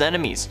majority of his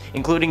enemies,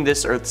 including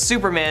this Earth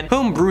Superman,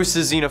 whom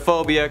Bruce's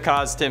xenophobia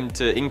caused him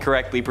to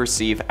incorrectly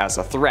perceive as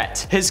a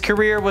threat. His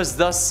career was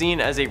thus seen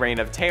as a reign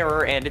of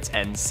terror and its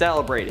end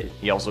celebrated.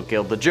 He also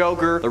killed the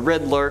Joker, the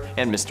Riddler,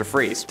 and Mr.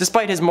 Freeze.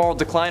 Despite his moral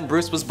decline,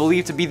 Bruce was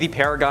believed to be the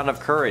paragon of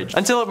courage,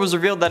 until it was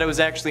revealed that it was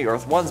actually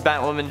Earth 1's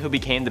Batwoman who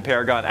became the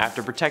paragon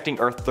after protecting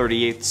Earth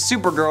 38's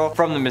Supergirl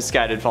from the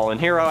misguided fallen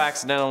hero,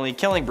 accidentally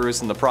killing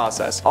Bruce in the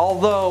process.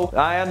 Although,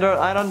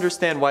 I'd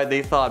understand why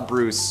they thought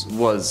Bruce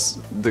was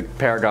the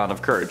paragon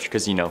of courage,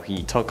 because, you know,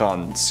 he took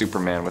on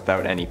Superman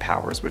without any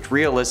powers, which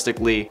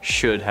realistically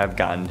should have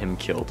gotten him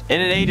killed.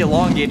 In an 8,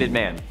 Elongated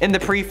Man. In the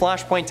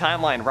pre-Flashpoint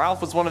timeline,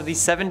 Ralph was one of the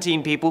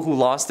 17 people who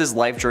lost his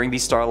life during the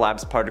Star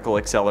Labs particle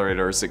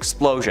accelerator's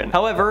explosion.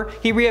 However,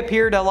 he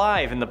reappeared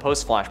alive in the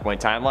post-Flashpoint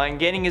timeline,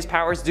 gaining his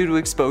powers due to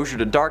exposure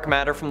to dark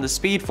matter from the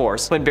Speed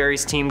Force when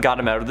Barry's team got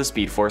him out of the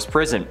Speed Force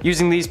prison.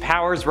 Using these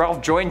powers,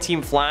 Ralph joined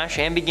Team Flash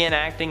and began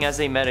acting as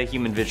a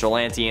meta-human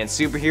vigilante and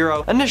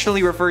superhero,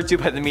 initially referred to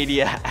by the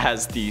media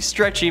as the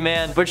Stretchy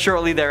Man, but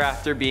shortly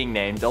thereafter being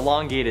named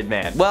Elongated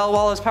Man. Well,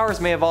 while his powers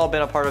may have all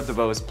been a part of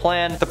DeVoe's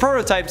plan, the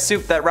prototype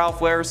suit that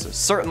Ralph wears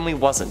certainly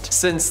wasn't,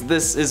 since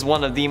this is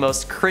one of the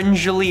most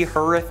cringily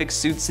horrific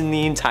suits in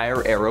the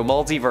entire Arrow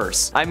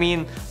multiverse. I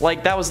mean,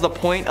 like, that was the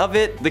point of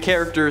it. The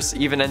characters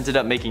even ended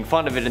up making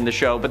fun of it in the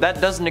show, but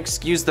that doesn't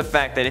excuse the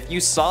fact that if you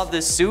saw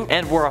this suit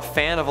and were a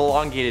fan of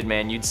Elongated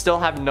Man, you'd still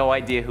have no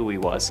idea who he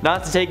was.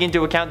 Not to take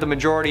into account the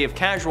majority of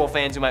casual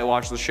fans who might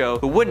watch the show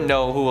who wouldn't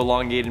know who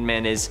Elongated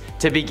Man is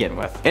to begin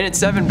with. And at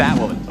 7,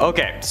 Batwoman.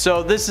 Okay,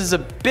 so this is a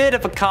bit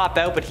of a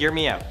cop-out, but hear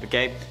me out,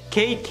 okay?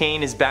 Kate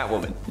Kane is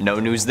Batwoman, no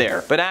news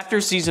there. But after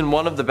season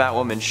 1 of the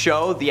Batwoman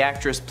show, the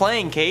actress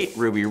playing Kate,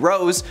 Ruby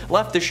Rose,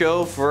 left the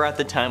show for at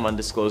the time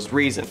undisclosed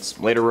reasons,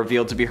 later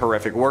revealed to be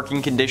horrific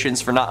working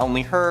conditions for not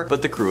only her,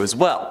 but the crew as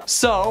well.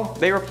 So,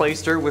 they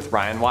replaced her with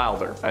Ryan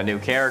Wilder, a new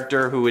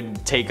character who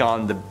would take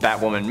on the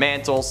Batwoman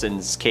mantle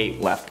since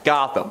Kate left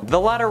Gotham. The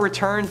latter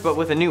returned, but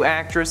with a new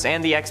actress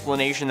and the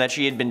explanation that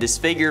she had been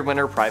disfigured when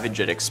her private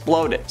jet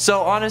exploded.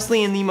 So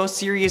honestly, in the most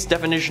serious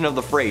definition of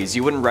the phrase,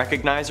 you wouldn't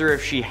recognize her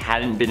if she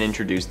hadn't been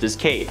introduced as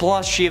Kate.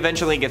 Plus, she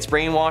eventually gets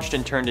brainwashed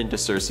and turned into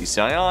Cersei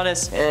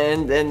Sionis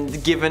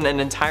and given an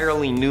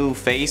entirely new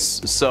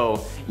face,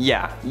 so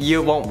yeah,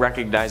 you won't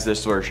recognize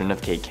this version of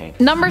Kate Kane.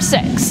 Number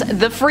 6,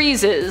 the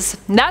Freezes.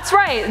 That's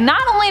right,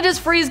 not only does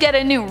Freeze get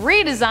a new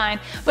redesign,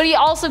 but he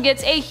also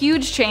gets a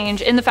huge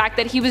change in the fact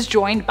that he was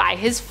joined by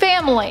his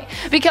family,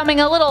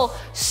 becoming a little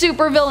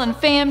supervillain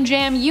fam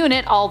jam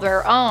unit all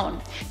their own.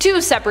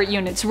 2 separate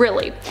units,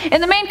 really.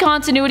 In the main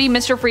continuity,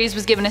 Mr. Freeze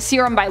was given a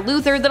serum by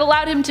Luthor that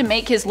allowed him to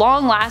make his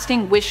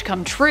long-lasting wish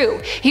come true.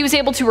 He was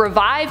able to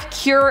revive,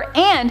 cure,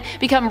 and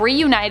become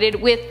reunited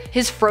with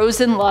his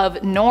frozen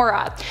love,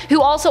 Nora,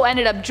 who also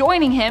ended up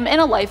joining him in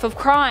a life of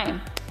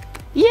crime.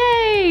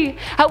 Yay!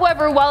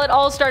 However, while it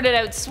all started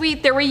out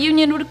sweet, their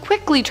reunion would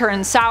quickly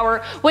turn sour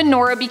when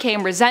Nora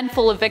became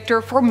resentful of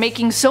Victor for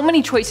making so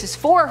many choices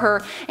for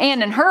her,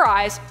 and in her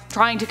eyes,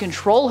 trying to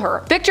control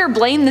her. Victor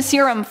blamed the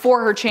serum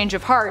for her change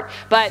of heart,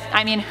 but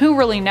I mean, who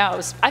really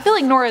knows? I feel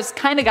like Nora's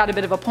kinda got a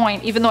bit of a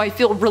point, even though I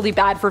feel really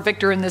bad for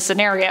Victor in this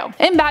scenario.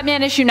 In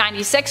Batman issue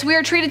 96, we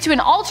are treated to an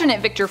alternate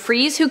Victor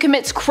Fries who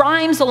commits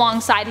crimes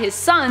alongside his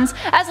sons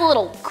as a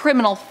little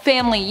criminal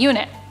family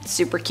unit.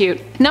 Super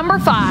cute. Number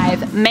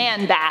 5.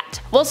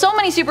 Man-Bat. While so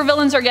many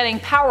supervillains are getting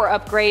power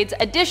upgrades,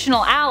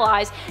 additional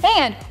allies,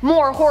 and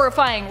more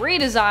horrifying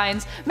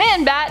redesigns,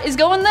 Man-Bat is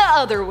going the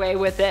other way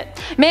with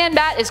it.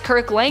 Man-Bat is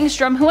Kirk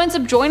Langstrom, who ends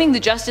up joining the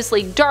Justice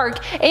League Dark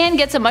and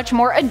gets a much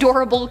more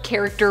adorable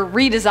character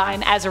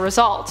redesign as a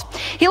result.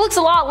 He looks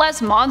a lot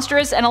less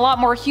monstrous and a lot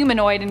more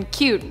humanoid and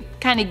cute.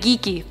 Kinda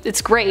geeky.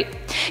 It's great.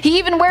 He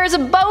even wears a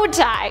bow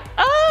tie.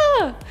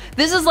 Ah!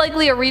 This is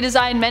likely a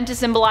redesign meant to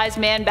symbolize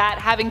Man-Bat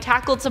having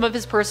tackled some of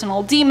his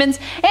personal demons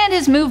and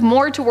his move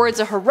more towards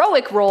a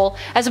heroic role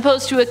as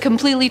opposed to a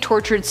completely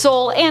tortured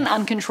soul and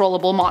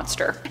uncontrollable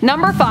monster.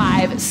 Number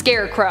 5.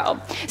 Scarecrow.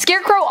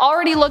 Scarecrow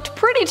already looked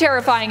pretty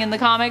terrifying in the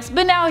comics,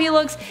 but now he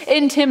looks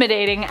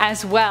intimidating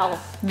as well.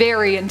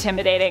 Very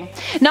intimidating.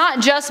 Not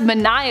just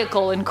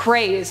maniacal and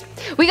crazed.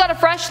 We got a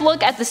fresh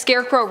look at the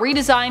Scarecrow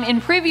redesign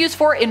in previews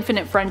for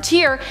Infinite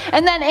Frontier,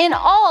 and then in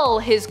all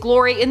his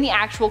glory in the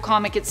actual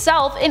comic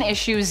itself in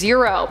issue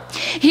 0.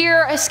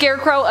 Here, a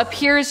Scarecrow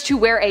appears to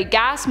wear a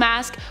gas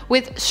mask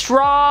with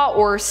straw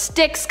or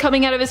sticks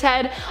coming out of his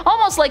head,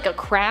 almost like a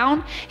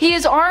crown. He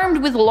is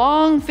armed with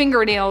long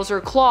fingernails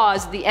or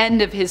claws at the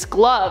end of his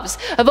gloves,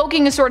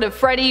 evoking a sort of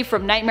Freddy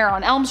from Nightmare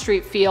on Elm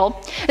Street feel,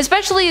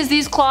 especially as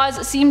these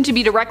claws seem to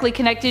be directly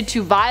connected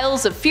to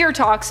vials of fear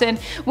toxin,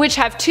 which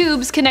have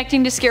tubes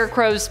connecting to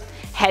Scarecrow's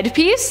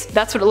headpiece?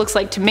 That's what it looks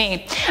like to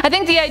me. I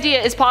think the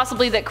idea is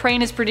possibly that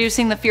Crane is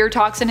producing the fear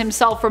toxin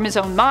himself from his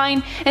own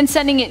mind and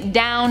sending it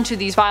down to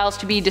these vials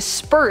to be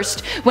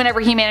dispersed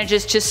whenever he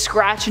manages to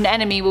scratch an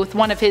enemy with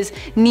one of his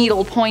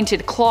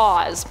needle-pointed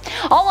claws.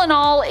 All in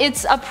all,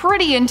 it's a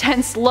pretty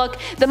intense look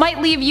that might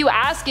leave you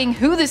asking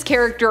who this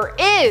character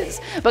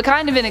is, but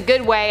kind of in a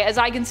good way, as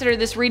I consider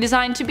this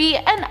redesign to be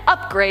an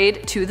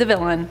upgrade to the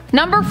villain.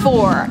 Number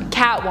 4.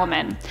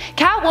 Catwoman.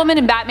 Catwoman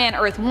in Batman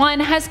Earth 1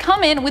 has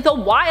come in with a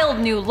wild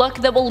new look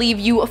that will leave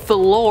you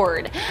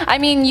floored. I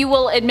mean, you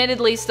will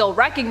admittedly still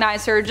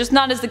recognize her, just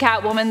not as the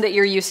Catwoman that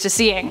you're used to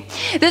seeing.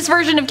 This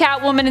version of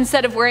Catwoman,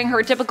 instead of wearing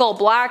her typical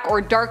black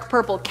or dark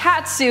purple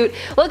catsuit,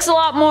 looks a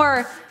lot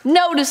more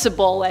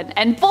noticeable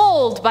and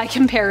bold by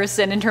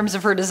comparison in terms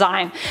of her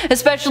design,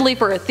 especially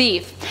for a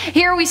thief.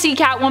 Here we see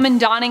Catwoman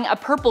donning a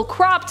purple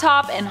crop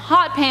top and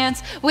hot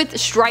pants with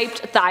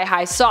striped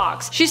thigh-high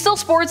socks. She still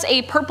sports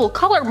a purple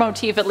color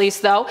motif at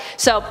least though,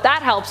 so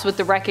that helps with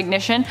the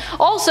recognition.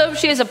 Also,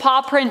 she has a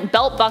paw print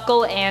belt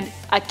buckle and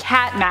a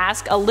cat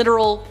mask, a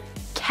literal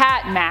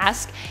cat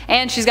mask,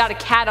 and she's got a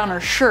cat on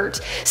her shirt.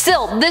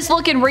 Still, this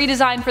look and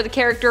redesign for the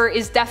character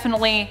is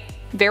definitely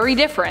very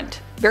different.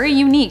 Very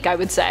unique, I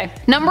would say.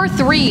 Number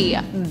 3.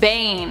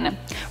 Bane.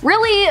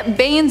 Really,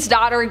 Bane's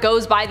daughter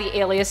goes by the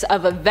alias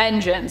of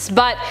Vengeance,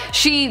 but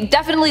she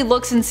definitely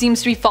looks and seems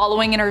to be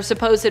following in her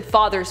supposed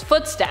father's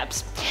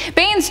footsteps.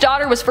 Bane's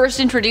daughter was first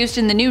introduced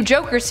in the new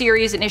Joker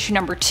series in issue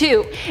number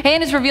 2,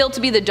 and is revealed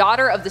to be the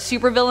daughter of the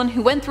supervillain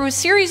who went through a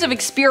series of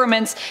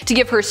experiments to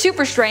give her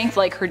super strength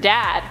like her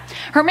dad.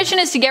 Her mission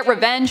is to get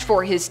revenge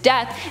for his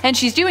death, and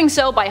she's doing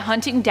so by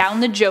hunting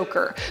down the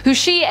Joker, who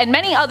she and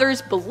many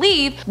others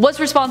believe was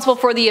responsible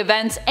for the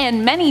events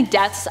and many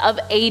deaths of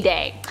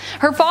A-Day.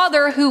 Her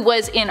father, who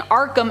was in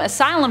Arkham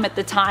Asylum at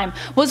the time,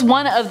 was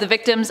one of the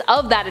victims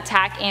of that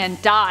attack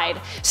and died.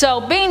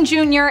 So Bane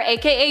Jr.,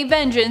 aka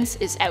Vengeance,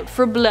 is out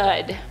for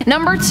blood.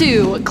 Number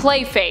 2.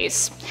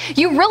 Clayface.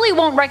 You really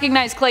won't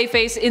recognize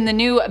Clayface in the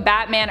new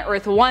Batman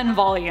Earth 1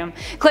 volume.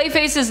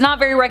 Clayface is not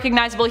very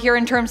recognizable here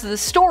in terms of the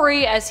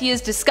story, as he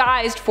is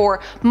disguised for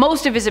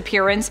most of his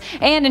appearance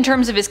and in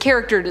terms of his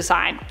character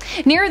design.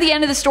 Near the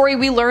end of the story,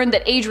 we learn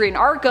that Adrian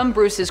Arkham,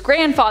 Bruce's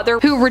grandfather,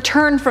 who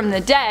returned from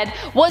the dead,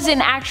 was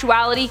in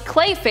actuality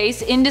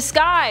Clayface in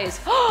disguise.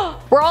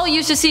 We're all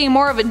used to seeing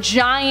more of a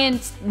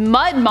giant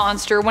mud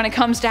monster when it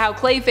comes to how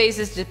Clayface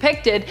is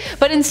depicted,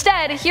 but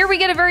instead, here we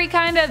get a very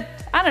kind of,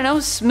 I don't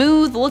know,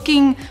 smooth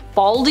looking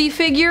baldy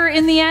figure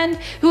in the end,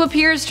 who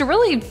appears to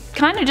really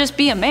kind of just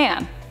be a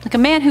man. Like a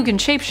man who can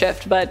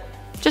shapeshift, but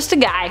just a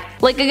guy.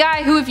 Like a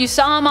guy who, if you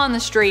saw him on the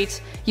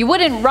streets, you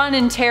wouldn't run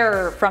in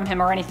terror from him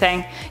or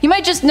anything. You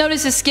might just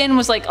notice his skin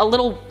was like a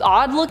little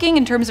odd looking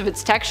in terms of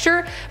its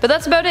texture, but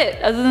that's about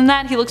it. Other than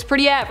that, he looks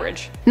pretty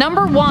average.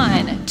 Number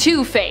 1.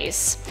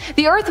 Two-Face.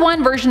 The Earth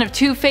 1 version of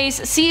Two-Face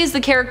sees the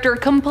character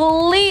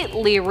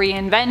completely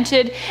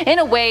reinvented in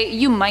a way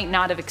you might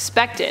not have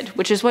expected,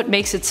 which is what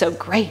makes it so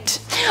great.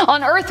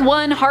 On Earth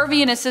 1,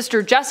 Harvey and his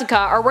sister Jessica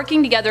are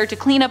working together to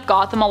clean up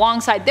Gotham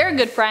alongside their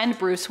good friend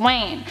Bruce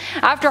Wayne.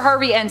 After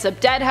Harvey Harvey ends up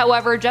dead,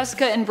 however,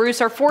 Jessica and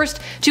Bruce are forced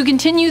to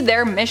continue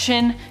their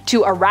mission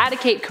to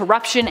eradicate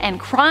corruption and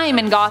crime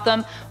in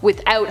Gotham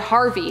without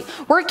Harvey,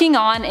 working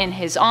on in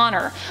his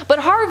honor. But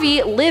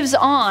Harvey lives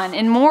on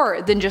in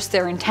more than just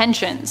their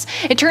intentions.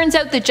 It turns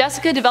out that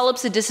Jessica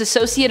develops a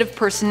dissociative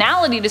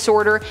personality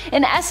disorder,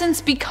 in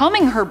essence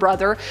becoming her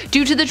brother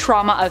due to the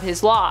trauma of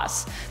his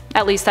loss.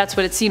 At least that's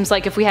what it seems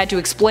like if we had to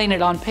explain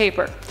it on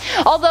paper.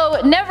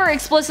 Although never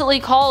explicitly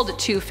called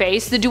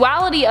Two-Face, the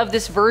duality of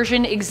this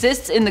version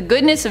exists in the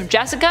goodness of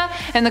Jessica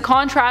and the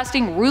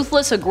contrasting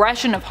ruthless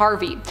aggression of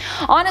Harvey.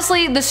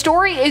 Honestly, the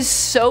story is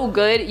so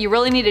good, you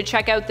really need to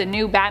check out the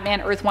new Batman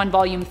Earth 1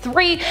 Volume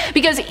 3,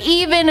 because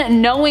even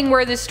knowing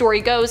where this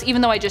story goes,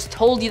 even though I just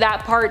told you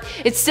that part,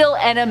 it's still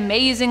an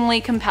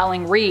amazingly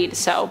compelling read,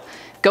 so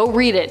go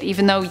read it,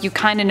 even though you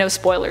kinda know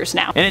spoilers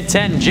now. And at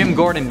 10, Jim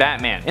Gordon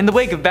Batman. In the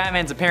wake of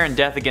Batman's apparent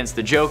death against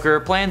the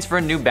Joker, plans for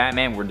a new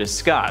Batman were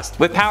discussed,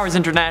 with Powers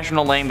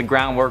International laying the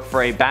groundwork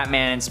for a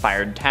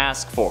Batman-inspired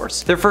task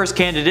force. Their first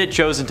candidate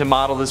chosen to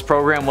model this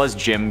program was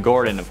Jim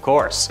Gordon, of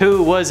course,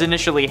 who was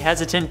initially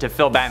hesitant to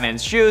fill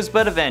Batman's shoes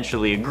but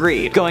eventually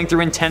agreed. Going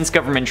through intense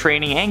government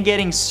training and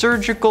getting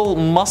surgical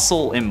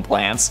muscle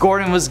implants,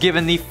 Gordon was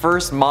given the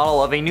first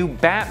model of a new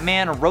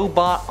Batman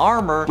robot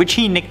armor, which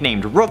he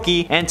nicknamed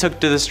Rookie, and took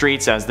to the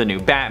streets as the new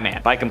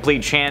Batman. By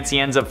complete chance, he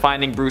ends up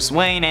finding Bruce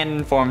Wayne and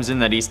informs him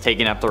that he's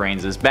taking up the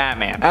reins as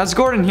Batman. As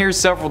Gordon hears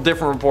several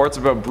different reports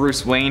about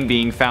Bruce Wayne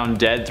being found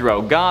dead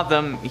throughout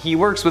Gotham, he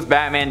works with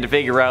Batman to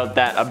figure out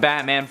that a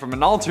Batman from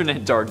an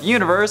alternate dark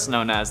universe,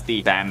 known as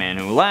the Batman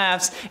Who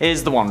Laughs,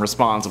 is the one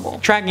responsible.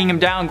 Tracking him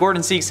down,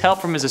 Gordon seeks help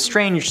from his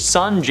estranged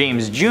son,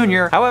 James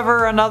Jr.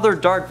 However, another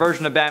dark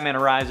version of Batman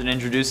arrives and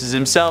introduces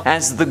himself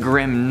as the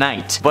Grim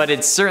Knight. But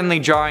it's certainly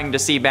jarring to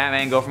see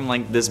Batman go from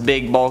like this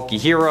big bulky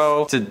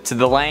hero to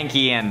the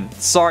lanky and,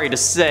 sorry to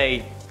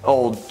say,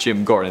 old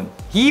Jim Gordon.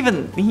 He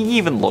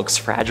even looks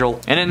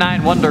fragile. And at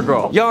 9, Wonder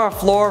Girl. Yara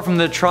Flor from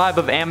the tribe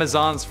of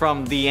Amazons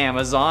from the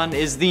Amazon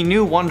is the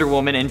new Wonder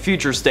Woman in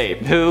Future State,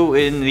 who,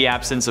 in the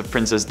absence of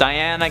Princess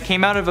Diana,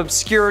 came out of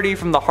obscurity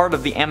from the heart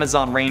of the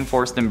Amazon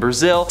rainforest in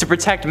Brazil to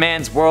protect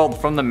man's world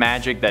from the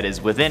magic that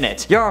is within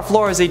it. Yara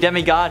Flor is a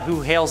demigod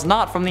who hails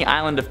not from the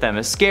island of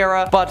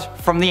Themyscira, but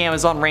from the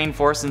Amazon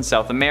rainforest in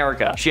South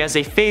America. She has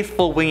a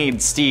faithful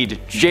winged steed,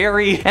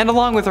 Jerry, and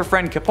along with her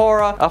friend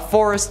Kapora, a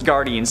forest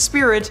guardian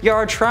spirit,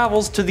 Yara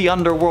travels to the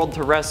underworld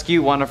to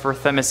rescue one of her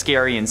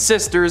Themyscirian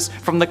sisters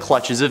from the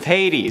clutches of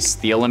Hades,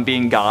 the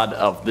Olympian god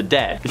of the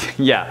dead.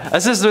 Yeah, a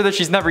sister that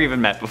she's never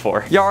even met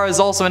before. Yara is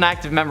also an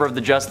active member of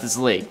the Justice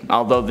League,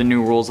 although the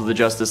new rules of the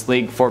Justice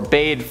League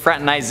forbade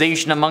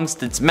fraternization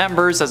amongst its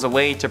members as a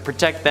way to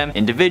protect them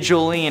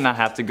individually and not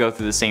have to go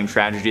through the same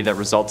tragedy that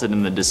resulted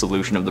in the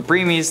dissolution of the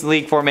previous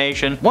League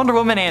formation. Wonder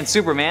Woman and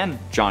Superman,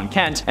 John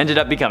Kent, ended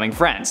up becoming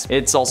friends.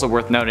 It's also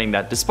worth noting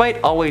that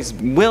despite always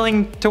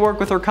willing to work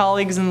with her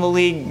colleagues in the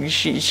League,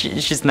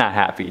 she's not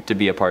happy to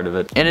be a part of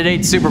it. And at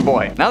 8,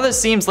 Superboy. Now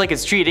this seems like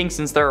it's cheating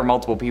since there are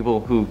multiple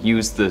people who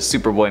use the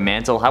Superboy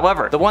mantle.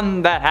 However, the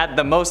one that had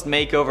the most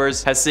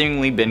makeovers has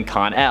seemingly been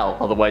Con-El,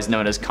 otherwise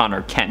known as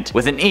Connor Kent,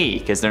 with an E,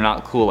 because they're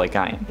not cool like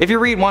I am. If you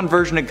read one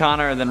version of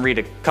Connor and then read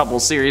a couple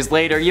series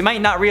later, you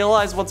might not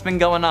realize what's been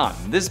going on.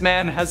 This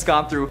man has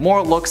gone through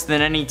more looks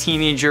than any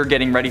teenager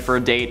getting ready for a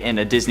date in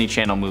a Disney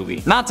Channel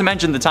movie. Not to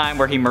mention the time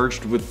where he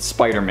merged with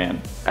Spider-Man,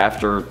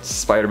 after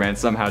Spider-Man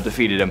somehow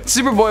defeated him.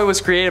 Superboy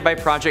was created by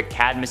Project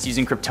Cadmus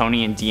using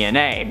Kryptonian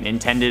DNA,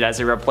 intended as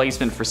a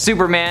replacement for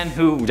Superman,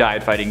 who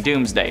died fighting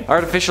Doomsday.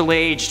 Artificially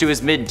aged to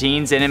his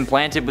mid-teens and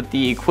implanted with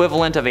the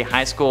equivalent of a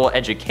high school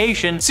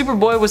education,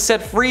 Superboy was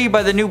set free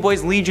by the New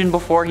Boys Legion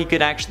before he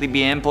could actually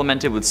be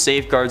implemented with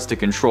safeguards to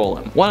control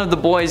him. One of the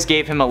boys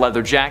gave him a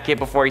leather jacket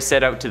before he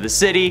set out to the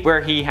city,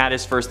 where he had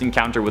his first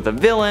encounter with a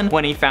villain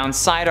when he found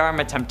Sidearm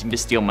attempting to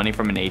steal money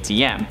from an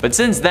ATM. But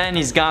since then,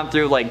 he's gone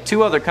through like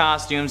 2 other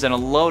costumes and a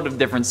load of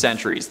different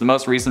centuries, the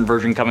most recent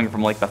version coming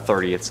from like the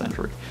 30th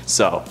century.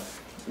 So,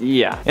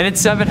 yeah. And at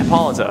 7,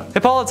 Hippolyta.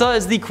 Hippolyta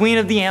is the queen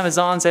of the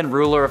Amazons and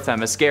ruler of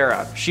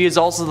Themyscira. She is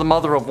also the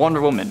mother of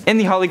Wonder Woman. In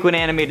the Harley Quinn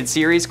animated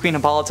series, Queen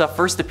Hippolyta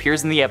first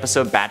appears in the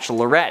episode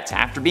Bachelorette,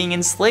 after being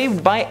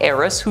enslaved by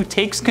Eris, who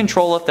takes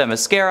control of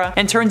Themyscira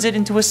and turns it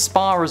into a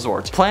spa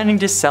resort, planning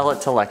to sell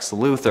it to Lex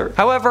Luthor.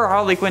 However,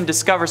 Harley Quinn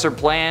discovers her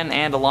plan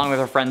and along with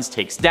her friends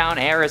takes down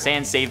Eris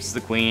and saves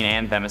the queen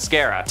and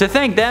Themyscira. To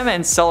thank them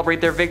and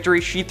celebrate their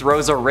victory, she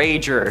throws a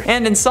rager.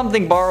 And in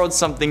Something Borrowed,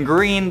 Something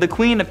Green, the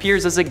queen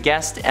appears as a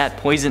guest at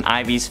Poison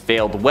Ivy's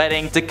failed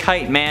wedding to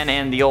Kite Man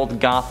and the old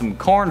Gotham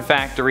corn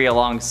factory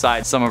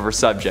alongside some of her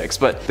subjects.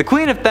 But the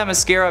Queen of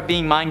Themyscira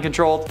being mind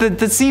controlled,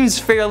 that seems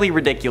fairly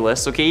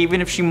ridiculous, okay?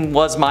 Even if she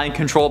was mind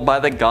controlled by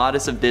the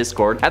goddess of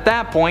discord, at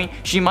that point,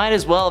 she might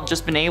as well have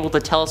just been able to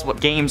tell us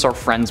what games our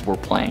friends were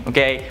playing,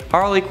 okay?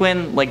 Harley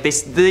Quinn, like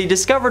they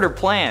discovered her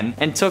plan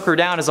and took her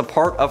down as a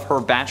part of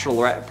her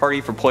bachelorette party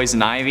for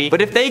Poison Ivy.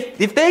 But if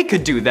they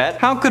could do that,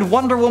 how could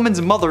Wonder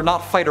Woman's mother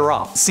not fight her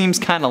off? Seems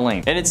kinda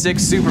lame. And at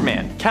 6, Superman.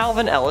 Superman.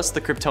 Calvin Ellis,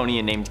 the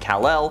Kryptonian named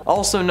Kal-El,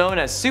 also known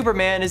as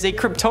Superman, is a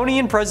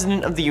Kryptonian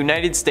president of the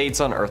United States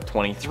on Earth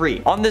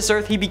 23. On this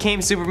Earth, he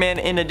became Superman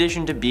in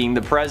addition to being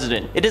the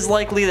president. It is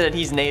likely that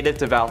he's native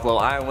to Vathlo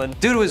Island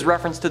due to his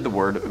reference to the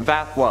word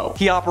Vathlo.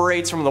 He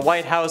operates from the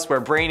White House,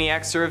 where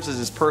Brainiac serves as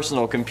his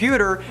personal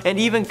computer and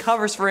even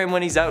covers for him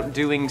when he's out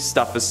doing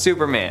stuff as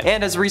Superman,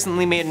 and has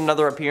recently made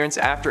another appearance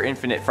after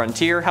Infinite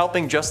Frontier,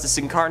 helping Justice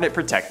Incarnate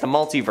protect the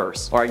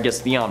multiverse, or I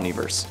guess the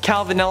Omniverse.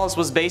 Calvin Ellis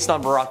was based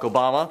on Barack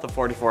Obama, the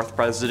 44th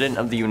president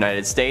of the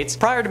United States.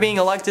 Prior to being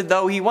elected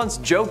though, he once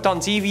joked on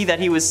TV that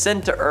he was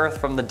sent to Earth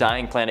from the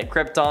dying planet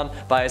Krypton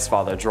by his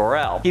father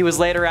Jor-El. He was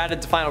later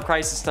added to Final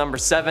Crisis number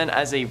 7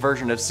 as a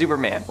version of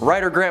Superman.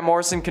 Writer Grant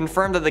Morrison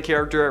confirmed that the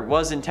character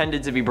was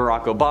intended to be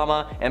Barack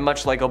Obama, and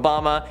much like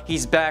Obama,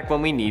 he's back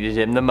when we needed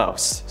him the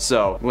most.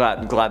 So,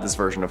 glad this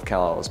version of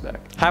Kal-El is back.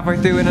 Halfway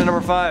through into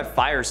number 5,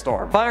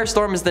 Firestorm.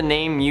 Firestorm is the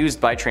name used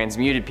by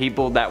transmuted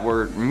people that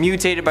were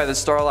mutated by the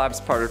Star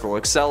Labs particle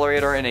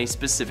accelerator in a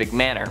specific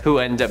manner, who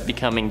end up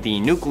becoming the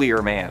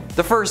Nuclear Man.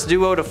 The first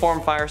duo to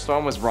form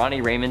Firestorm was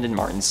Ronnie Raymond and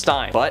Martin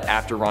Stein, but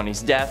after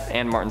Ronnie's death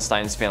and Martin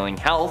Stein's failing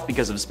health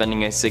because of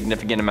spending a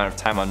significant amount of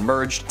time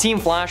unmerged, Team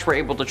Flash were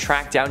able to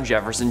track down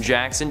Jefferson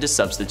Jackson to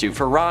substitute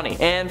for Ronnie.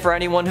 And for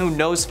anyone who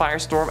knows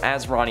Firestorm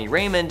as Ronnie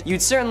Raymond,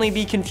 you'd certainly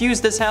be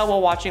confused as hell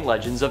while watching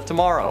Legends of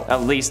Tomorrow,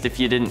 at least if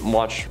you didn't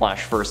watch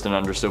Flash first and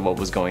understood what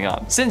was going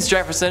on. Since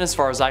Jefferson, as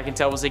far as I can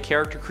tell, was a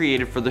character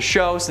created for the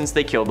show since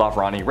they killed off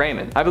Ronnie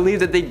Raymond. I believe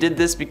that they did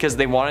this because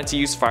they wanted to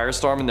use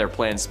Firestorm in their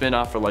planned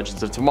spin-off for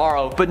Legends of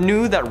Tomorrow, but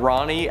knew that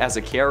Ronnie as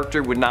a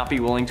character would not be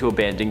willing to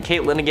abandon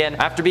Caitlin again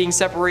after being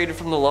separated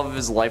from the love of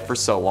his life for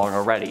so long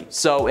already.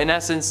 So in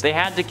essence, they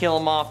had to kill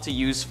him off to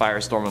use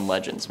Firestorm in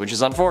Legends, which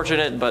is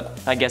unfortunate, but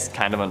I guess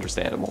kind of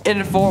understandable.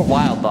 In 4,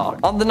 Wild Dog.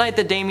 On the night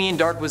that Damien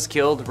Dark was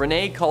killed,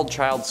 Renee called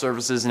Child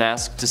Services and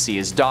asked to see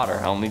his daughter,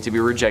 only to be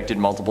rejected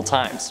multiple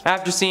times.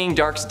 After seeing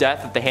Dark's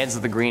death at the hands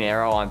of the Green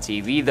Arrow on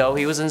TV though,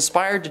 he was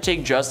inspired to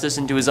take justice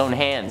into his own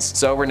hands,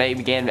 so Renee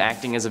began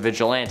acting as a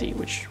vigilante,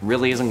 which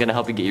really isn't gonna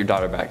help you get your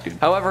daughter back, dude.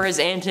 However, his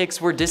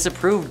antics were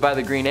disapproved by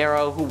the Green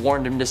Arrow, who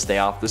warned him to stay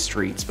off the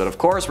streets, but of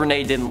course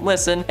Renee didn't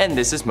listen, and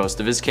this is most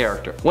of his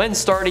character. When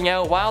starting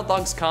out, Wild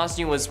Dog's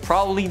costume was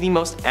probably the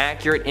most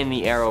accurate in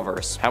the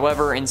Arrowverse.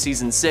 However, in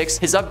season 6,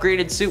 his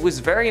upgraded suit was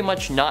very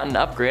much not an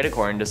upgrade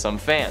according to some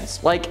fans.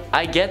 Like,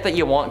 I get that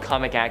you want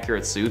comic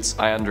accurate suits,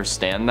 I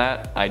understand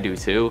that, I do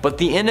too, but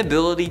the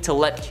inability to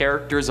let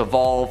characters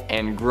evolve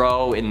and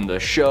grow in the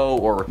show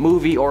or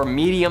movie or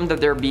medium that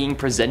they're being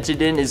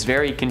presented in is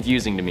very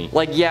confusing to me.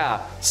 Like,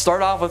 yeah,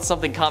 start off with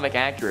something comic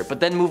accurate, but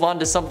then move on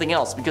to something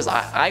else, because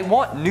I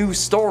want new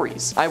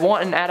stories. I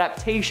want an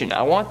adaptation.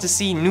 I want to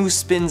see new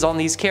spins on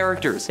these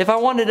characters. If I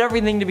wanted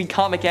everything to be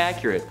comic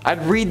accurate,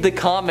 I'd read the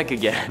comic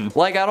again.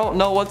 Like, I don't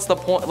know what's the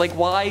point. Like,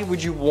 why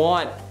would you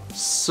want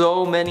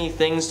so many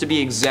things to be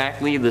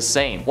exactly the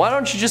same? Why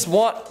don't you just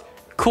want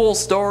cool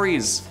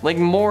stories, like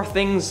more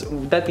things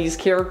that these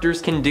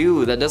characters can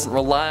do that doesn't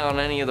rely on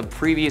any of the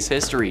previous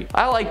history?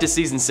 I liked his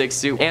season 6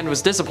 suit and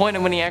was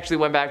disappointed when he actually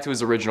went back to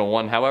his original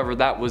one. However,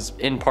 that was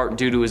in part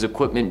due to his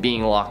equipment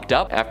being locked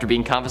up after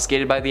being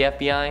confiscated by the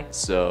FBI,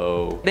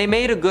 so they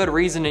made a good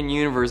reason in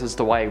universe as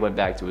to why he went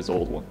back to his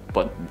old one,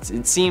 but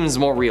it seems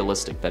more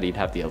realistic that he'd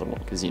have the other one,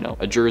 because, you know,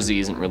 a jersey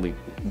isn't really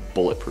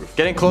bulletproof.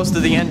 Getting close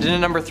to the end,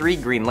 in number 3,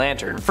 Green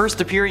Lantern.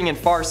 First appearing in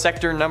Far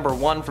Sector number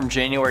 1 from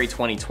January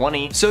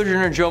 2020,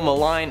 Sojourner Jo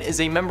Malign is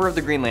a member of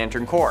the Green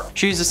Lantern Corps.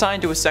 She's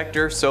assigned to a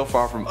sector so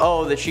far from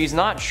O that she's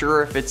not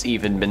sure if it's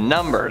even been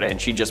numbered, and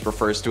she just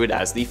refers to it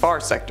as the Far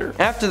Sector.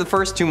 After the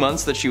first 2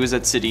 months that she was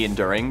at City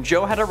Enduring,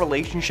 Jo had a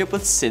relationship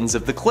with Sins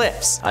of the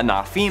Cliffs, a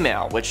Na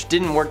female, which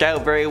didn't work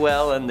out very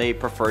well and they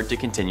preferred to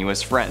continue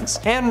as friends.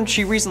 And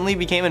she recently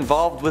became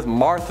involved with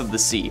Marth of the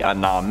Sea, a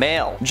Na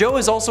male. Jo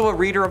is also a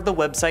reader of the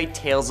website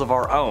Tales of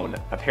Our Own,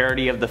 a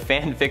parody of the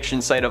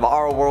fanfiction site of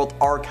Our World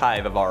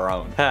Archive of Our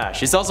Own.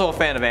 She's also a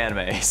fan of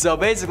anime, so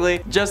basically,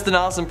 just an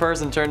awesome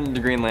person turned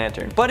into Green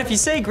Lantern. But if you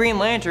say Green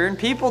Lantern,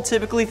 people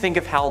typically think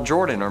of Hal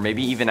Jordan or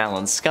maybe even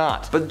Alan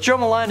Scott. But Jo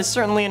Malign is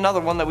certainly another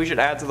one that we should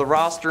add to the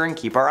roster and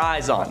keep our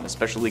eyes on,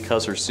 especially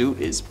because her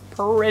suit is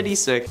pretty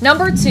sick.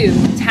 Number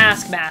 2,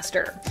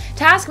 Taskmaster.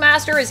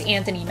 Taskmaster is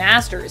Anthony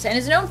Masters and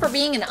is known for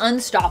being an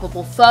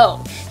unstoppable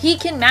foe. He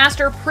can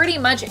master pretty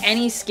much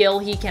any skill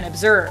he can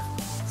observe.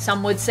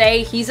 Some would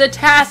say he's a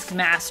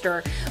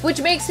taskmaster,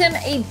 which makes him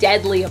a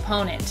deadly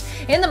opponent.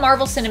 In the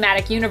Marvel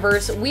Cinematic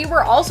Universe, we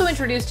were also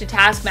introduced to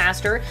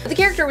Taskmaster, but the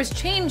character was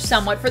changed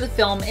somewhat for the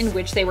film in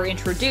which they were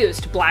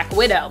introduced, Black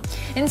Widow.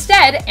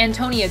 Instead,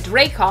 Antonia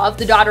Dreykov,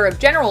 the daughter of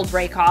General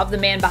Dreykov, the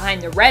man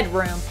behind the Red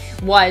Room,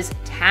 was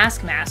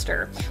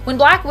Taskmaster. When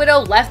Black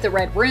Widow left the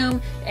Red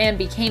Room and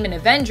became an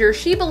Avenger,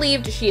 she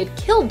believed she had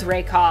killed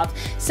Dreykov,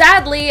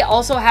 sadly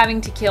also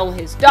having to kill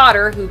his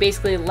daughter, who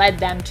basically led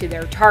them to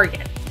their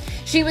target.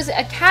 She was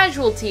a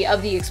casualty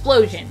of the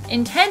explosion,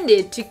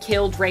 intended to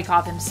kill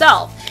Dreykov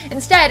himself.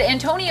 Instead,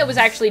 Antonia was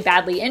actually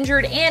badly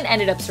injured and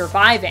ended up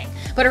surviving,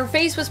 but her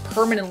face was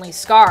permanently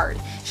scarred.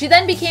 She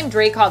then became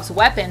Dreykov's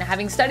weapon,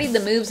 having studied the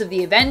moves of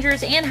the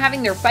Avengers and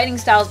having their fighting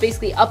styles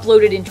basically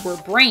uploaded into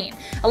her brain,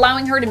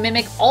 allowing her to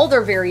mimic all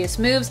their various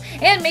moves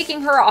and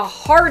making her a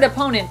hard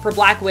opponent for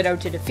Black Widow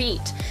to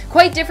defeat.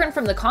 Quite different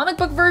from the comic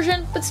book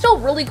version, but still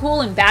really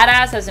cool and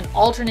badass as an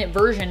alternate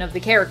version of the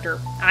character,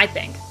 I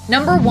think.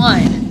 Number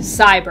 1.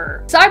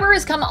 Cyber. Cyber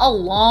has come a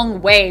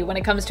long way when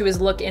it comes to his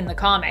look in the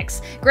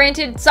comics.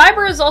 Granted,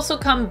 Cyber has also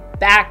come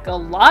back a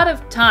lot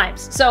of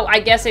times, so I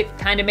guess it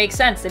kinda makes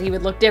sense that he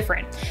would look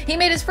different. He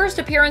made his first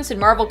appearance in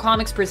Marvel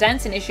Comics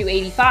Presents in issue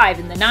 85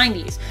 in the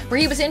 90s, where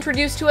he was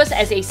introduced to us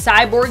as a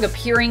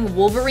cyborg-appearing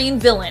Wolverine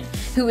villain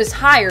who was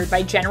hired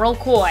by General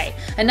Koi,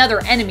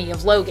 another enemy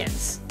of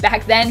Logan's.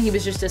 Back then, he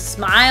was just a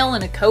smile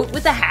and a coat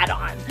with a hat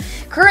on.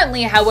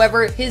 Currently,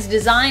 however, his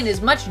design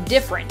is much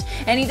different,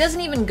 and he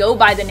doesn't even go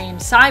by the name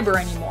Cyber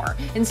anymore,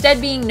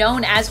 instead being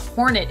known as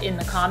Hornet in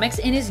the comics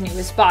in his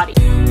newest body.